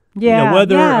milkweed. Yeah,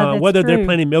 whether they're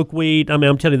planting milkweed, I'm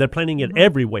telling you, they're planting it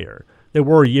everywhere. There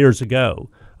were years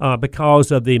ago.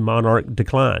 Because of the monarch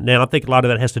decline. Now, I think a lot of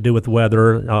that has to do with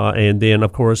weather, and then,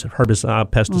 of course, herbicide,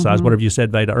 pesticides, whatever you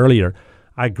said, Veda, earlier.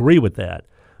 I agree with that,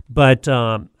 but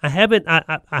I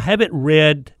haven't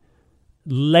read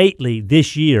lately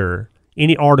this year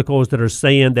any articles that are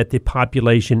saying that the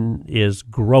population is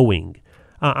growing.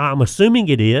 I'm assuming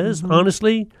it is,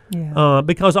 honestly,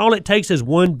 because all it takes is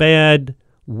one bad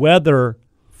weather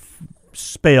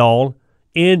spell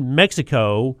in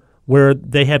Mexico where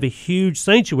they have a huge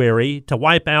sanctuary to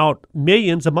wipe out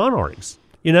millions of monarchs,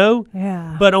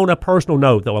 Yeah. But on a personal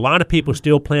note, though, a lot of people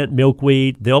still plant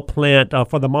milkweed. They'll plant,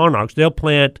 for the monarchs, they'll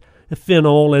plant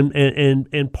fennel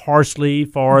and parsley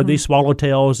for the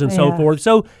swallowtails and so forth.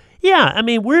 So,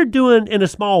 we're doing, in a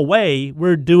small way,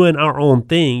 we're doing our own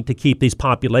thing to keep these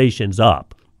populations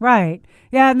up. Right.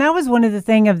 Yeah, and that was one of the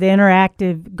things of the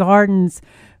interactive gardens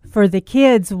for the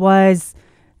kids was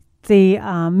the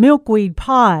milkweed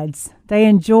pods. They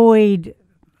enjoyed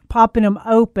popping them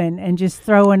open and just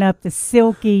throwing up the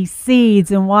silky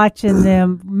seeds and watching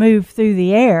them move through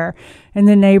the air. And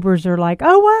the neighbors are like,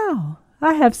 oh, wow,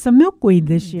 I have some milkweed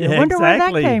this year. Wonder where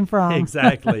that came from.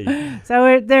 Exactly.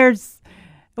 So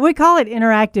we call it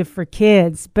interactive for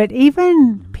kids, but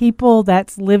even people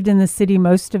that's lived in the city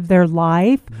most of their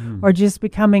life or just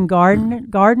becoming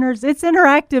gardeners, it's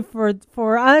interactive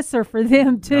for us or for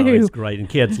them too. Oh, it's great, and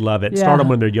kids love it. Start them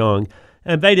when they're young.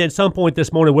 And Veda, at some point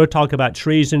this morning, we'll talk about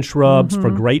trees and shrubs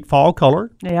for great fall color.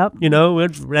 Yep. You know,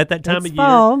 we're at that time It's of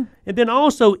fall. year. And then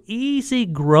also easy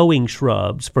growing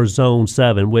shrubs for zone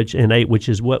 7 and 8, which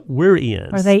is what we're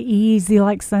in. Are they easy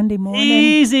like Sunday morning?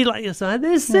 Easy like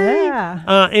this?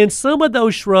 Yeah. And some of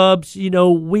those shrubs,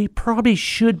 we probably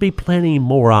should be planting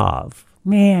more of.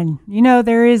 Man,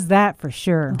 there is that for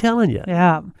sure. I'm telling you.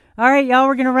 Yeah. All right, y'all,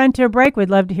 we're going to run to a break. We'd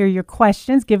love to hear your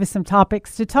questions. Give us some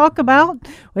topics to talk about.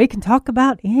 We can talk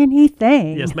about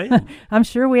anything. Yes, ma'am. I'm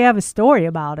sure we have a story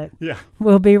about it. Yeah.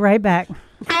 We'll be right back.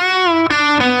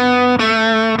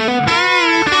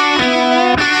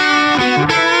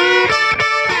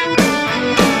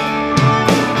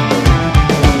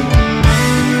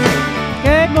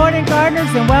 Good morning,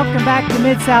 gardeners, and welcome back to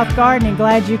Mid-South Gardening.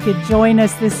 Glad you could join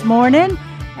us this morning.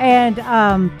 And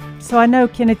so I know,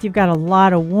 Kenneth, you've got a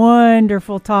lot of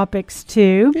wonderful topics,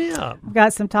 too. Yeah. I've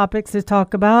got some topics to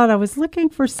talk about. I was looking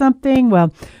for something.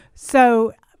 But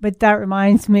that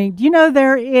reminds me,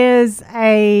 there is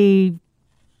a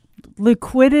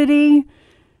liquidity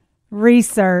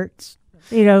research,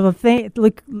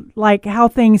 like how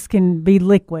things can be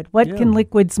liquid. What can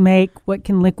liquids make? What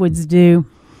can liquids do?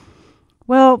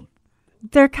 Well,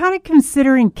 they're kind of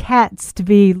considering cats to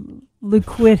be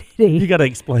liquidity. You got to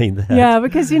explain that. Yeah,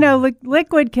 because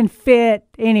liquid can fit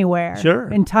anywhere.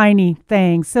 Sure. In tiny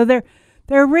things. So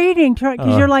they're reading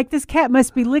because you're like, this cat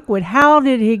must be liquid. How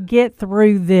did he get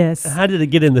through this? How did it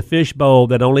get in the fish bowl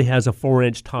that only has a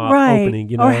 4-inch top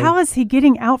opening? Or how is he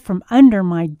getting out from under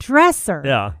my dresser?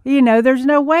 Yeah. There's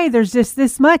no way. There's just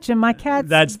this much, and my cat's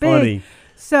That's big. funny.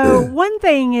 So one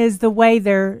thing is the way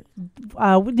they're,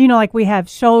 like we have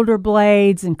shoulder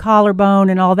blades and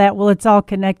collarbone and all that. Well, it's all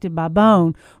connected by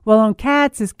bone. Well, on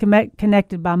cats, it's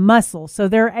connected by muscle. So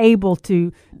they're able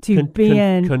to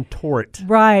bend. Contort.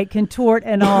 Right, contort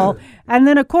and all. And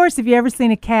then, of course, if you ever seen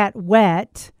a cat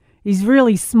wet, he's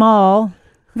really small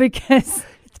because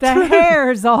the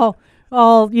hair is all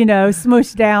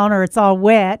smooshed down or it's all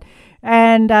wet.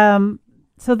 And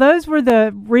so those were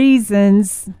the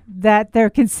reasons that they're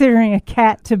considering a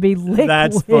cat to be liquid.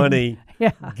 That's funny.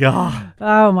 Yeah. God.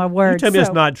 Oh, my word. You tell me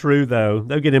it's not true, though.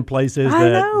 They'll get in places I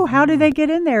know. How do they get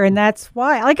in there? And that's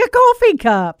why. Like a coffee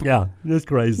cup. Yeah, it's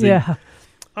crazy. Yeah.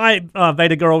 All right,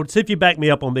 Veda girl, see if you back me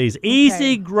up on these.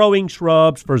 Easy growing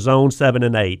shrubs for zone 7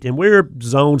 and 8. And we're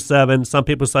zone 7. Some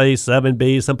people say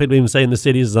 7B. Some people even say in the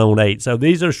city is zone 8. So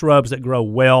these are shrubs that grow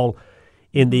well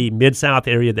in the Mid-South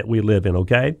area that we live in,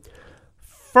 okay?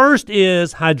 First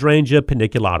is hydrangea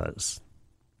paniculatas.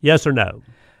 Yes or no?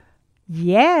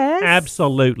 Yes.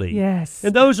 Absolutely. Yes.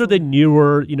 And those are the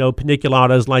newer,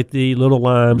 paniculatas like the little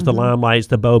limes, the limelights,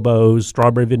 the bobos,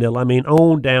 strawberry vanilla. I mean,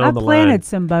 on down the line. I planted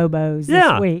some bobos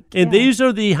this week. And these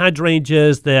are the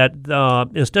hydrangeas that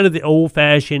instead of the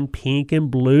old-fashioned pink and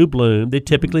blue bloom, they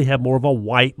typically have more of a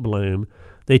white bloom.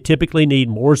 They typically need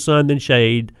more sun than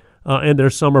shade, and they're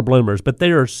summer bloomers. But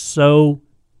they are so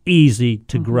easy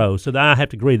to grow. So I have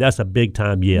to agree, that's a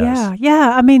big-time yes.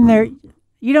 Yeah. I mean,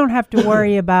 you don't have to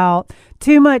worry about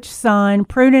too much sun,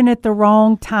 pruning at the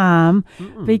wrong time,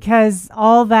 because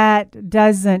all that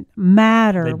doesn't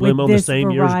matter. They bloom with on the this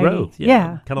same variety. year's growth.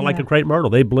 Yeah. Kind of like a crepe myrtle.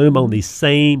 They bloom on the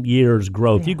same year's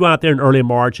growth. You go out there in early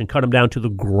March and cut them down to the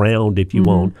ground if you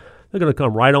want. They're going to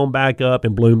come right on back up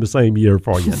and bloom the same year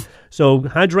for you. So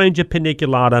hydrangea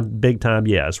paniculata, big time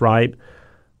yes, right?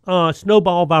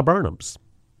 Snowball viburnums.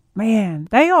 Man,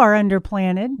 they are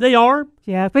underplanted. They are.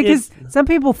 Yeah, because some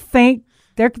people think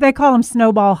they call them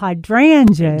snowball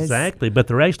hydrangeas. Exactly, but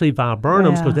they're actually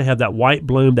viburnums because they have that white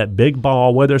bloom, that big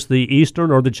ball, whether it's the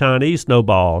Eastern or the Chinese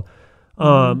snowball.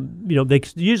 They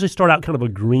usually start out kind of a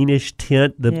greenish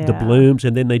tint, the blooms,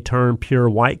 and then they turn pure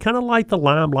white, kind of like the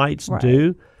limelights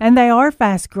do. And they are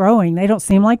fast growing. They don't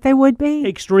seem like they would be.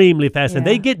 Extremely fast. And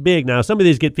they get big now. Some of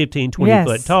these get 15, 20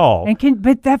 foot tall.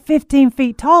 But that 15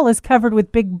 feet tall is covered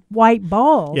with big white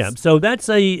balls. Yeah, so that's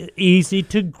a easy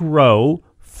to grow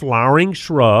flowering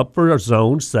shrub for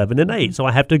zone 7 and 8. So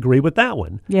I have to agree with that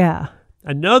one. Yeah.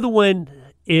 Another one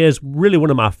is really one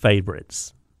of my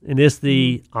favorites, and it's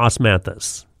the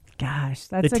osmanthus. Gosh,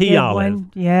 that's the a tea good olive.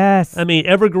 one. Yes. I mean,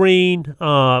 evergreen.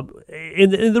 And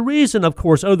the reason, of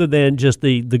course, other than just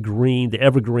the green, the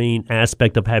evergreen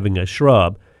aspect of having a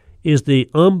shrub, is the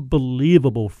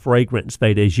unbelievable fragrance,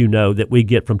 Veda, as you know, that we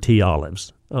get from tea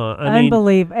olives.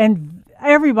 Unbelievable. And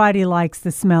everybody likes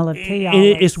the smell of tea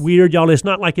olives. It's weird, y'all. It's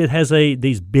not like it has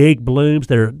these big blooms.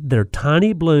 They're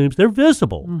tiny blooms. They're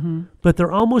visible, but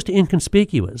they're almost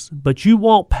inconspicuous. But you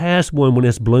walk past one when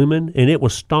it's blooming, and it will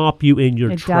stop you in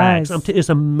your tracks. Does. It's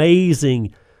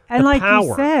amazing. And the like power.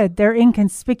 you said, they're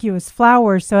inconspicuous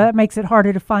flowers, so that makes it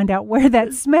harder to find out where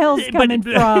that smell's coming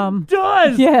from. It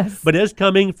does. Yes. But it's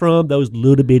coming from those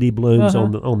little bitty blooms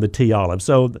Uh-huh. on the tea olive.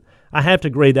 So I have to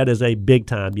agree that is a big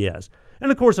time yes.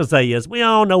 And of course, azaleas. We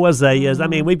all know azaleas. I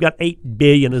mean, we've got 8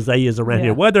 billion azaleas around Yeah.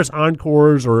 here. Whether it's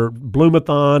Encores or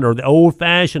Bloomathon or the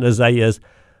old-fashioned azaleas,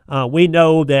 we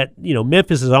know that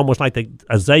Memphis is almost like the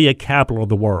azalea capital of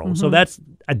the world. So that's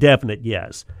a definite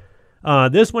yes.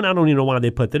 This one, I don't even know why they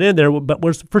put that in there, but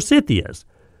was forsythias.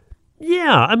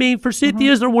 Yeah, I mean,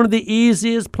 forsythias are one of the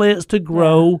easiest plants to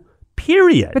grow.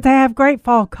 Period. But they have great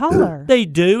fall color. They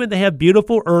do, and they have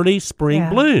beautiful early spring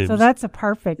blooms. So that's a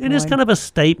perfect And one. it's kind of a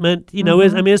statement,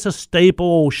 it's a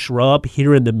staple shrub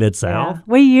here in the Mid-South. Yeah.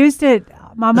 We used it,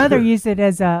 my mother used it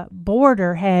as a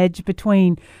border hedge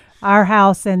between our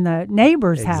house and the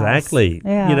neighbor's house. Exactly.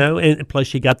 Yeah. And plus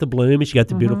she got the bloom and she got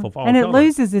the beautiful fall And it color.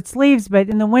 loses its leaves, but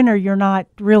in the winter, you're not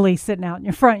really sitting out in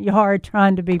your front yard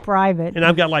trying to be private. And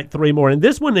I've got like 3 more. And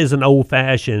this one is an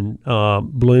old-fashioned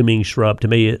blooming shrub to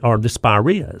me, are the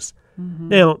spireas.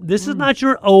 Now, this is not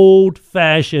your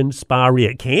old-fashioned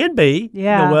spirea. It can be.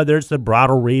 Yeah. Whether it's the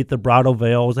bridal wreath, the bridal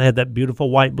veils, they had that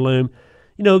beautiful white bloom.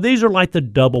 These are like the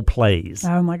double plays.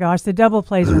 Oh my gosh, the double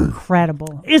plays are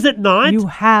incredible. Is it not? You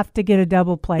have to get a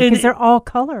double play And because they're all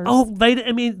colors. Oh, Veda,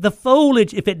 I mean, the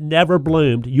foliage, if it never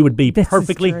bloomed, you would be This is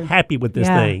perfectly true. happy with this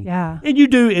Yeah, thing. yeah. And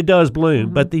it does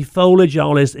bloom. But the foliage,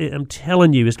 I'm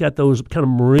telling you, it's got those kind of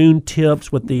maroon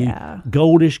tips with the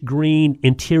goldish green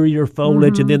interior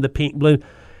foliage and then the pink bloom.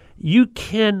 You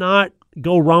cannot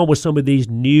go wrong with some of these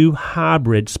new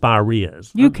hybrid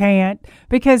spireas. You can't,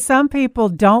 because some people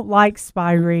don't like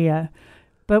spirea.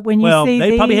 But when you see they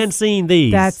these, probably hadn't seen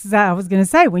these. I was going to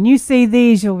say, when you see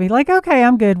these, you'll be like, okay,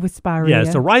 I'm good with spirea. Yeah,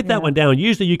 so write that one down.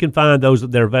 Usually you can find those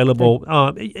that they're available.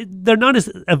 They're not as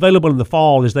available in the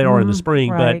fall as they are in the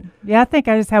spring, Right. Yeah, I think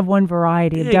I just have one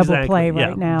variety, a double play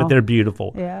right now. But they're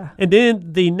beautiful. Yeah. And then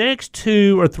the next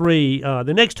 2 or 3,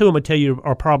 the next 2 I'm going to tell you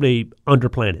are probably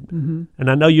underplanted. And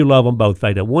I know you love them both,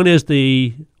 Veda. One is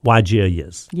the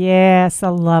Weigelias. Yes, I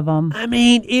love them. I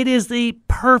mean, it is the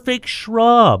perfect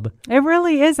shrub. It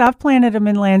really is. I've planted them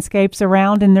in landscapes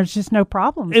around, and there's just no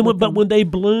problems. And with but them. when they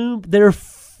bloom, they're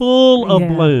full of Yeah,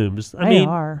 blooms. they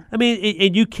are. I mean,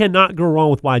 and you cannot go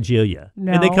wrong with Weigelia.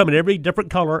 And they No. come in every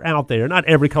different color out there. Not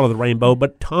every color of the rainbow,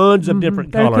 but tons of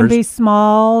different They colors. can be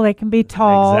small, they can be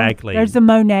tall. Exactly. There's a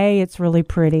Monet. It's really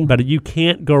pretty. But you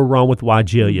can't go wrong with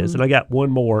Weigelias. And I got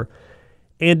one more.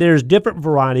 And there's different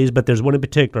varieties, but there's one in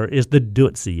particular, is the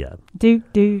Deutzia.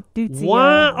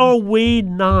 Why are we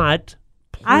not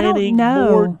I don't planting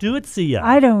know. more Deutzia?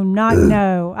 I do not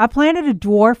know. I planted a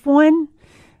dwarf one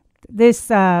this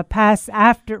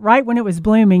right when it was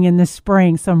blooming in the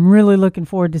spring. So I'm really looking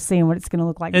forward to seeing what it's going to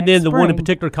look like. And next then the one in spring.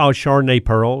 particular called Chardonnay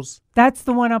Pearls. That's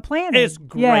the one I planted. It's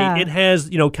great. Yeah. It has,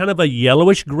 kind of a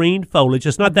yellowish green foliage.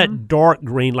 It's not that dark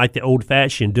green like the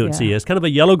old-fashioned Deutzia. Yeah. It's kind of a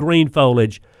yellow-green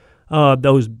foliage.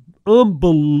 Those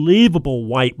unbelievable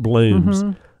white blooms.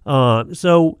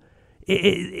 So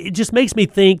it just makes me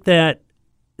think that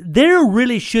there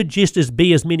really should just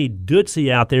be as many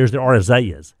Deutzia out there as there are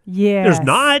azaleas. Yes. There's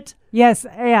not. Yes.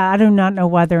 Yeah. I do not know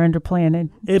why they're underplanted.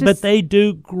 But they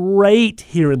do great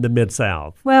here in the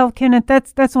Mid-South. Well, Kenneth,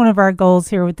 that's one of our goals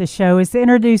here with the show is to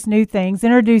introduce new things,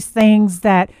 introduce things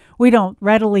that we don't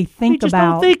readily think We just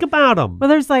about. don't think about them. Well,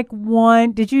 there's like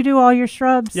one. Did you do all your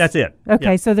shrubs? That's it.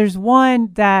 Okay, Yeah. so there's one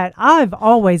that I've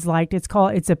always liked. It's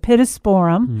a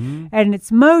Pittosporum, and it's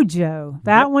Mojo.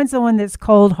 That one's the one that's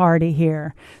cold hardy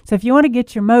here. So if you want to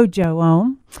get your Mojo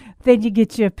on, then you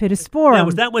get you a Pittosporum. Now,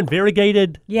 was that one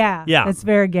variegated? Yeah, Yeah. it's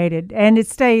variegated, and it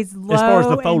stays low As far as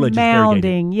the foliage and is variegated.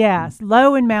 mounding. Yes,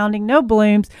 low and mounding, no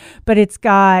blooms, but it's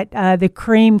got the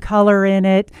cream color in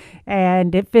it,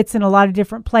 and it fits in a lot of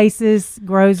different places.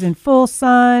 Grows in full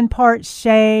sun, part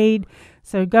shade.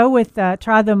 So go with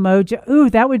try the Mojo. Ooh,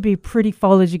 that would be pretty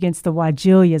foliage against the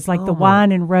Weigelias, like the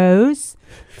wine and rose.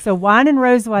 So wine and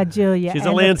rose Weigelia. She's a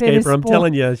and the landscaper, I'm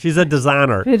telling you. She's a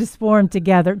designer. Pittosporum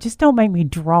together. Just don't make me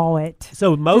draw it.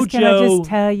 So Mojo, Can I just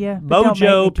tell you? But don't make me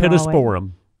Mojo draw it.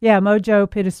 Pittosporum. Yeah, Mojo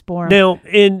Pittosporum. Now,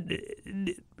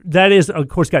 that is, of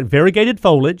course, got variegated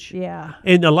foliage. Yeah.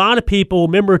 And a lot of people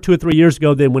remember 2 or 3 years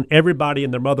ago then when everybody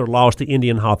and their mother lost the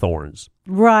Indian hawthorns.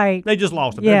 Right. They just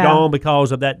lost them. Yeah. They're gone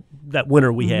because of that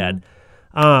winter we had.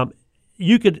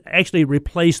 You could actually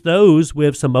replace those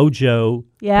with some Mojo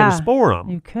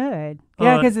Pittosporum. You could.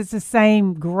 Yeah, because it's the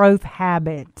same growth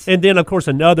habit. And then, of course,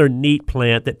 another neat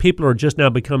plant that people are just now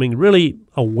becoming really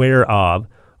aware of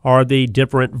are the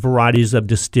different varieties of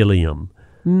Distilium.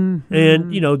 And,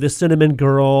 the Cinnamon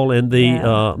Girl and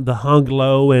the Hung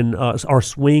Low and or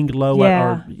Swing Low.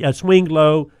 Yeah. Swing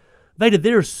Low. Veda,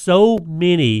 there are so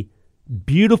many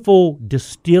beautiful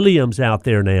distiliums out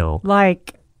there now.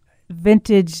 Like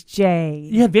vintage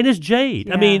jade. Yeah, vintage jade.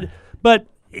 I Yeah. mean, but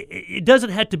it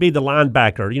doesn't have to be the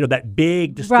linebacker, that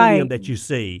big distilium Right. that you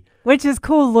see. Which is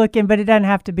cool looking, but it doesn't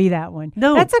have to be that one.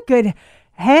 No. That's a good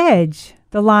hedge,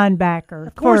 the linebacker.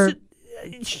 Of course,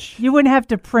 You wouldn't have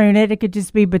to prune it. It could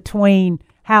just be between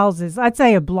houses. I'd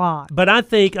say a block. but I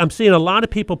think I'm seeing a lot of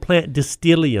people plant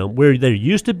distilium where there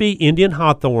used to be Indian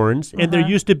hawthorns and there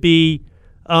used to be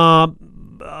or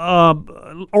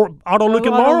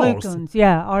Autolucan laurels. Autolucans,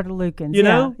 yeah, Autolucans. You yeah,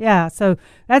 know? Yeah, so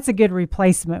that's a good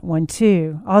replacement one,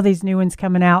 too. All these new ones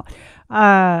coming out.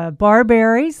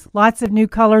 Barberries, lots of new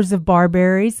colors of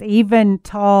barberries, even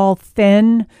tall,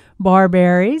 thin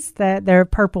barberries. That they're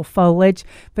purple foliage,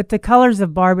 but the colors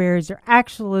of barberries are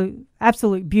absolute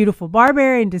beautiful.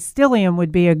 Barberry and Distilium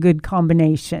would be a good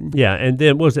combination. Yeah, and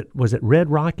then was it Red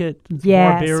Rocket?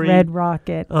 Yes, Barberry? Red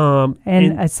Rocket.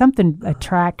 And Something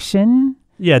Attraction.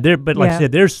 yeah, but like I Yeah.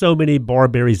 said, there's so many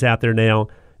barberries out there now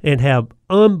and have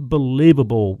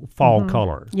unbelievable fall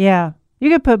color. Yeah. You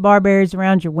could put barberries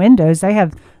around your windows. They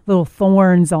have little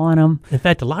thorns on them. In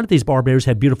fact, a lot of these barberries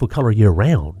have beautiful color year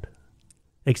round.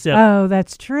 Except, Oh,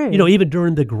 that's true. even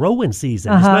during the growing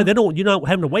season. It's not, you're not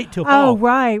having to wait till fall. Oh,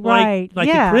 right, right. Like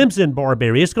Yeah. the crimson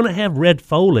barberry, it's going to have red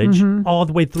foliage all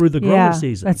the way through the growing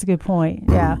season. That's a good point.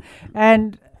 Yeah.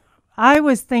 And I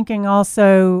was thinking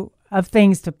also of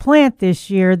things to plant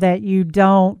this year that you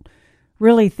don't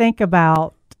really think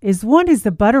about is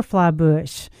the butterfly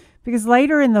bush. Because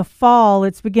later in the fall,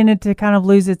 it's beginning to kind of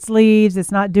lose its leaves.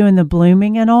 It's not doing the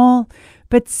blooming and all.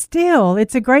 But still,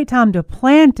 it's a great time to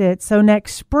plant it. So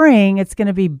next spring, it's going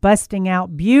to be busting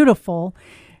out beautiful.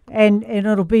 And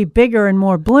it'll be bigger and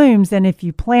more blooms than if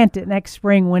you plant it next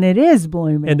spring when it is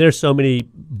blooming. And there's so many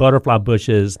butterfly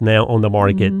bushes now on the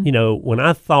market. When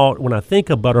I think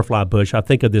of butterfly bush, I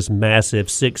think of this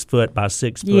massive 6 foot by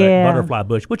 6 foot butterfly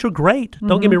bush, which are great.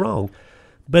 Don't get me wrong.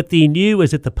 But the new,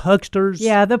 is it the pugsters?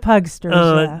 Yeah, the pugsters.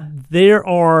 Yeah. They're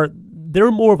more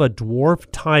of a dwarf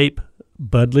type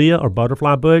buddleia or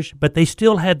butterfly bush, but they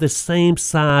still have the same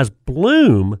size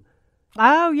bloom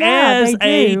Oh, yeah, as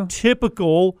they do. a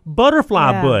typical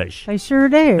butterfly Yeah, bush. They sure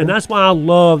do. And that's why I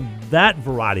love that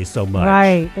variety so much.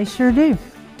 Right, they sure do.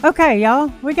 Okay,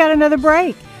 y'all, we got another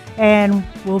break. And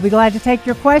we'll be glad to take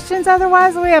your questions.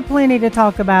 Otherwise, we have plenty to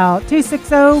talk about.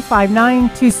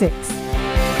 260-5926.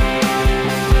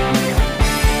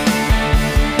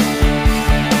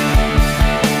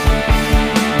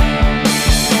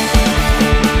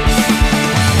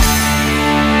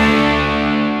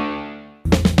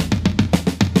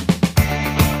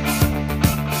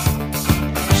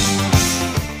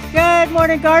 Good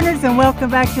morning, gardeners, and welcome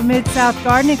back to Mid-South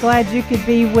Gardening. Glad you could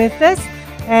be with us,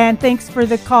 and thanks for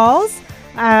the calls.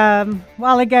 A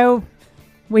while ago,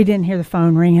 we didn't hear the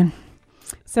phone ringing.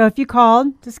 So if you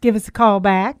called, just give us a call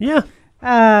back.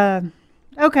 Yeah.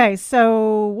 Okay,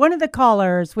 so one of the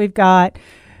callers, we've got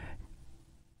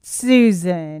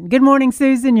Susan. Good morning,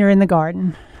 Susan. You're in the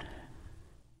garden.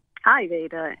 Hi,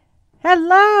 Veda.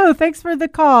 Hello. Thanks for the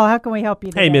call. How can we help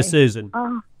you today? Hey, Miss Susan.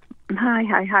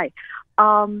 Hi.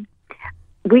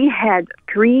 We had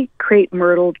 3 crepe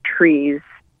myrtle trees,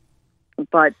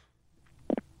 but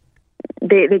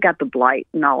they got the blight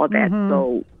and all of that,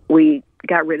 so we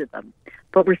got rid of them.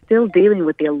 But we're still dealing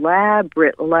with the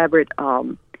elaborate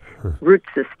root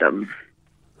system.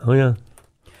 Oh, yeah.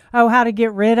 Oh, how to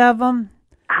get rid of them?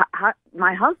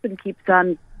 My husband keeps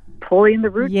on pulling the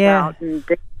roots out and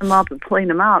digging them up and pulling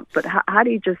them out, but how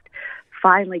do you just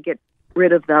finally get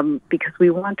rid of them? Because we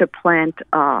want to plant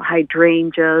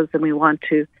hydrangeas and we want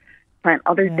to plant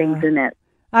other things in it.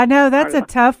 I know that's a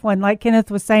tough one. Like Kenneth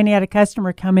was saying, he had a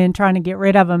customer come in trying to get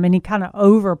rid of them, and he kind of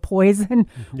over poisoned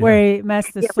where he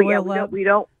messed the soil up. We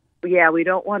don't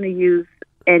want to use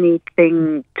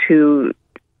anything to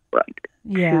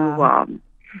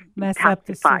mess up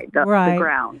the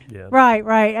ground. Yeah.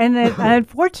 Right. And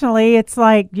unfortunately, it's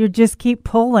like you just keep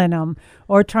pulling them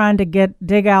or trying to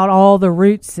dig out all the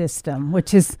root system,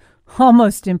 which is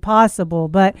almost impossible.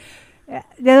 But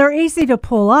they're easy to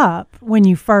pull up when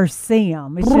you first see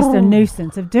them. It's just a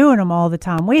nuisance of doing them all the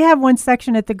time. We have one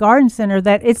section at the garden center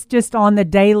that it's just on the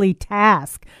daily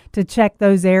task to check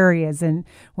those areas, and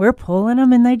we're pulling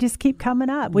them, and they just keep coming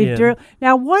up.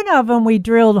 Now, one of them we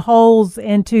drilled holes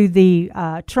into the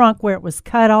trunk where it was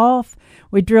cut off.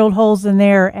 We drilled holes in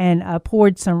there and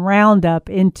poured some Roundup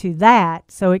into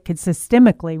that so it could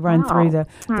systemically run through the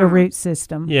root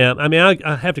system. Yeah, I mean,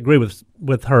 I have to agree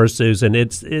with her, Susan.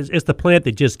 It's the plant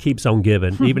that just keeps on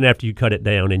giving, even after you cut it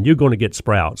down, and you're going to get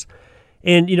sprouts.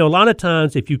 And, a lot of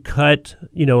times if you cut,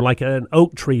 like an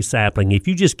oak tree sapling, if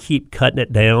you just keep cutting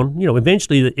it down,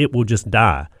 eventually it will just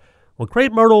die. Well,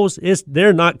 crepe myrtles,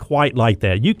 they're not quite like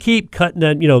that. You keep cutting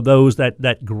those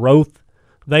that growth,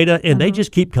 Veda, and they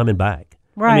just keep coming back.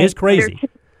 Right. I mean, it's crazy.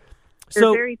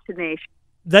 They're very tenacious.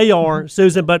 They are,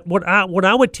 Susan, but what I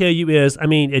would tell you is,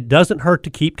 it doesn't hurt to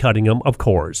keep cutting them, of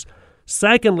course.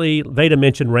 Secondly, Veda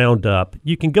mentioned Roundup.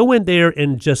 You can go in there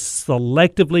and just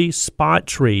selectively spot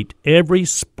treat every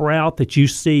sprout that you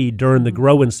see during the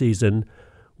growing season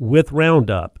with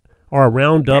Roundup or a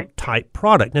Roundup type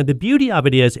product. Now, the beauty of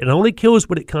it is it only kills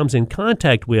what it comes in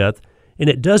contact with, and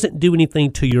it doesn't do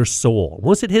anything to your soil.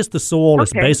 Once it hits the soil,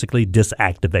 it's basically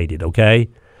disactivated, okay?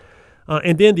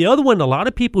 And then the other one a lot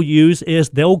of people use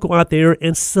is they'll go out there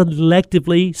and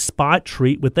selectively spot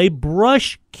treat with a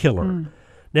brush killer.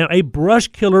 Now, a brush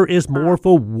killer is more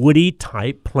for woody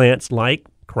type plants like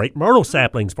crepe myrtle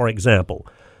saplings, for example.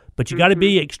 But you got to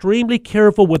be extremely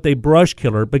careful with a brush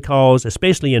killer because,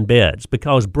 especially in beds,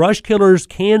 because brush killers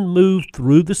can move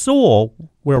through the soil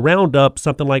where Roundup,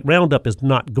 something like Roundup, is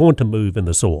not going to move in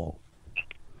the soil.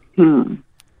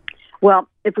 Well,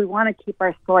 if we want to keep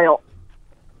our soil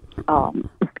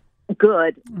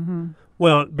good.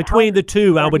 Well, between the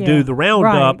two, I would do the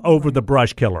Roundup over the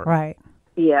brush killer. Right.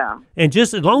 Yeah. And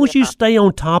just as long as you stay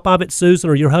on top of it, Susan,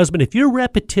 or your husband, if you're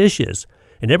repetitious,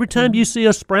 and every time you see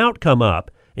a sprout come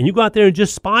up, and you go out there and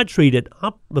just spot treat it,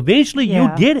 eventually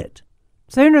you'll get it.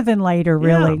 Sooner than later,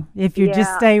 really, if you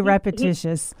just stay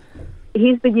repetitious.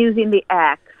 He's been using the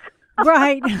axe.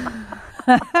 Right.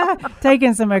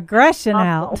 Taking some aggression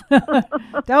out.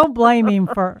 Don't blame him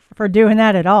for doing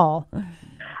that at all.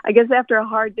 I guess after a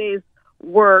hard day's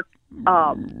work,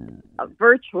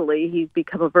 virtually, he's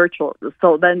become a virtual.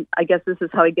 So then I guess this is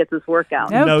how he gets his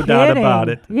workout. No doubt about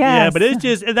it. Yes. Yeah, but it's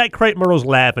just, that crepe myrtle's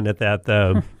laughing at that,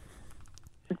 though.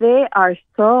 They are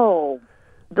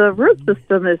the root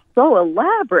system is so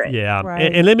elaborate. Yeah.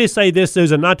 Right. And let me say this,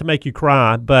 Susan, not to make you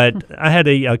cry, but I had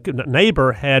a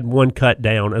neighbor had one cut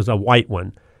down as a white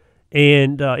one.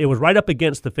 And it was right up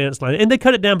against the fence line. And they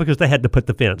cut it down because they had to put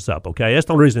the fence up, okay? That's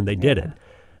the only reason they did it.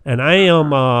 And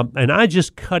I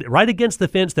just cut it right against the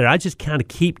fence there. I just kind of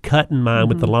keep cutting mine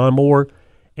with the lawnmower.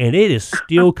 And it is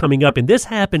still coming up. And this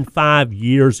happened 5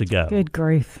 years ago. Good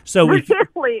grief. So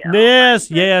Really?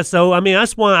 Yes. So,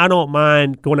 that's why I don't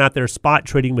mind going out there spot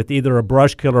treating with either a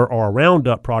brush killer or a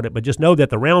Roundup product. But just know that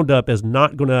the Roundup is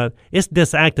not going to, it's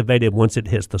disactivated once it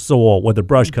hits the soil, where the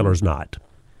brush killer's not.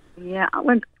 Yeah.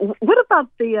 What about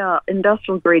the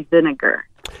industrial grade vinegar?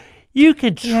 You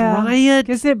could try it.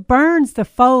 Because it burns the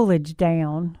foliage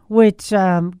down, which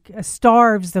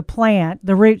starves the plant,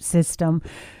 the root system.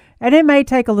 And it may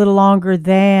take a little longer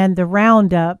than the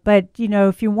Roundup, but,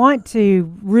 if you want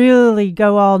to really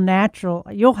go all natural,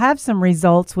 you'll have some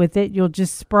results with it. You'll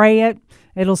just spray it,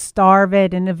 it'll starve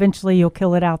it, and eventually you'll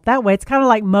kill it out that way. It's kind of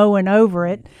like mowing over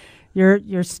it.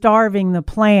 You're starving the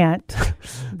plant,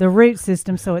 the root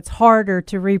system, so it's harder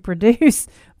to reproduce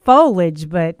foliage,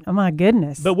 but oh my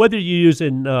goodness. But whether you're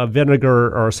using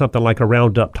vinegar or something like a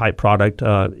Roundup type product,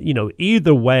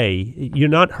 either way, you're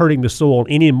not hurting the soil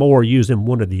anymore using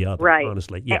one or the other. Right.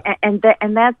 Honestly, yeah. And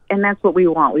that's what we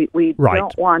want. We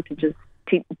don't want to just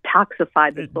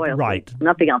toxify the soil. Right. So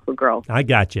nothing else will grow. I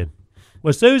got you.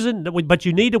 Well, Susan, but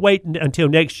you need to wait until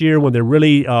next year when they're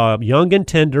really young and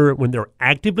tender, when they're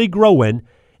actively growing,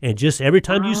 and just every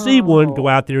time you see one, go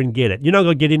out there and get it. You're not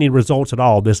going to get any results at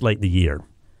all this late in the year.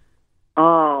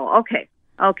 Oh,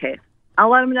 okay. I'll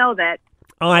let him know that.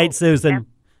 All right, Susan.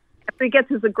 After he gets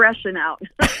his aggression out.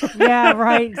 Yeah,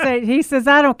 right. So he says,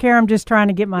 I don't care. I'm just trying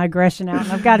to get my aggression out,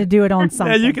 and I've got to do it on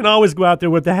something. Yeah, you can always go out there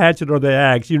with the hatchet or the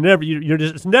axe.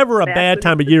 It's never a bad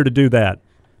time of year to do that.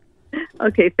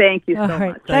 Okay, thank you so All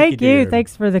right. much. Thank you. dear.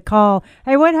 Thanks for the call.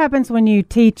 Hey, what happens when you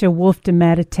teach a wolf to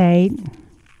meditate?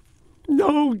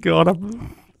 Oh, God.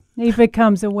 He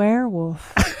becomes a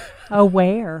werewolf.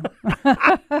 Aware.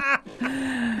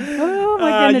 Oh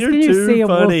my goodness! You're Can you too see a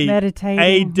wolf funny.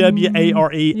 meditating?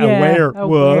 AWARE, Yeah, aware a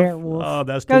wolf. werewolf. Oh,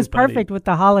 that's Goes too funny. perfect with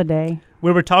the holiday.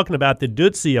 We were talking about the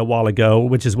Deutzia a while ago,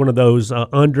 which is one of those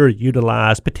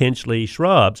underutilized, potentially,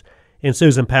 shrubs. And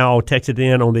Susan Powell texted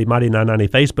in on the Mighty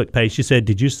 990 Facebook page. She said,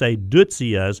 did you say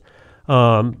Deutzias?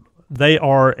 They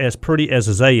are as pretty as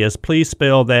azaleas. Please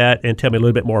spell that and tell me a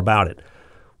little bit more about it.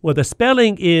 Well, the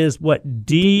spelling is what?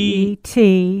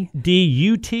 D-U-T.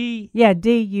 D-U-T? Yeah,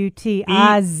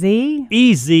 D-U-T-I-Z.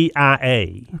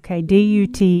 E-Z-I-A. Okay,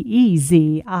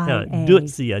 D-U-T-E-Z-I-A.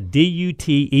 Deutzia,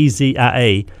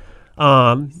 D-U-T-E-Z-I-A.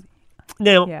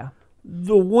 Now,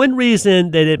 The one reason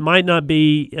that it might not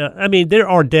be, there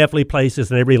are definitely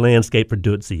places in every landscape for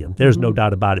Deutzia. There's no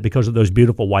doubt about it because of those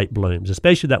beautiful white blooms,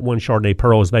 especially that one Chardonnay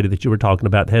Pearl that you were talking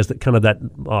about that has that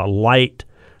light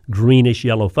greenish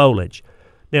yellow foliage.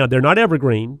 Now, they're not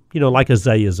evergreen, like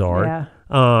azaleas are. Yeah.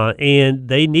 And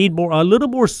they need a little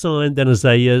more sun than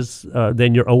azaleas,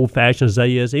 than your old-fashioned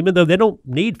azaleas, even though they don't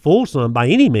need full sun by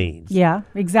any means. Yeah,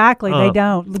 exactly. They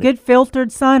don't. Good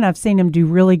filtered sun, I've seen them do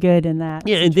really good in that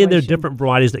Yeah, and then there are different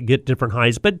varieties that get different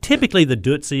heights. But typically the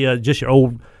Deutzia, just your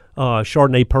old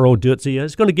Chardonnay Pearl Deutzia,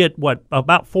 is going to get,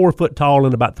 about 4 foot tall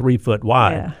and about 3 foot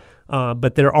wide. Yeah.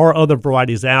 But there are other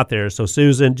varieties out there. So,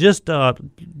 Susan, just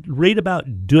read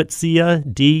about Deutzia,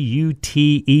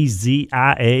 Dutzia,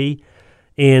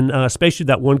 and especially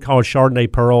that one called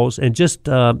Chardonnay Pearls. And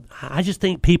I just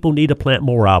think people need to plant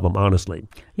more of them, honestly.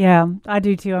 Yeah, I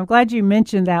do too. I'm glad you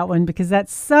mentioned that one because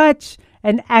that's such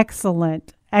an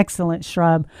excellent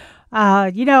shrub. I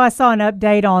saw an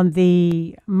update on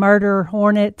the murder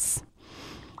hornets.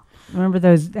 Remember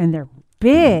those? And they're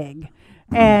big.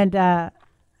 And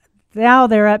now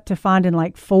they're up to finding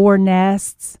like 4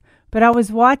 nests. But I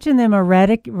was watching them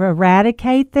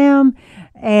eradicate them,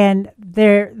 and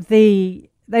they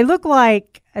look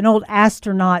like an old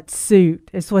astronaut suit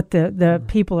is what the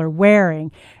people are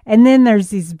wearing. And then there's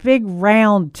these big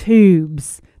round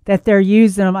tubes that they're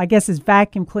using them, I guess, as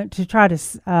vacuum cleaners to try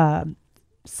to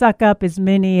suck up as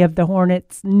many of the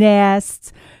hornets'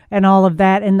 nests and all of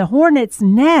that. And the hornet's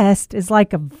nest is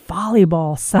like a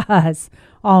volleyball size,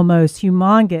 almost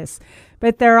humongous.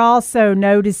 But they're also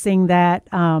noticing that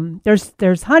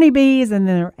there's honeybees and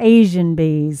then there are Asian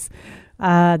bees.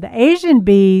 The Asian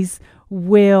bees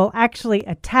will actually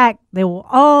attack. They will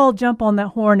all jump on the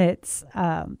hornets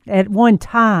at one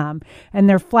time, and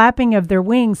their flapping of their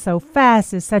wings so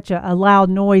fast is such a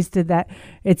loud noise that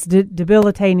it's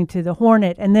debilitating to the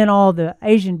hornet, and then all the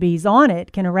Asian bees on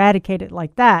it can eradicate it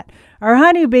like that. Our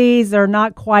honeybees are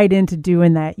not quite into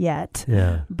doing that yet.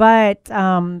 Yeah. But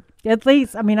at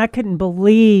least, I couldn't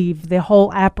believe the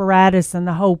whole apparatus and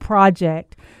the whole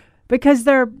project because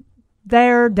they're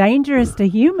dangerous to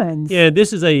humans. Yeah,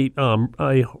 this is a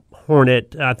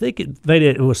hornet. I think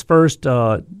it was first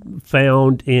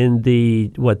found in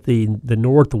the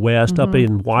Northwest, up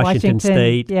in Washington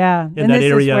State. Yeah, in that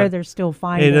this area, is where they're still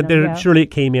finding and them. Surely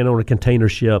it came in on a container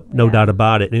ship, no doubt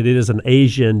about it. And it is an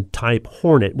Asian type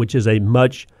hornet, which is a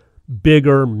much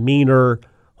bigger, meaner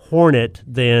hornet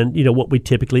than what we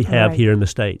typically have here in the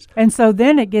States. And so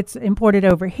then it gets imported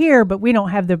over here, but we don't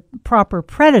have the proper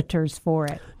predators for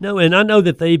it. No, and I know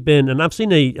that they've been, and I've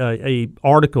seen a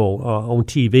article on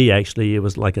TV, actually. It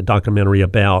was like a documentary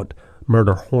about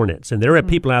murder hornets. And there are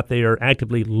people out there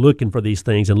actively looking for these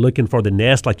things and looking for the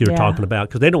nest like you were talking about,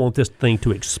 because they don't want this thing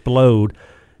to explode.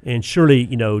 And surely,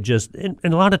 and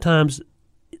a lot of times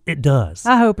it does.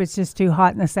 I hope it's just too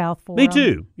hot in the South for Me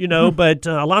them. too, but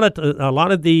a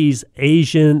lot of these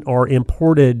Asian or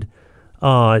imported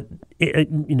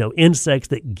insects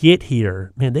that get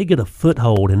here, man, they get a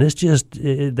foothold, and it's just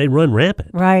they run rampant.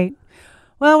 Right.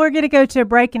 Well, we're going to go to a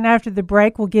break, and after the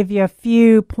break, we'll give you a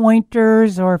few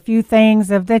pointers or a few things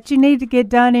that you need to get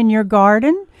done in your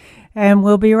garden, and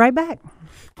we'll be right back.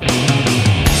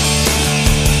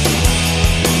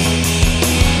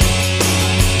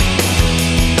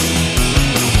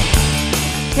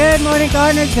 Good morning,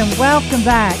 gardeners, and welcome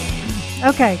back.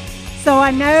 Okay, so I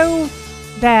know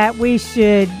that we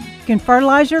can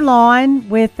fertilize your lawn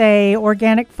with a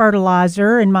organic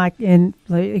fertilizer.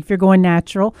 If you're going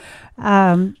natural,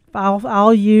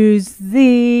 I'll use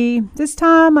this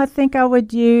time I think I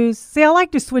would use. See, I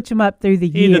like to switch them up through the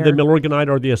year. Either the Milorganite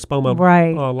or the Espoma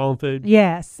lawn food.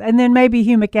 Yes, and then maybe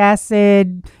humic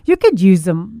acid. You could use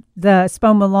them, the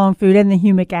Espoma lawn food and the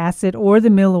humic acid, or the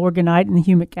Milorganite and the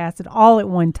humic acid all at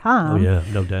one time. Oh yeah,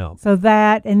 no doubt. So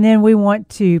that, and then we want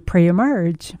to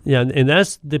pre-emerge. Yeah, and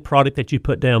that's the product that you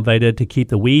put down, Veda, to keep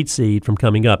the weed seed from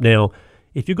coming up. Now,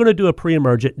 if you're going to do a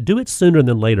pre-emergent, do it sooner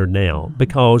than later now,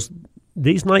 because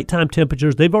these nighttime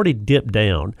temperatures, they've already dipped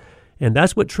down, and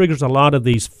that's what triggers a lot of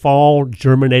these fall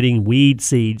germinating weed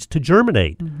seeds to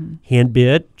germinate.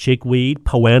 Henbit, chickweed,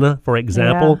 poana, for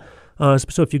example. Yeah.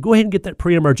 So if you go ahead and get that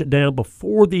pre-emergent down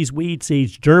before these weed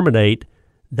seeds germinate,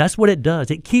 that's what it does.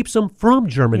 It keeps them from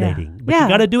germinating. Yeah. But you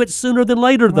got to do it sooner than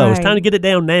later, though. Right. It's time to get it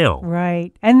down now.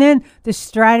 Right. And then the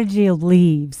strategy of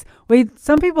leaves.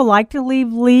 Some people like to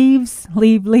leave leaves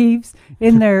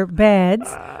in their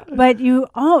beds, but you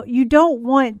don't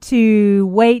want to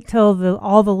wait till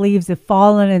all the leaves have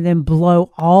fallen and then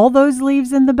blow all those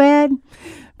leaves in the bed,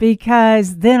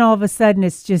 because then all of a sudden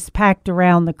it's just packed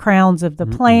around the crowns of the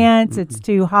plants. It's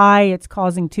too high. It's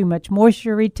causing too much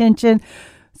moisture retention.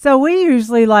 So we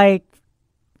usually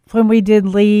when we did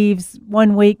leaves,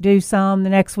 1 week do some, the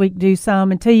next week do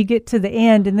some, until you get to the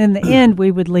end, and then the end we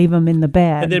would leave them in the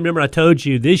bed. And then remember I told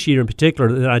you this year in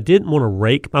particular that I didn't want to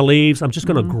rake my leaves. I'm just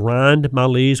going to grind my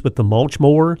leaves with the mulch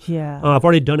mower. Yeah. I've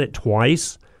already done it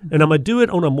twice. And I'm going to do it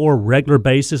on a more regular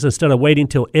basis instead of waiting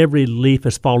till every leaf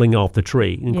is falling off the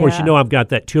tree. And of course, I've got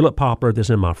that tulip poplar that's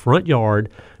in my front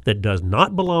yard that does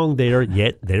not belong there,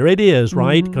 yet there it is,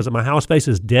 right? Because my house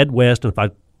faces dead west, and if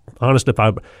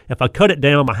I cut it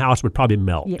down, my house would probably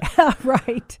melt. Yeah,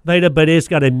 right. But it's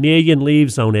got 1 million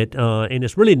leaves on it, and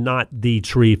it's really not the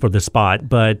tree for the spot.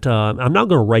 But I'm not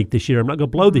going to rake this year. I'm not going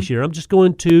to blow this year. I'm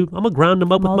going to grind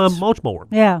them up with my mulch mower.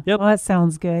 Yeah, yep. Well, that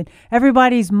sounds good.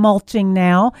 Everybody's mulching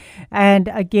now. And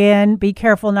again, be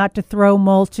careful not to throw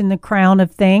mulch in the crown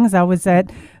of things. I was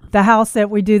at the house that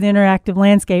we do the interactive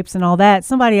landscapes and all that.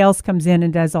 Somebody else comes in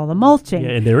and does all the mulching.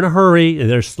 Yeah, and they're in a hurry, and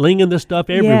they're slinging the stuff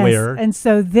everywhere. Yes, and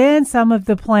so then some of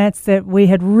the plants that we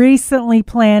had recently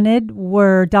planted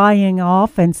were dying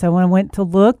off, and so when I went to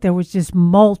look, there was just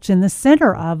mulch in the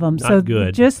center of them. Not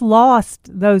good. Just lost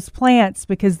those plants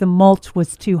because the mulch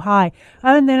was too high.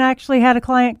 And then I actually had a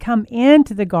client come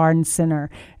into the garden center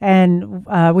and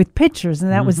with pictures,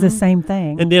 and that was the same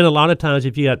thing. And then a lot of times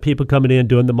if you got people coming in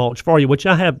doing the mulch for you, which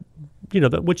I have,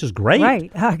 which is great.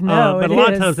 Right. I know, but a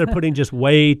lot of times they're putting just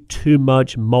way too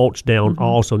much mulch down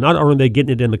also. Not only are they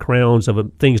getting it in the crowns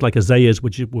of things like azaleas,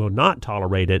 which will not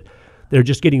tolerate it, they're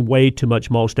just getting way too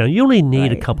much mulch down. You only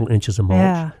need a couple inches of mulch.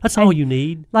 Yeah. That's all you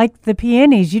need. Like the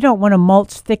peonies, you don't want to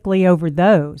mulch thickly over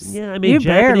those. Yeah, I mean,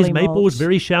 Japanese maple is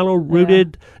very shallow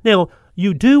rooted. Yeah. Now,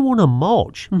 you do want to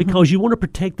mulch because you want to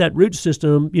protect that root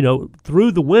system,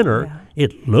 through the winter. Yeah.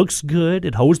 It looks good.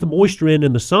 It holds the moisture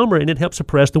in the summer, and it helps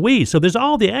suppress the weeds. So there's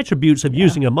all the attributes of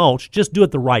using a mulch. Just do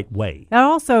it the right way. That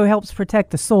also helps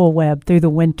protect the soil web through the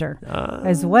winter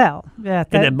as well. Yeah,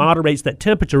 and it moderates that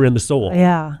temperature in the soil.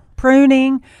 Yeah.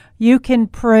 Pruning. You can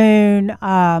prune,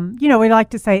 we like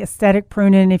to say aesthetic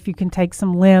pruning if you can take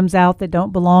some limbs out that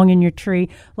don't belong in your tree,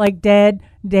 like dead,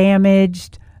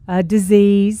 damaged,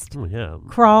 diseased,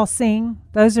 crossing.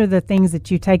 Those are the things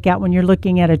that you take out when you're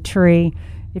looking at a tree.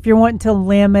 If you're wanting to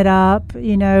limb it up,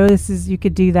 you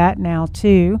could do that now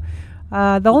too.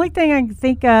 The only thing I can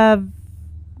think of,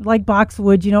 like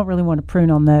boxwood, you don't really want to prune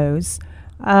on those.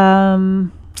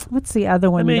 What's the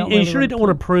other one? You surely don't want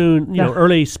to prune,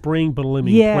 early spring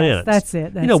blooming plants. That's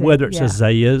it. Whether it's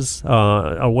azaleas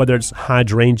or whether it's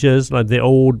hydrangeas, like the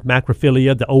old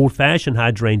macrophylla, the old-fashioned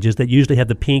hydrangeas that usually have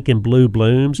the pink and blue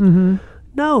blooms.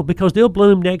 No, because they'll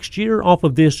bloom next year off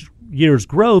of this year's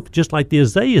growth, just like the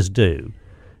azaleas do.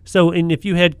 So, and if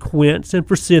you had quince and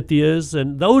forsythias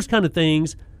and those kind of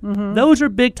things, those are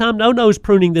big-time no-nos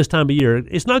pruning this time of year.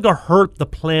 It's not going to hurt the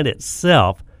plant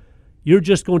itself. You're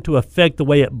just going to affect the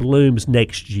way it blooms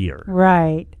next year.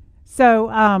 Right.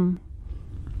 So,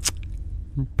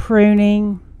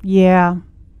 pruning, yeah.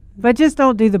 But just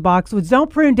don't do the boxwoods.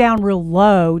 Don't prune down real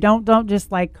low. Don't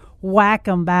just whack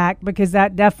them back, because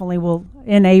that definitely will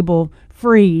enable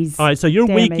freeze. All right, so your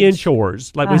damage. weekend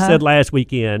chores, like we said last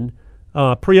weekend,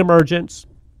 pre-emergence,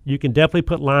 you can definitely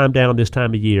put lime down this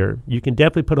time of year. You can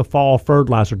definitely put a fall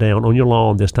fertilizer down on your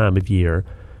lawn this time of year.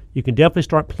 You can definitely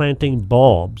start planting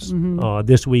bulbs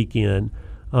this weekend,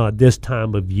 this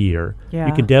time of year. Yeah.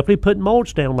 You can definitely put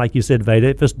mulch down, like you said, Veda,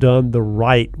 if it's done the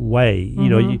right way.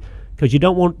 Because you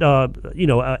don't want,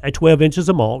 12 inches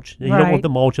of mulch. You don't want the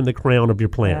mulch in the crown of your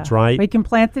plants, right? We can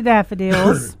plant the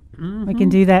daffodils. We can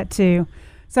do that too.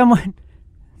 Someone,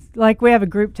 we have a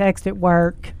group text at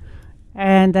work,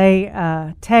 and they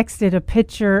texted a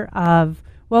picture of,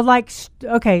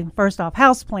 first off,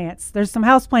 houseplants. There's some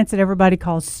houseplants that everybody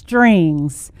calls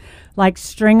strings, like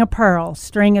string of pearl,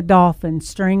 string of dolphin,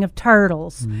 string of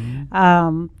turtles,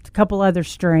 a couple other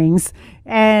strings.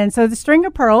 And so the string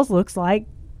of pearls looks like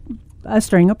a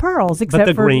string of pearls, except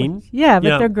they're green. Yeah,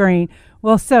 but they're green.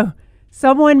 Well, so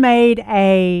someone made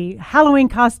a Halloween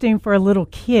costume for a little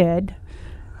kid,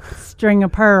 string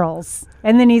of pearls.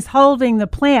 And then he's holding the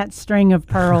plant string of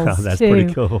pearls, That's too.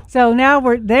 pretty cool. So now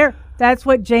we're there. That's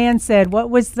what Jan said. What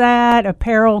was that?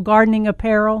 Apparel, gardening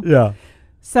apparel? Yeah.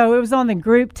 So it was on the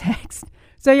group text.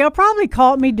 So y'all probably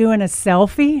caught me doing a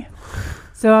selfie.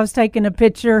 So I was taking a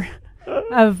picture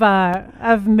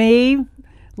of me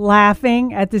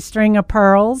laughing at the string of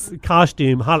pearls.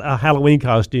 Costume, a Halloween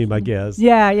costume, I guess.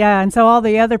 Yeah. And so all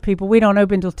the other people, we don't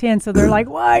open till 10, so they're like,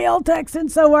 why are y'all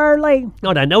texting so early? No,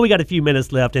 I know we got a few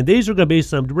minutes left, and these are going to be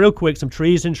some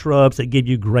trees and shrubs that give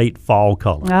you great fall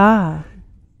color. Ah.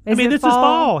 This is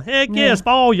fall. Heck yes,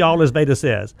 fall, y'all, as Veda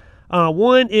says.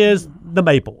 One is the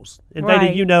maples. And Veda,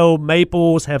 Right. you know,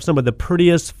 maples have some of the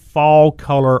prettiest fall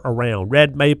color around.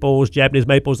 Red maples, Japanese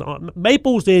maples,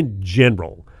 maples in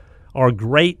general are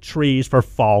great trees for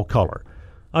fall color.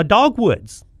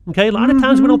 Dogwoods. Okay, a lot of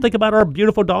times we don't think about our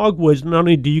beautiful dogwoods. Not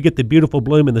only do you get the beautiful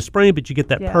bloom in the spring, but you get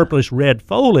that Yeah. purplish red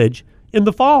foliage in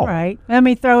the fall. Right. Let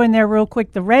me throw in there real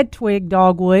quick the red twig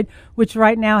dogwood, which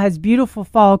right now has beautiful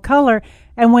fall color.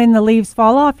 And when the leaves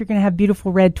fall off, you're going to have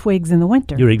beautiful red twigs in the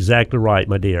winter. You're exactly right,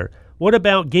 my dear. What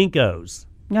about ginkgos?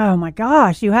 Oh my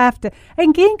gosh, you have to.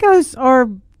 And ginkgos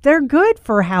they're good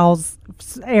for house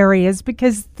areas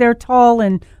because they're tall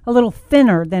and a little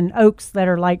thinner than oaks that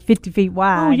are like 50 feet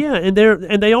wide. Oh yeah, and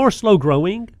they are slow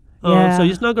growing. Yeah, So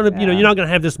it's not going to yeah. you're not going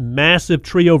to have this massive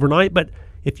tree overnight. But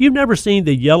if you've never seen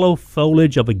the yellow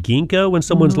foliage of a ginkgo in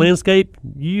someone's landscape,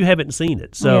 you haven't seen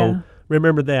it. So Mm-hmm. Yeah.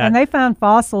 remember that. And they found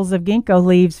fossils of ginkgo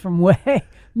leaves from way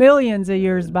millions of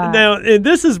years back. Now, and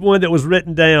this is one that was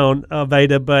written down,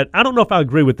 Veda, but I don't know if I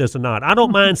agree with this or not. I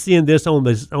don't mind seeing this in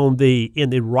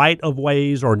the right of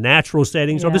ways or natural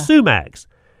settings or the Yeah. sumacs.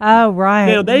 Oh, right.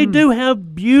 Now they do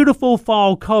have beautiful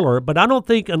fall color, but I don't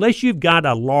think unless you've got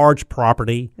a large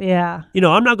property, Yeah.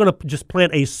 I'm not going to just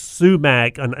plant a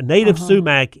sumac, a native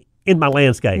sumac in my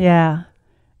landscape. Yeah.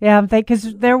 Yeah, I'm thinking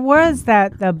because there was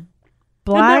the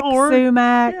black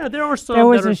sumac. Yeah, there are some. There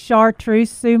was that are, a chartreuse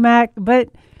sumac, but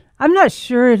I'm not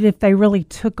sure if they really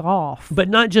took off. but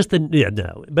not just but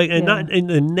not in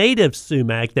the native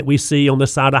sumac that we see on the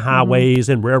side of highways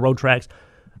and railroad tracks.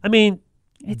 I mean,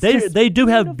 just they do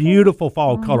have beautiful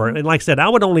fall color, and like I said, I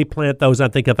would only plant those. I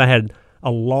think if I had a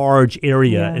large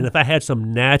area and if I had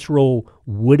some natural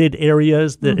wooded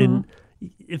areas that, and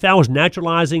if I was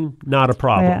naturalizing, not a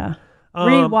problem. Yeah.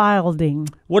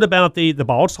 Rewilding. What about the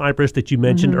bald cypress that you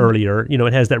mentioned earlier?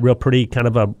 It has that real pretty kind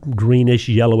of a greenish,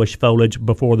 yellowish foliage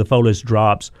before the foliage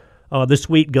drops. The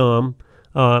sweet gum,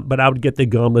 but I would get the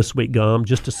gumless sweet gum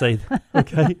just to say,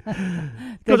 okay?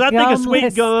 Because I think a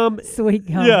sweet gum. Sweet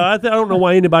gum. Yeah, I don't know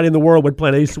why anybody in the world would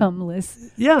plant a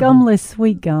Gumless. Yeah. Gumless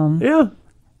sweet gum. Yeah.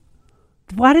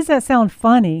 Why does that sound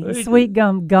funny? Sweet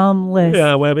gum, gumless.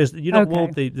 Yeah, well, you don't Okay.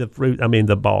 want the fruit,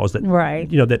 the balls that, Right.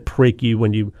 that prick you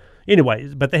when you,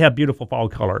 anyways, but they have beautiful fall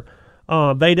color.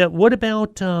 Veda, what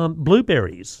about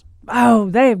blueberries? Oh,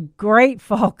 they have great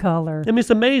fall color. I mean, it's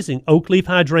amazing. Oak leaf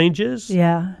hydrangeas,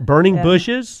 Yeah. burning Yeah.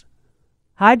 bushes,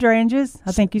 Hydrangeas.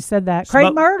 I think you said that.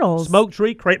 Crepe myrtles. Smoke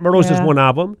tree. Crepe myrtles is Yeah. one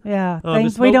of them. Yeah, the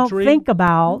things we smoke don't tree. think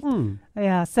about.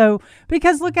 Yeah, so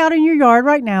because look out in your yard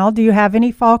right now. Do you have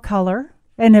any fall color?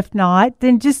 And if not,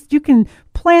 then you can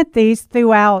plant these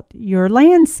throughout your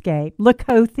landscape.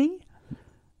 Lakothe.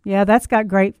 Yeah, that's got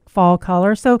great fall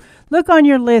color. So look on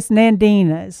your list: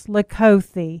 Nandinas,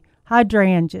 Lakothe,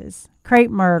 hydrangeas,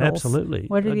 crepe myrtles. Absolutely.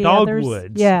 What are the others?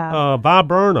 Dogwoods. Yeah.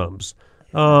 Viburnums,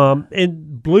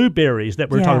 and blueberries that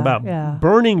we're talking about. Yeah.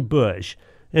 Burning bush,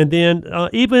 and then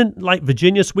even like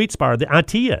Virginia sweetspire, the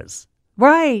Atias.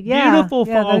 Right. Yeah. Beautiful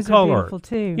yeah, fall those color. Are beautiful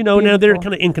too. Now they're Beautiful. Mm-hmm.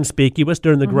 kind of inconspicuous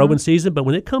during the growing season, but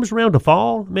when it comes around to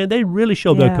fall, man, they really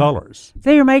show their Yeah. colors. So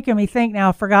you're making me think now.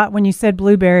 I forgot when you said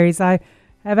blueberries. I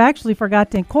have actually forgot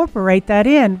to incorporate that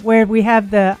in where we have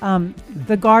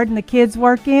the garden the kids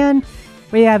work in.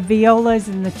 We have violas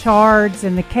and the chards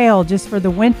and the kale just for the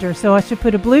winter. So I should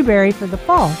put a blueberry for the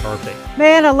fall. Perfect.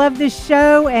 Man, I love this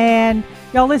show. And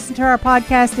y'all listen to our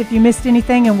podcast if you missed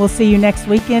anything. And we'll see you next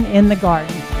weekend in the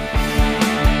garden.